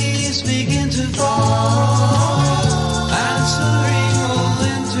leaves begin to fall, answering old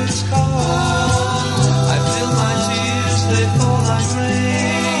winter's call, I feel my tears, they fall like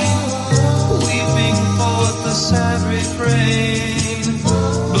rain, weeping forth the sad refrain.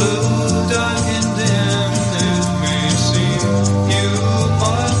 Blue, dark and dim, it may seem, you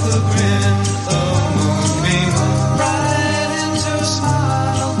mark the grin, the moonbeam, right into a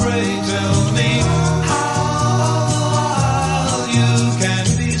smile, pray tell me how all the while you can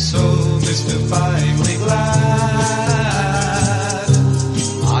be so mystifyingly glad.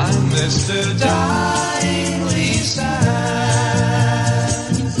 I'm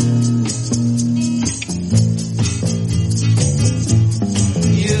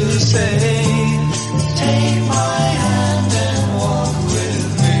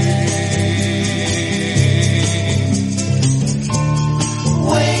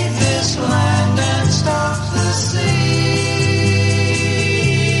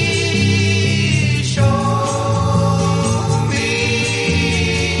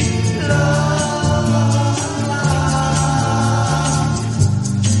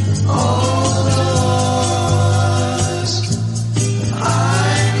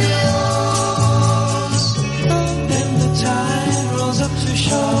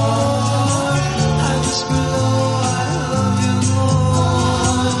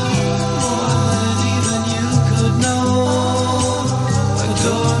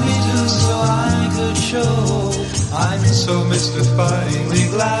be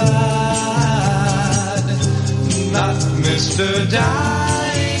glad, not Mr.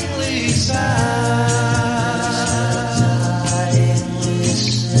 Dyingly sad.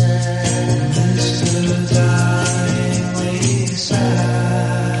 Mr. Dyingly sad.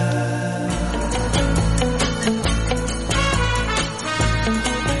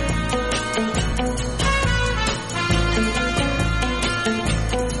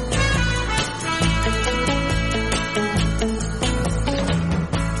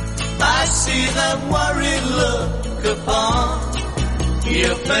 I see that worried look upon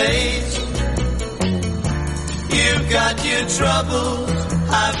your face. You've got your troubles,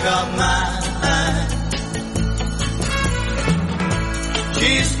 I've got mine.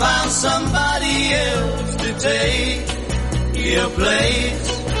 She's found somebody else to take your place.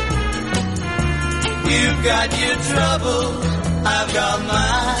 You've got your troubles, I've got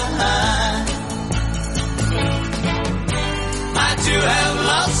mine. I too have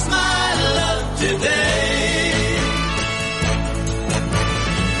lost my love today.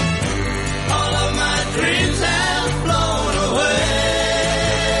 All of my dreams have flown away.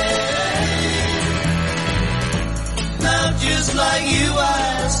 Now just like you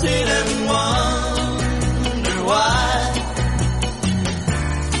I sit and wonder why.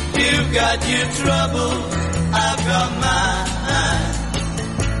 You've got your troubles, I've got mine.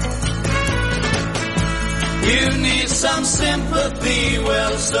 You need some sympathy,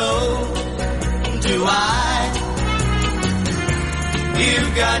 well so do I.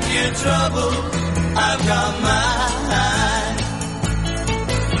 You've got your troubles, I've got mine.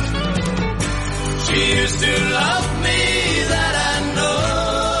 She used to love me, that I know,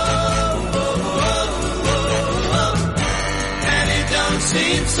 and it don't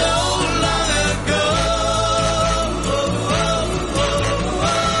seem so long ago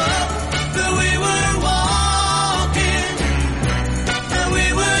that we were walking and we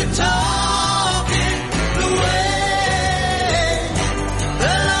were talking the way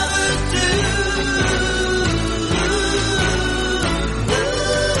the lovers do.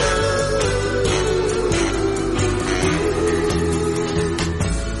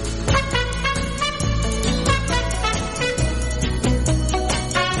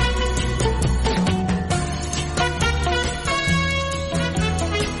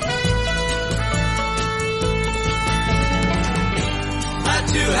 I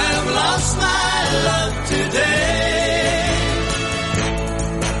too have lost my love today.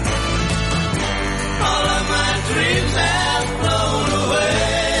 All of my dreams have flown away.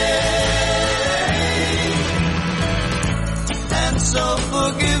 And so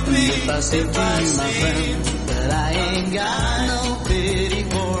forgive me if I seem that I ain't got no pity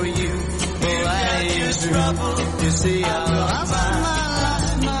for you. For I ain't trouble. You see, I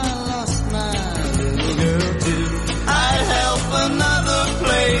lost my little girl too. I'd help another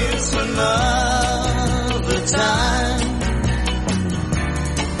place another time.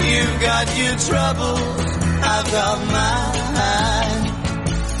 You've got your troubles, I've got mine.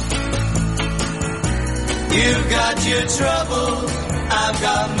 You've got your troubles, I've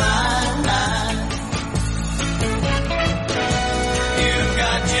got mine. You've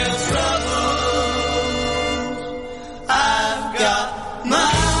got your troubles, I've got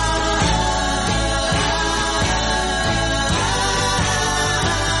mine.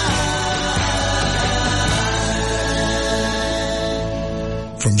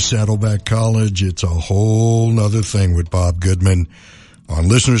 From Saddleback College, it's a whole nother thing with Bob Goodman on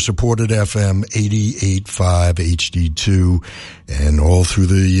listener-supported FM 88.5 HD2 and all through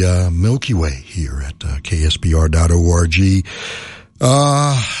the Milky Way here at ksbr.org.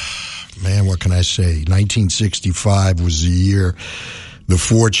 Man, what can I say? 1965 was the year. The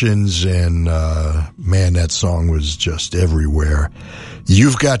Fortunes, and man, that song was just everywhere.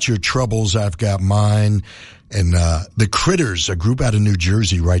 You've got your troubles, I've got mine. And the Critters, a group out of New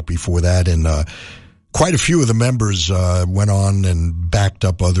Jersey right before that, and quite a few of the members went on and backed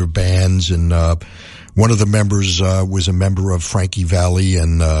up other bands, and one of the members was a member of Frankie Valli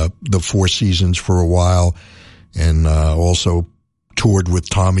and the Four Seasons for a while, and also toured with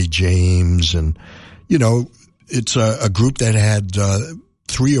Tommy James. And you know, it's a group that had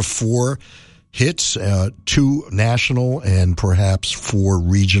 3 or 4 hits, 2 national and perhaps 4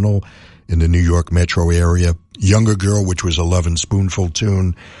 regional in the New York metro area. Younger Girl, which was a Lovin' Spoonful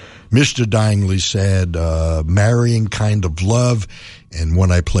tune. Mr. Dyingly Sad, Marrying Kind of Love, and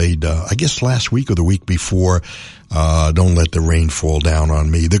one I played, I guess last week or the week before, Don't Let the Rain Fall Down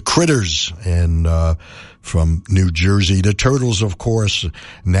on Me. The Critters, and from New Jersey. The Turtles, of course,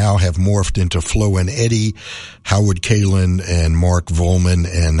 now have morphed into Flo and Eddie, Howard Kalin and Mark Volman,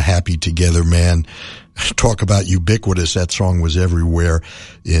 and Happy Together Man. Talk about ubiquitous. That song was everywhere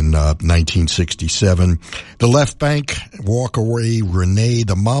in 1967. The Left Bank, Walk Away, Renee,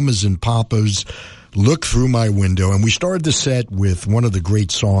 the Mamas and Papas, Look Through My Window. And we started the set with one of the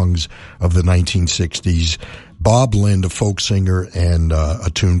great songs of the 1960s, Bob Lind, a folk singer, and a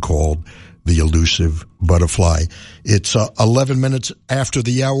tune called The Elusive Butterfly. It's 11 minutes after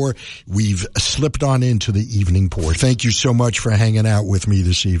the hour. We've slipped on into the evening pour. Thank you so much for hanging out with me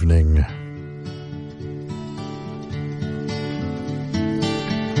this evening.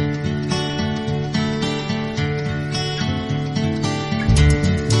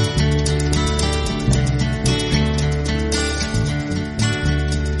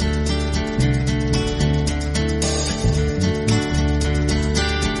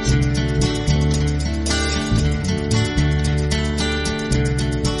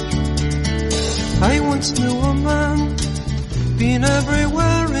 I once knew a man, been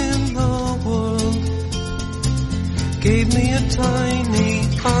everywhere in the world, gave me a tiny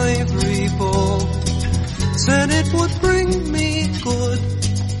ivory ball, said it would bring me good,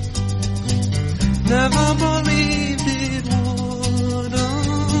 never believed it would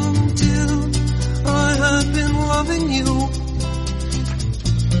until I had been loving you.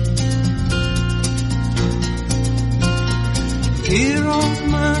 Dear old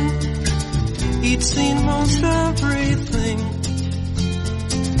man, he'd seen most everything,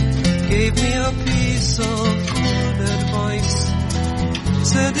 gave me a piece of good advice,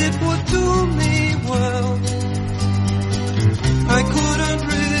 said it would do me well. I couldn't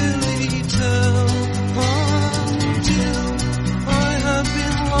really tell until I had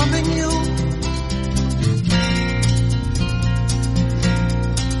been loving you.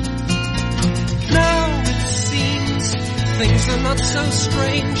 Now it seems things are not so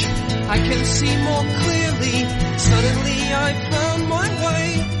strange, I can see more clearly. Suddenly I found my way.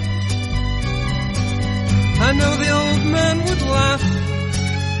 I know the old man would laugh.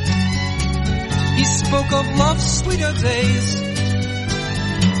 He spoke of love's sweeter days,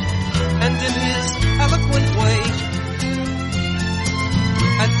 and in his eloquent way,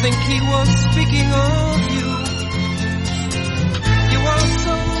 I think he was speaking of you. You are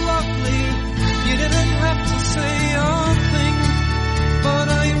so lovely, you didn't have to say a thing. But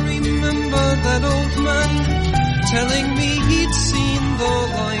I remember that old man telling me he'd seen the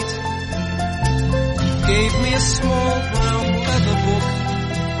light, gave me a small brown leather book,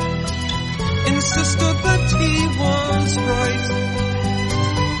 insisted that he was right.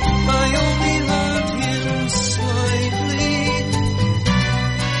 I only heard him slightly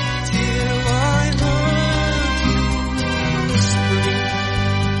till I heard you whispering,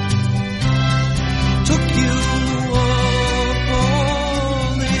 took you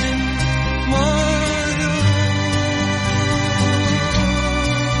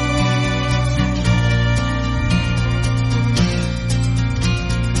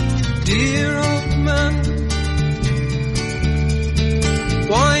dear old man,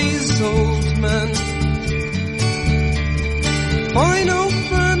 wise old man, fine old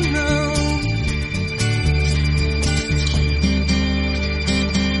man now.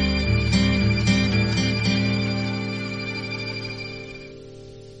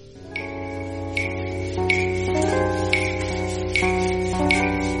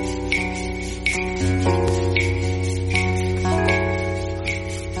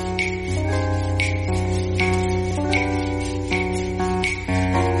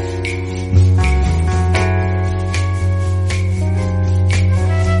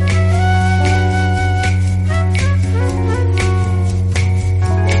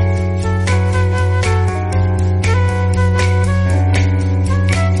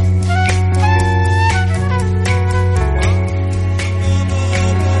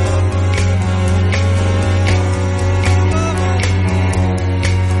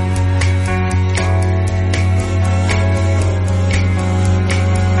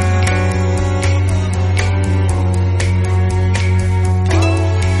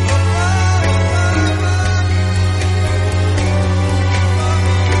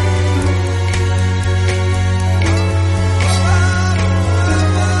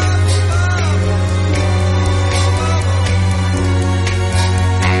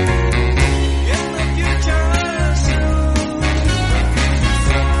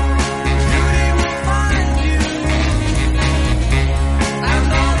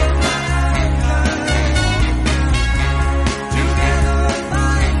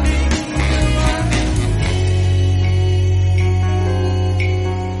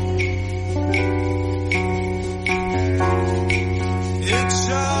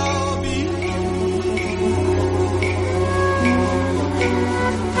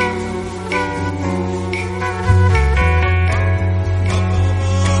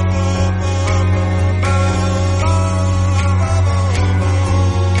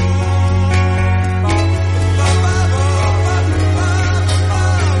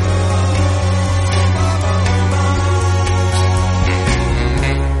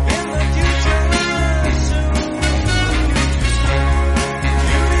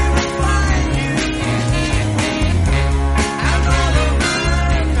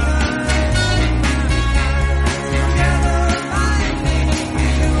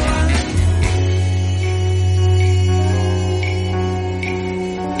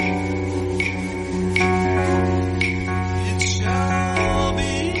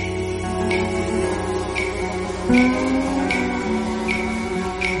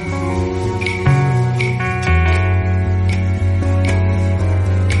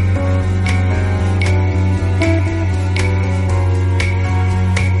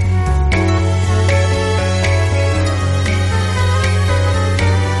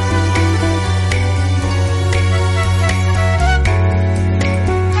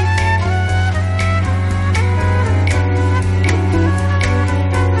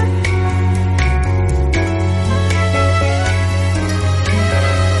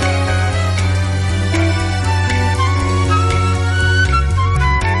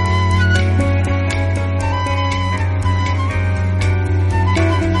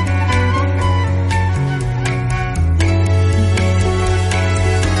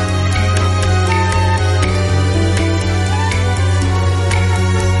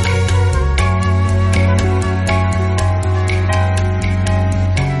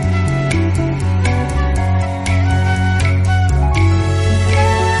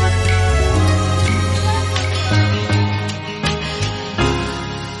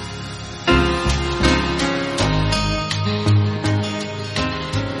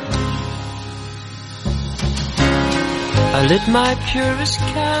 lit my purest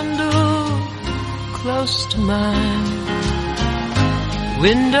candle close to mine,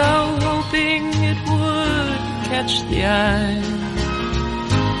 window hoping it would catch the eye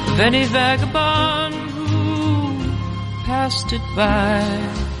of any vagabond who passed it by.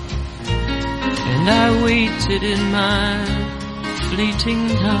 And I waited in my fleeting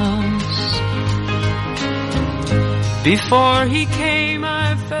house. Before he came,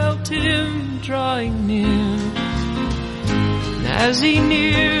 I felt him drawing near. And as he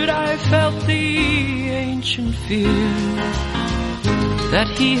neared, I felt the ancient fear that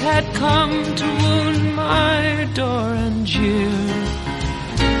he had come to wound my door and jeer.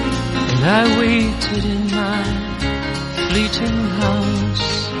 And I waited in my fleeting house.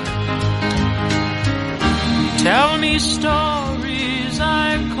 Tell me stories, I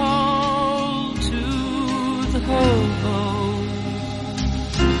called to the hobo.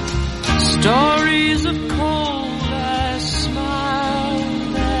 Stories of cold, I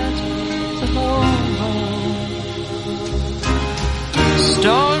smiled at the hobo.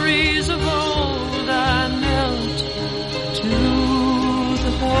 Stories of old, I knelt to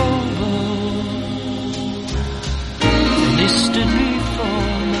the hobo. And he stood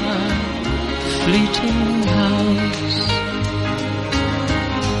before my fleeting house.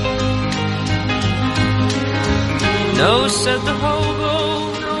 No, said the hobo,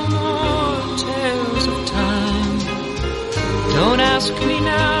 no more tales of time. Don't ask me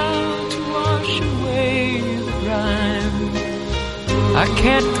now to wash away the grime. I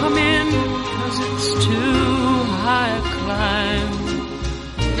can't come in 'cause it's too high a climb.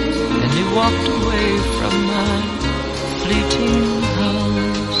 And he walked away from my fleeting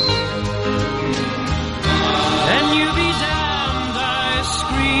house. And you be damned, I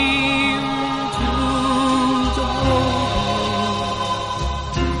screamed to the hobo.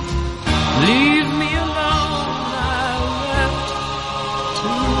 Leave me alone, I wept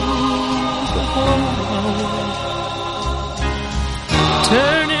to the hobo.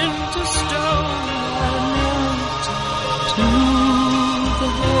 Turn into stone, I knelt to the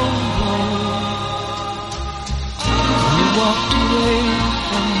hobo. And he walked away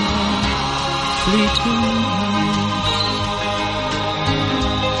from my fleeting house.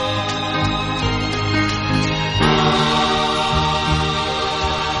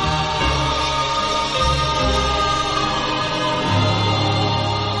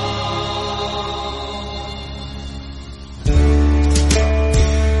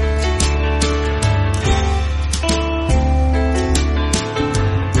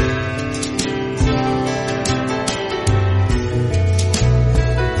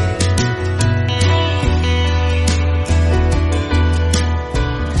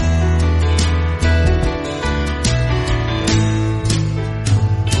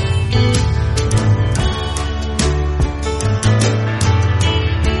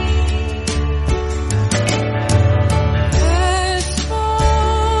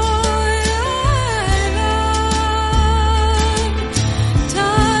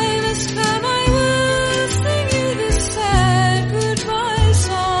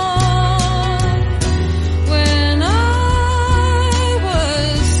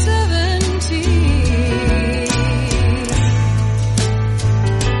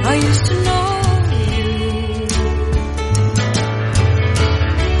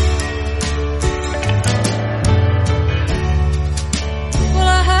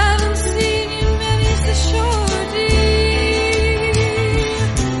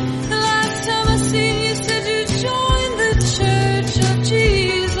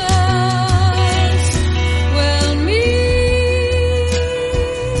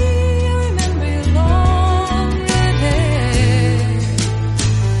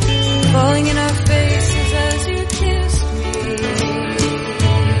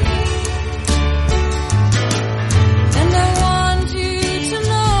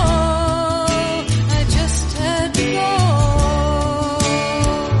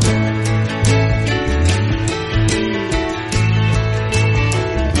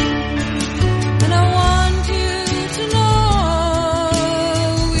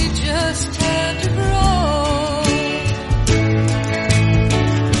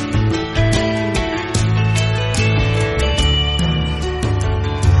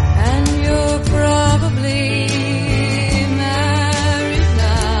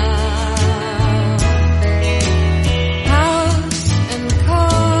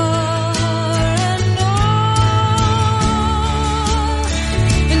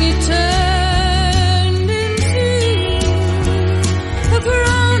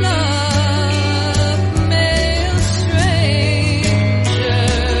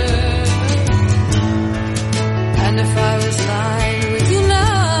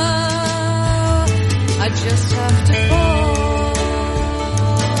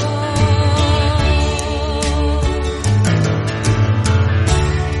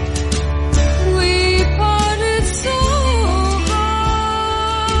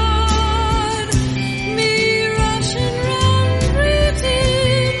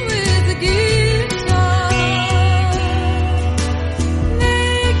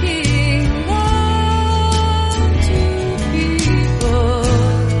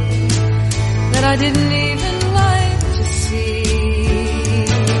 I didn't even like to see.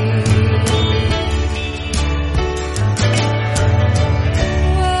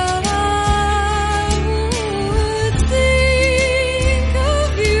 Well, I would think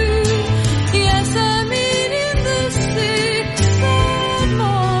of you, yes, I mean in the sick of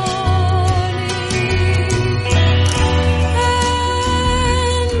morning,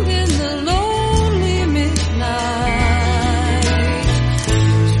 and in the lonely midnight,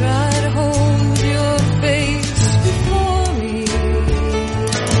 try to hold your face before me.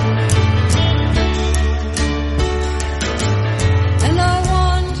 And I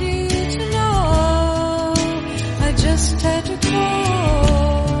want you to know I just had to go.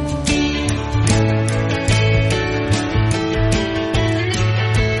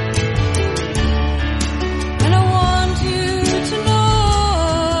 And I want you to know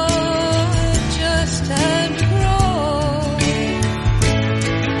I just had to grow.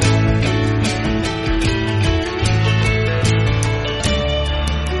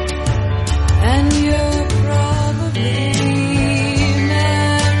 And you're probably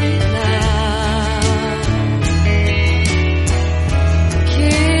married now,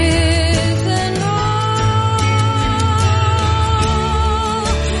 kids and all,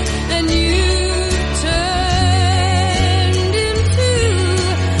 and you turned into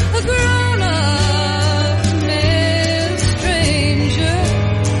a grown-up male stranger.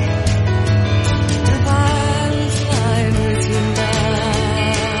 If I was lying with you now,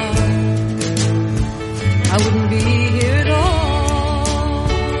 I wouldn't be here at all.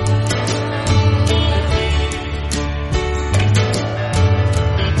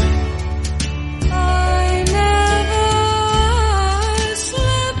 I never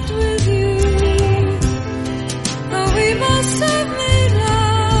slept with you, though we must have made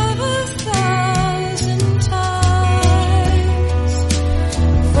love 1,000 times,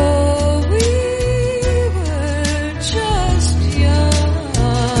 for we were just young,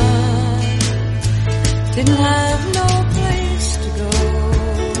 didn't have no place to go.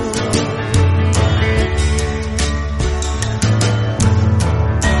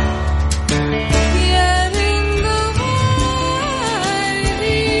 Yet in the wide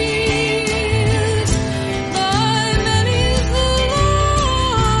years, by many's the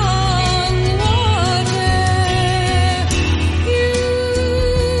long water, you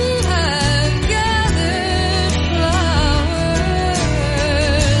have gathered flowers,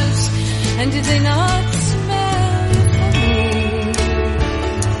 and did they not smell for me?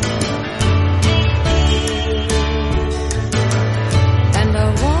 And I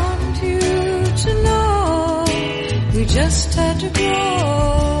want you to know we just had to grow.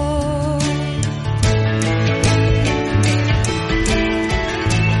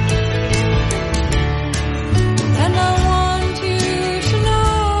 And I want you to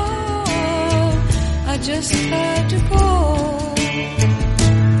know I just had to go.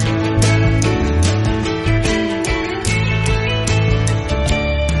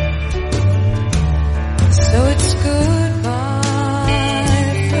 So it's goodbye,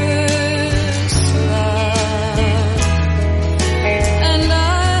 first love, and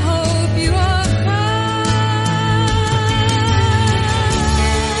I hope you are kind.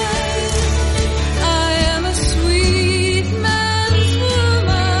 I am a sweet man's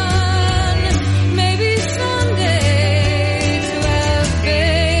woman, maybe someday to have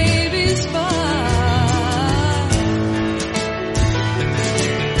babies by.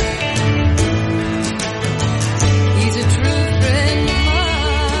 He's a true friend of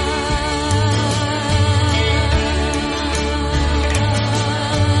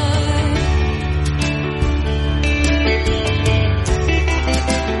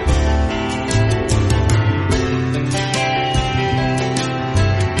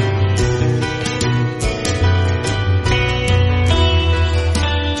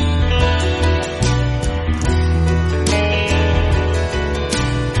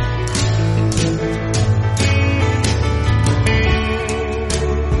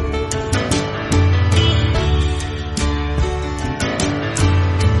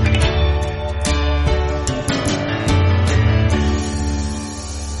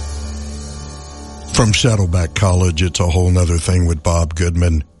From Saddleback College, it's a whole nother thing with Bob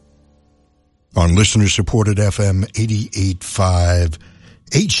Goodman on listener-supported FM 88.5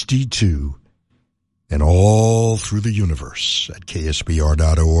 HD2 and all through the universe at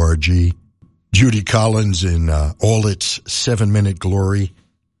ksbr.org. Judy Collins in all its 7-minute glory,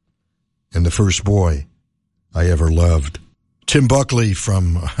 and the first boy I ever loved. Tim Buckley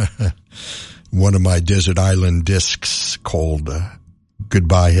from one of my Desert Island discs called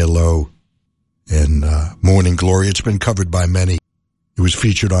Goodbye Hello and Morning Glory. It's been covered by many. It It was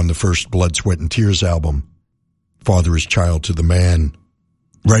featured on the first Blood, Sweat, and Tears album, Father is Child to the Man.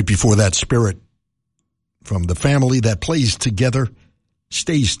 Right before that, Spirit, from the family that plays together,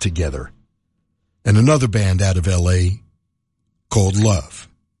 stays together. And another band out of L.A. called Love,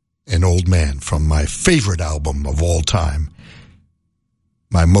 an Old Man, from my favorite album of all time.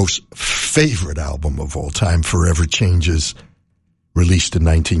 My most favorite album of all time, Forever Changes, released in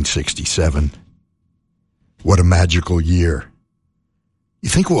 1967. What a magical year. You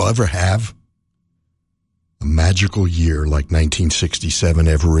think we'll ever have a magical year like 1967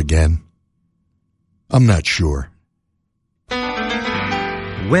 ever again? I'm not sure.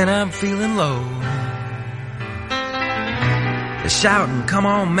 When I'm feeling low, they're shouting, come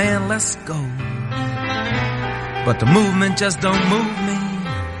on man, let's go. But the movement just don't move me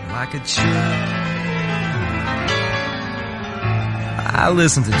like it should. I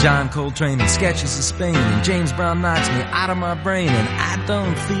listen to John Coltrane and Sketches of Spain, and James Brown knocks me out of my brain, and I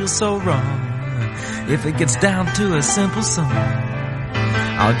don't feel so wrong if it gets down to a simple song.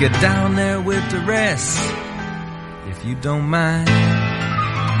 I'll get down there with the rest, if you don't mind.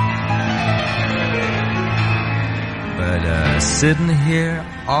 But sitting here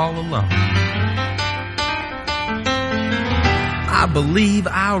all alone, I believe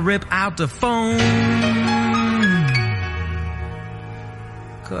I'll rip out the phone,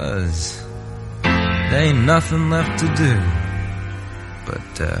 'cause there ain't nothing left to do but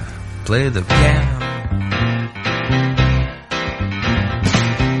play the piano.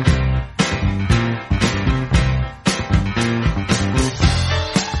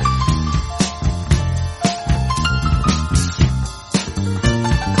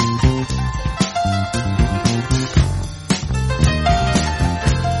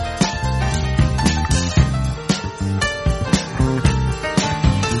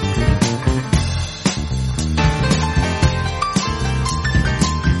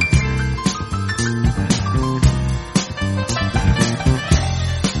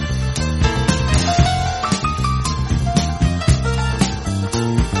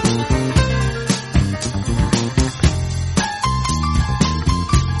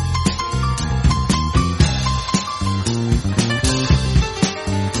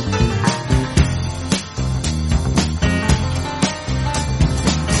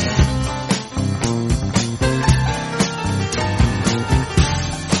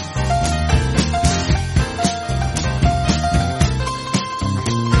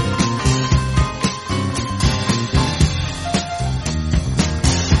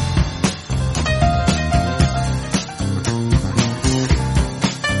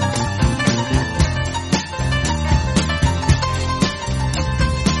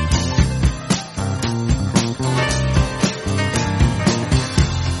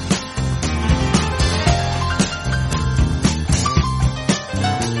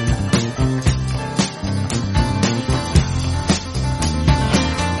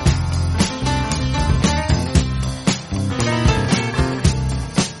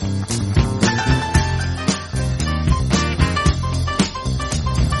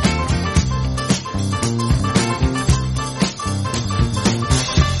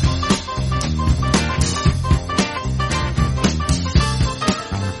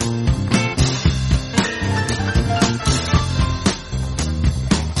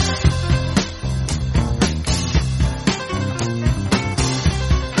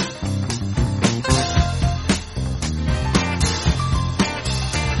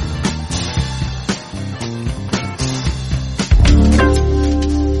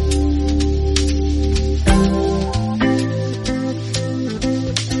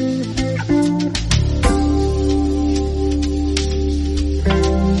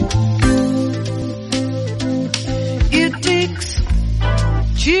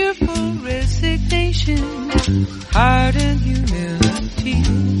 heart and humility.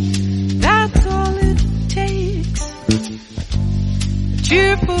 That's all it takes. A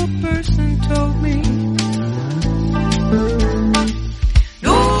cheerful person told me.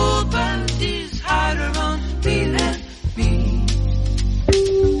 Nobody's harder on me than me.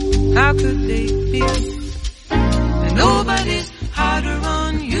 How could they feel that nobody's harder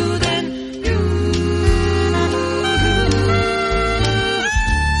on you than you?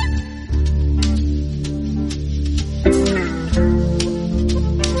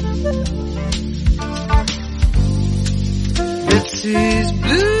 Betsy's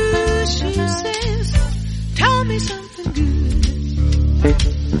blue, she says, tell me something good.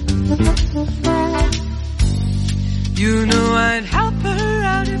 You know I'd help her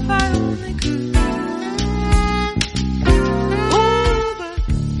out if I only could. Oh, but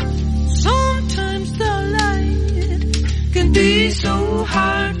sometimes the light can be so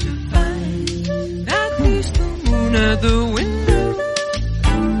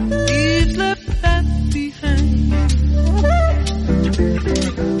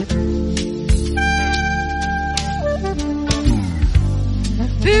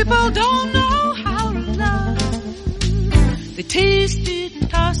People don't know how to love. They taste it and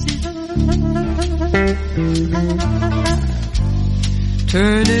toss it.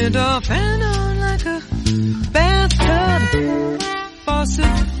 Turn it off and on like a bathtub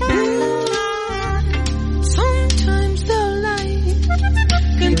faucet. Sometimes the light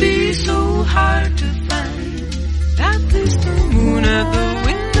can be so hard to find. At least the moon at the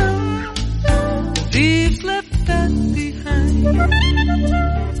window, the thieves left that behind.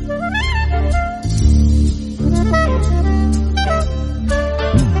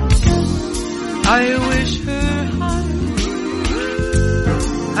 I wish her heart.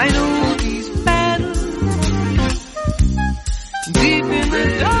 I know these battles deep in the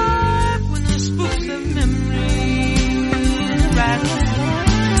dark when the spooks of memory rattle.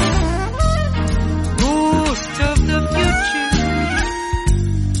 Ghosts of the future,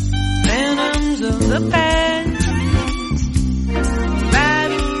 phantoms of the past,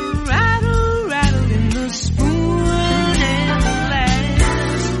 rattle, rattle, rattle in the spoon and the glass.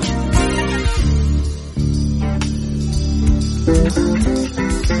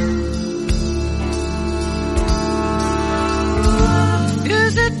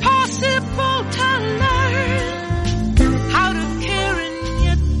 Is it possible to learn how to care and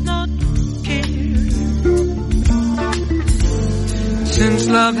yet not care? Since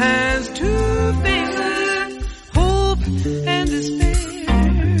love has two faces, hope and despair,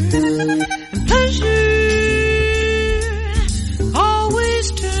 and pleasure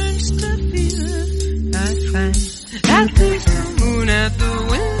always turns to fear, I find at least the moon at the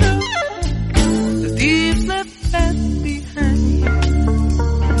window, the thieves left that behind.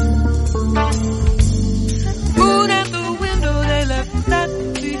 Moon at the window, they left that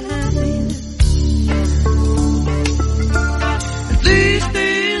behind. At least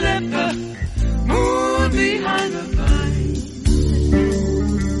they left that behind.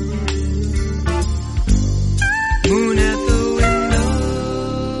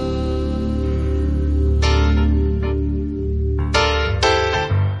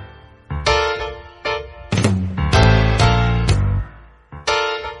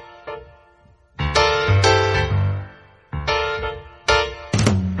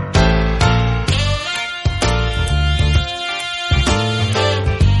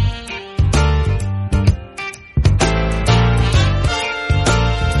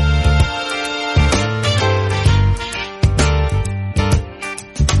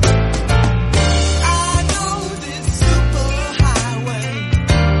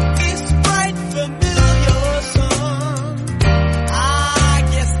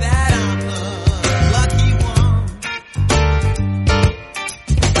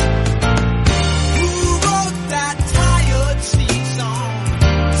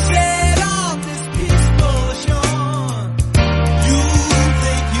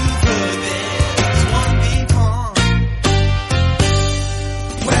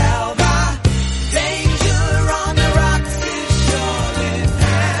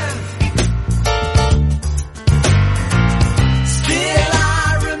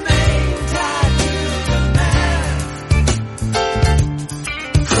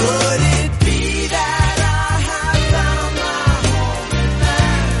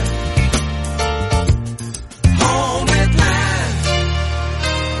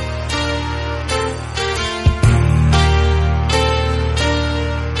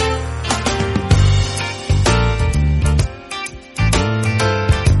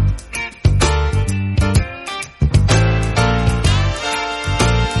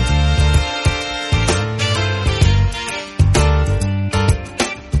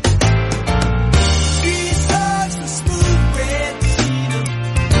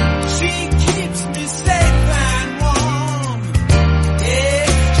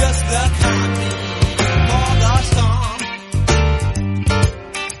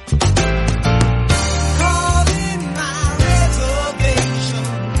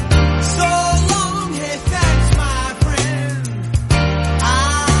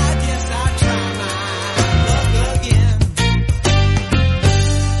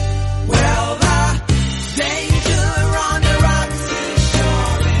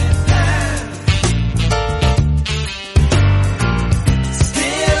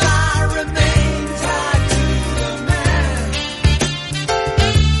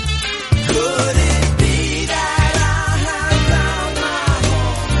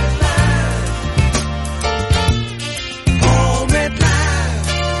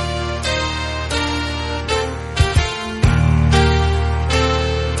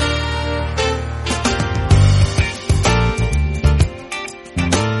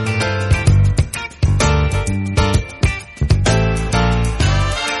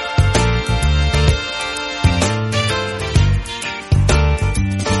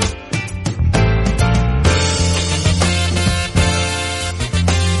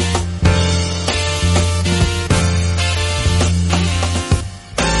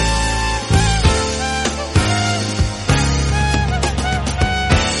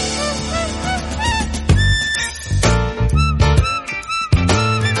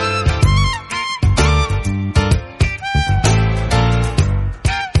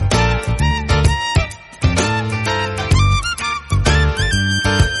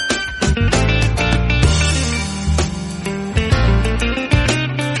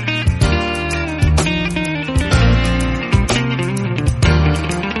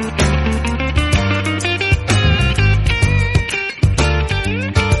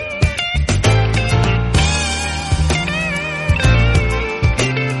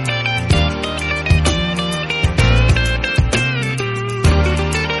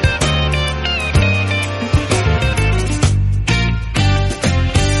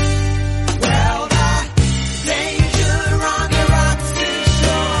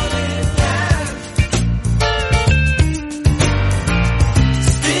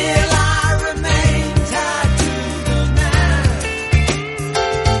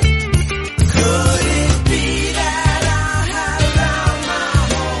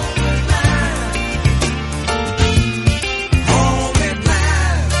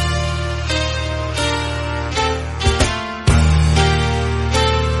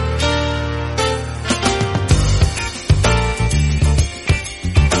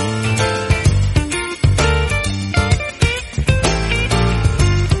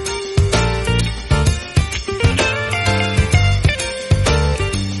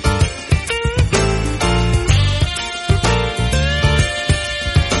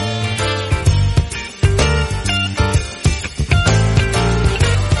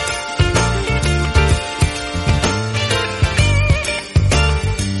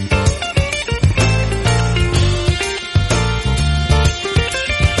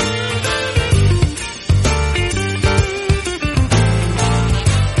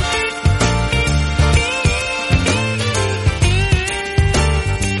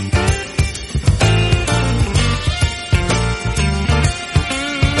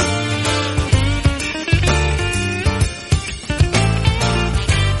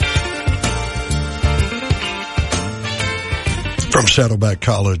 From Saddleback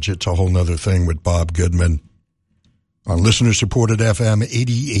College, it's a whole nother thing with Bob Goodman on listener-supported FM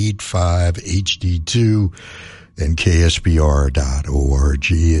 88.5 HD2 and KSBR.org.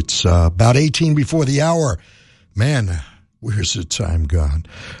 It's about 18 before the hour. Man, where's the time gone?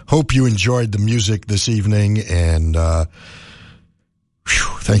 Hope you enjoyed the music this evening, and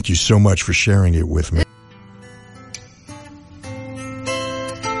thank you so much for sharing it with me.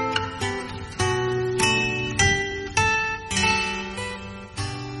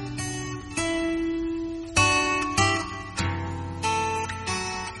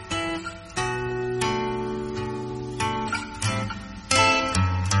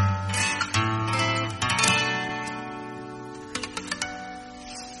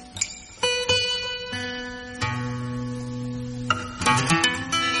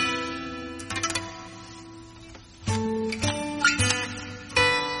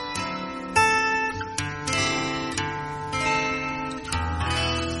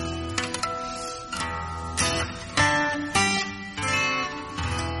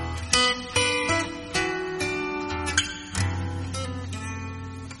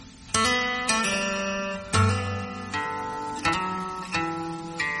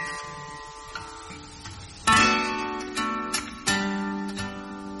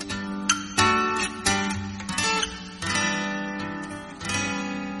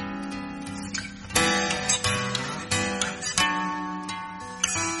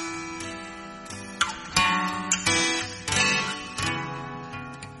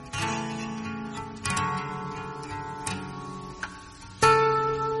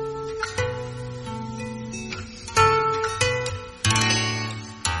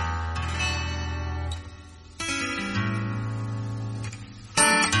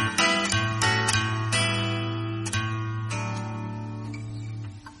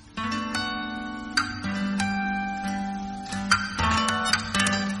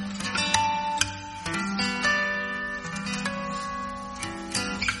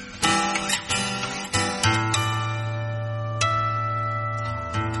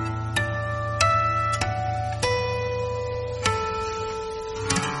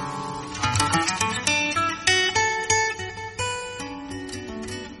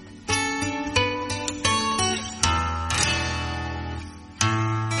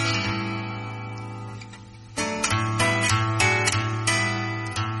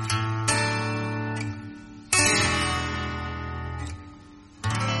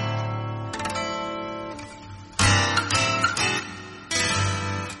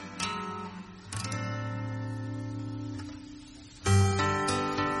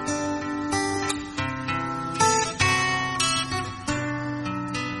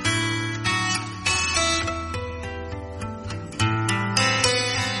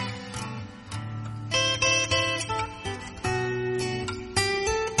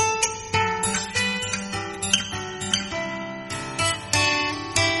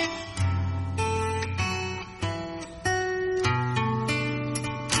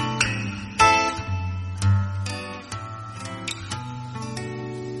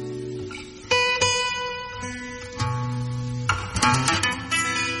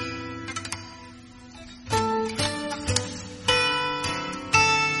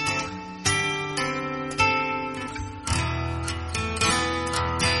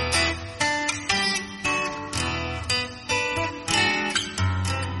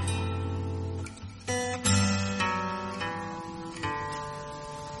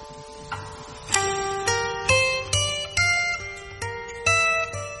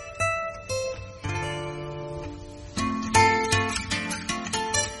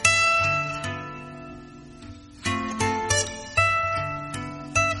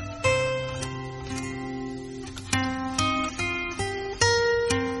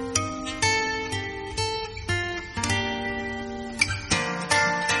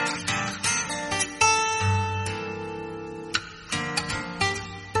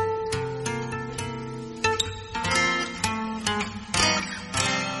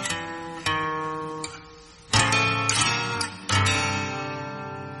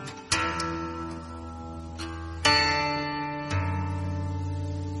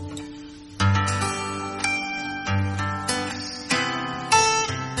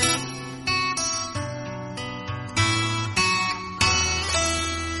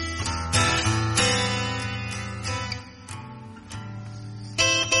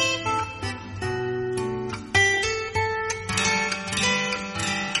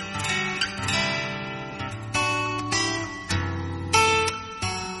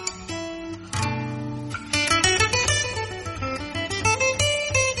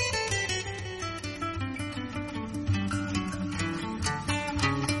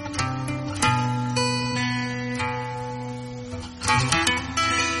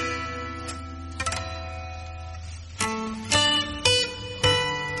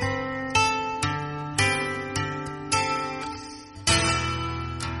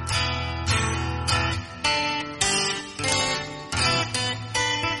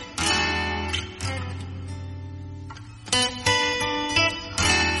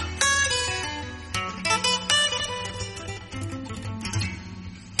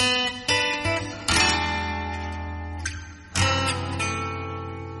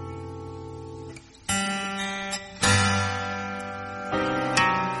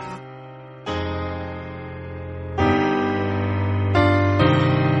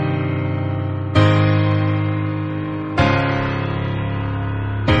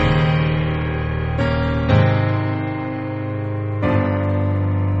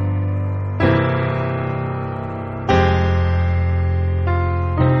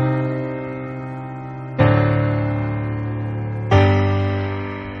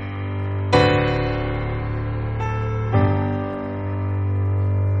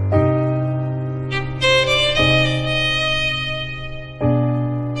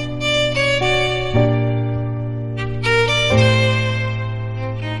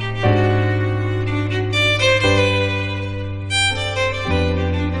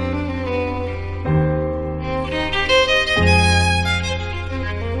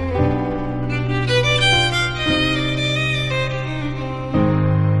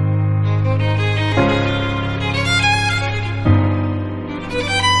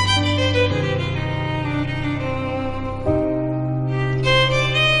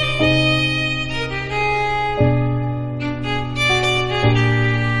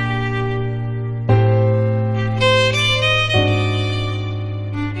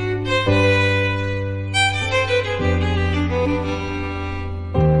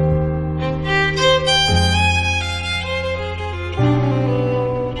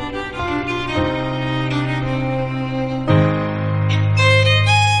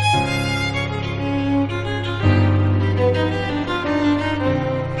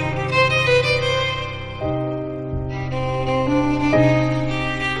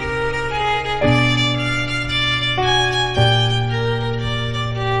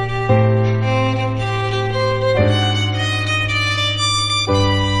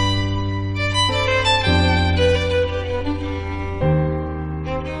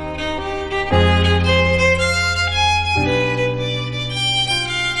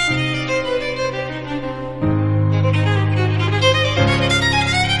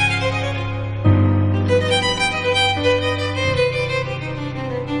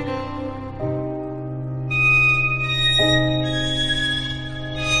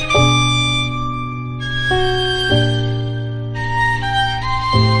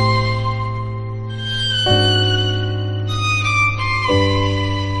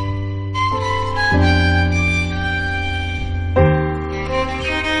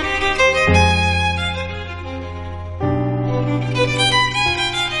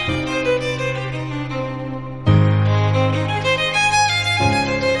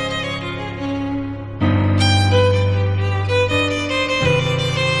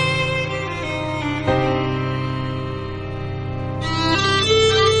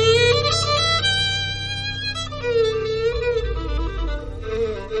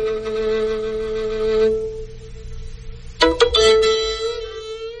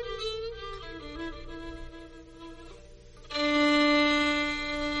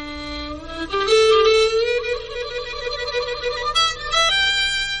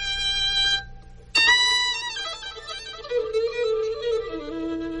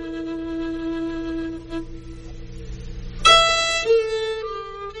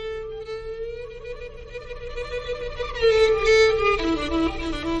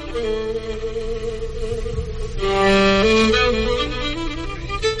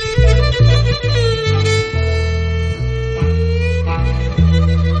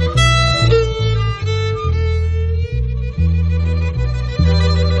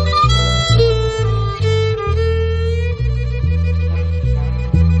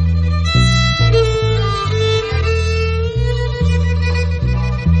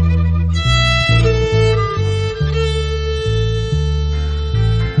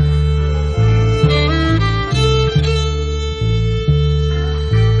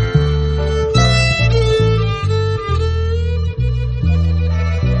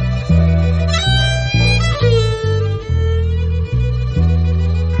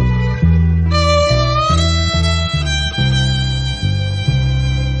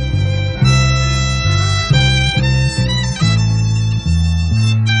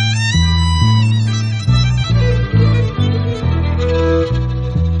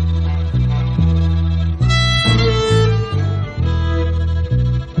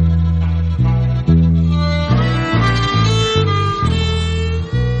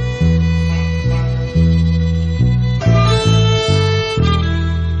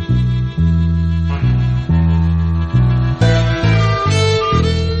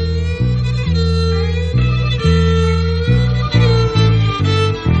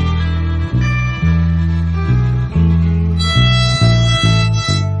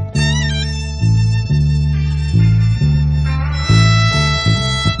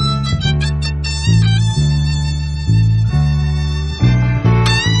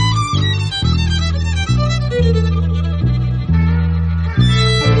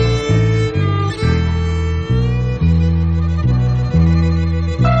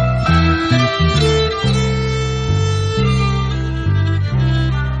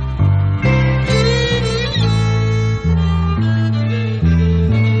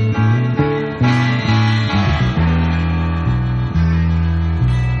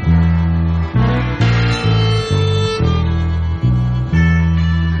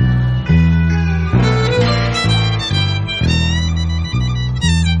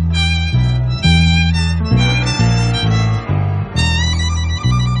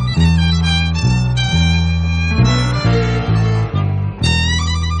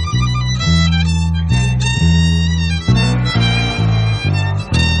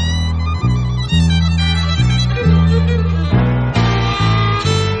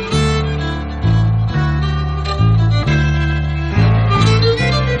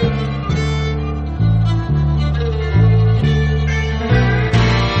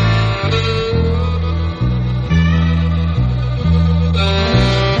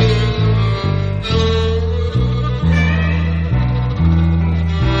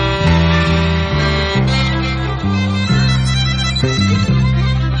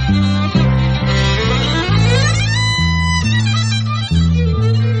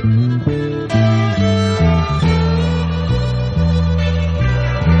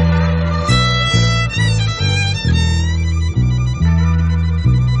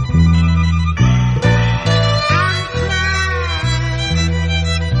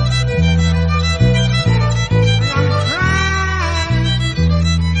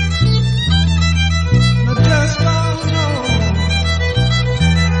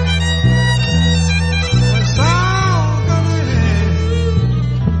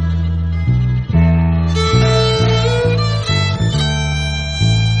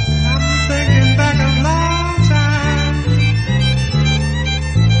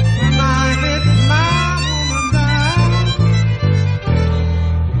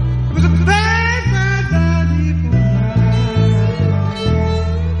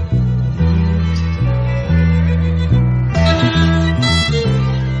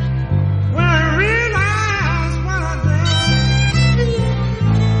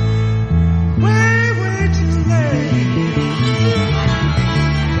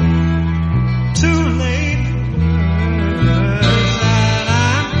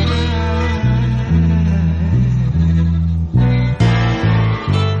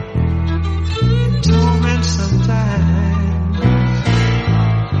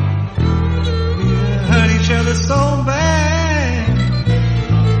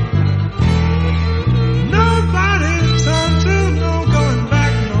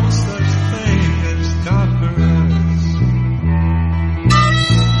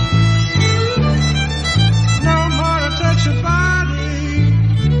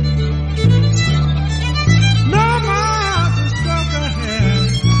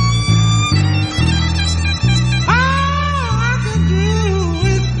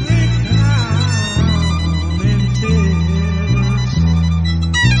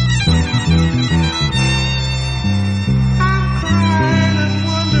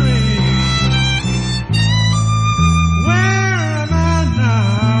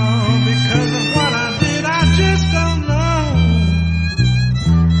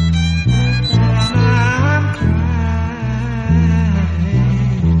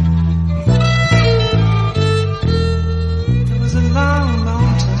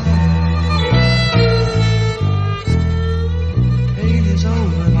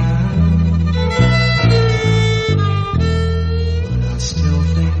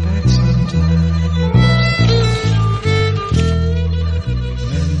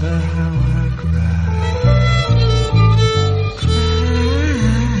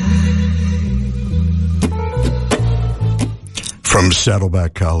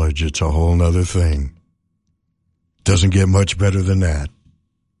 Saddleback College, it's a whole nother thing. Doesn't get much better than that.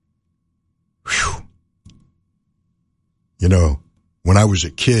 Whew. You know, when I was a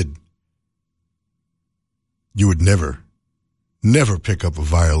kid, you would never pick up a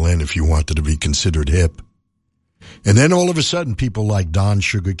violin if you wanted to be considered hip. And then all of a sudden, people like Don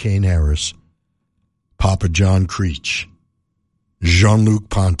Sugarcane Harris, Papa John Creech, Jean-Luc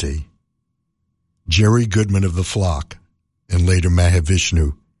Ponty, Jerry Goodman of The Flock, and later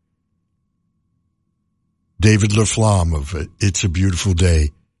Mahavishnu, David LaFlamme of It's a Beautiful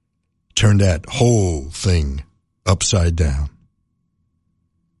Day, turned that whole thing upside down.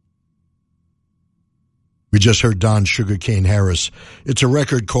 We just heard Don Sugarcane Harris. It's a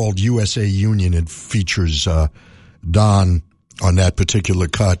record called USA Union. It features Don on that particular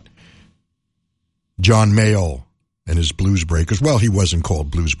cut, John Mayall and his Blues Breakers. Well, he wasn't called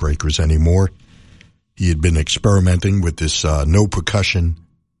Blues Breakers anymore. He had been experimenting with this no percussion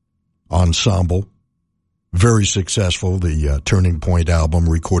ensemble. Very successful. The Turning Point album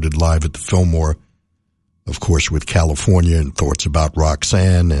recorded live at the Fillmore, of course, with California and Thoughts About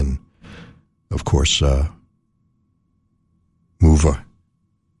Roxanne, and, of course, Mover,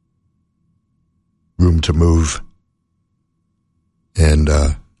 Room to Move. And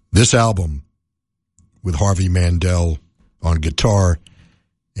this album, with Harvey Mandel on guitar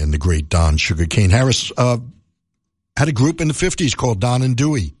and the great Don Sugarcane Harris, had a group in the 50s called Don and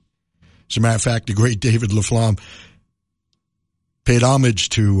Dewey. As a matter of fact, the great David LaFlamme paid homage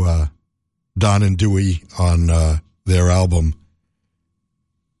to Don and Dewey on their album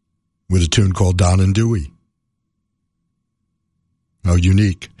with a tune called Don and Dewey. How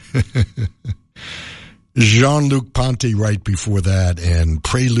unique. Jean-Luc Ponty right before that, and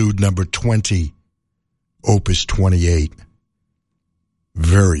Prelude number 20, Opus 28.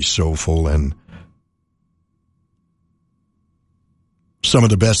 Very soulful, and some of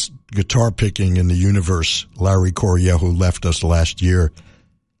the best guitar picking in the universe. Larry Coryell, who left us last year,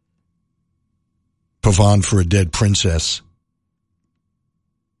 Pavane for a Dead Princess.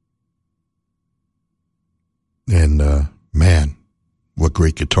 And, man, what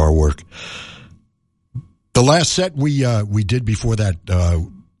great guitar work. The last set we did before that,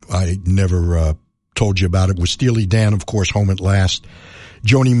 I never told you about it, was Steely Dan, of course, Home at Last.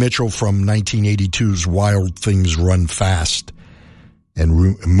 Joni Mitchell from 1982's Wild Things Run Fast,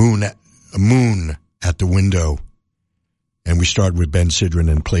 and Moon at the Window. And we start with Ben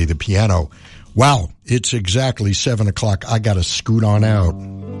Sidran and Play the Piano. Wow, it's exactly 7 o'clock. I got to scoot on out.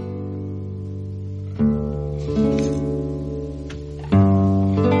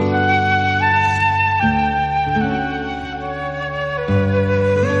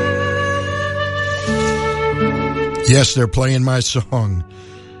 Yes, they're playing my song,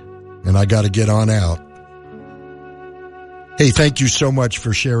 and I got to get on out. Hey, thank you so much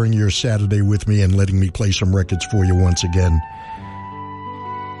for sharing your Saturday with me and letting me play some records for you once again.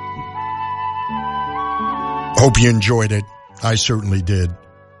 Hope you enjoyed it. I certainly did.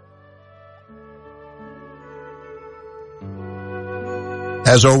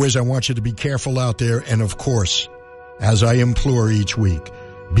 As always, I want you to be careful out there, and of course, as I implore each week,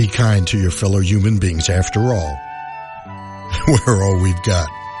 be kind to your fellow human beings. After all, we're all we've got.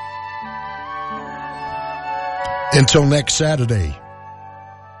 Until next Saturday,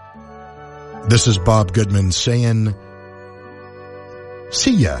 this is Bob Goodman saying,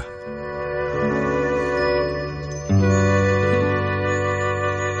 see ya.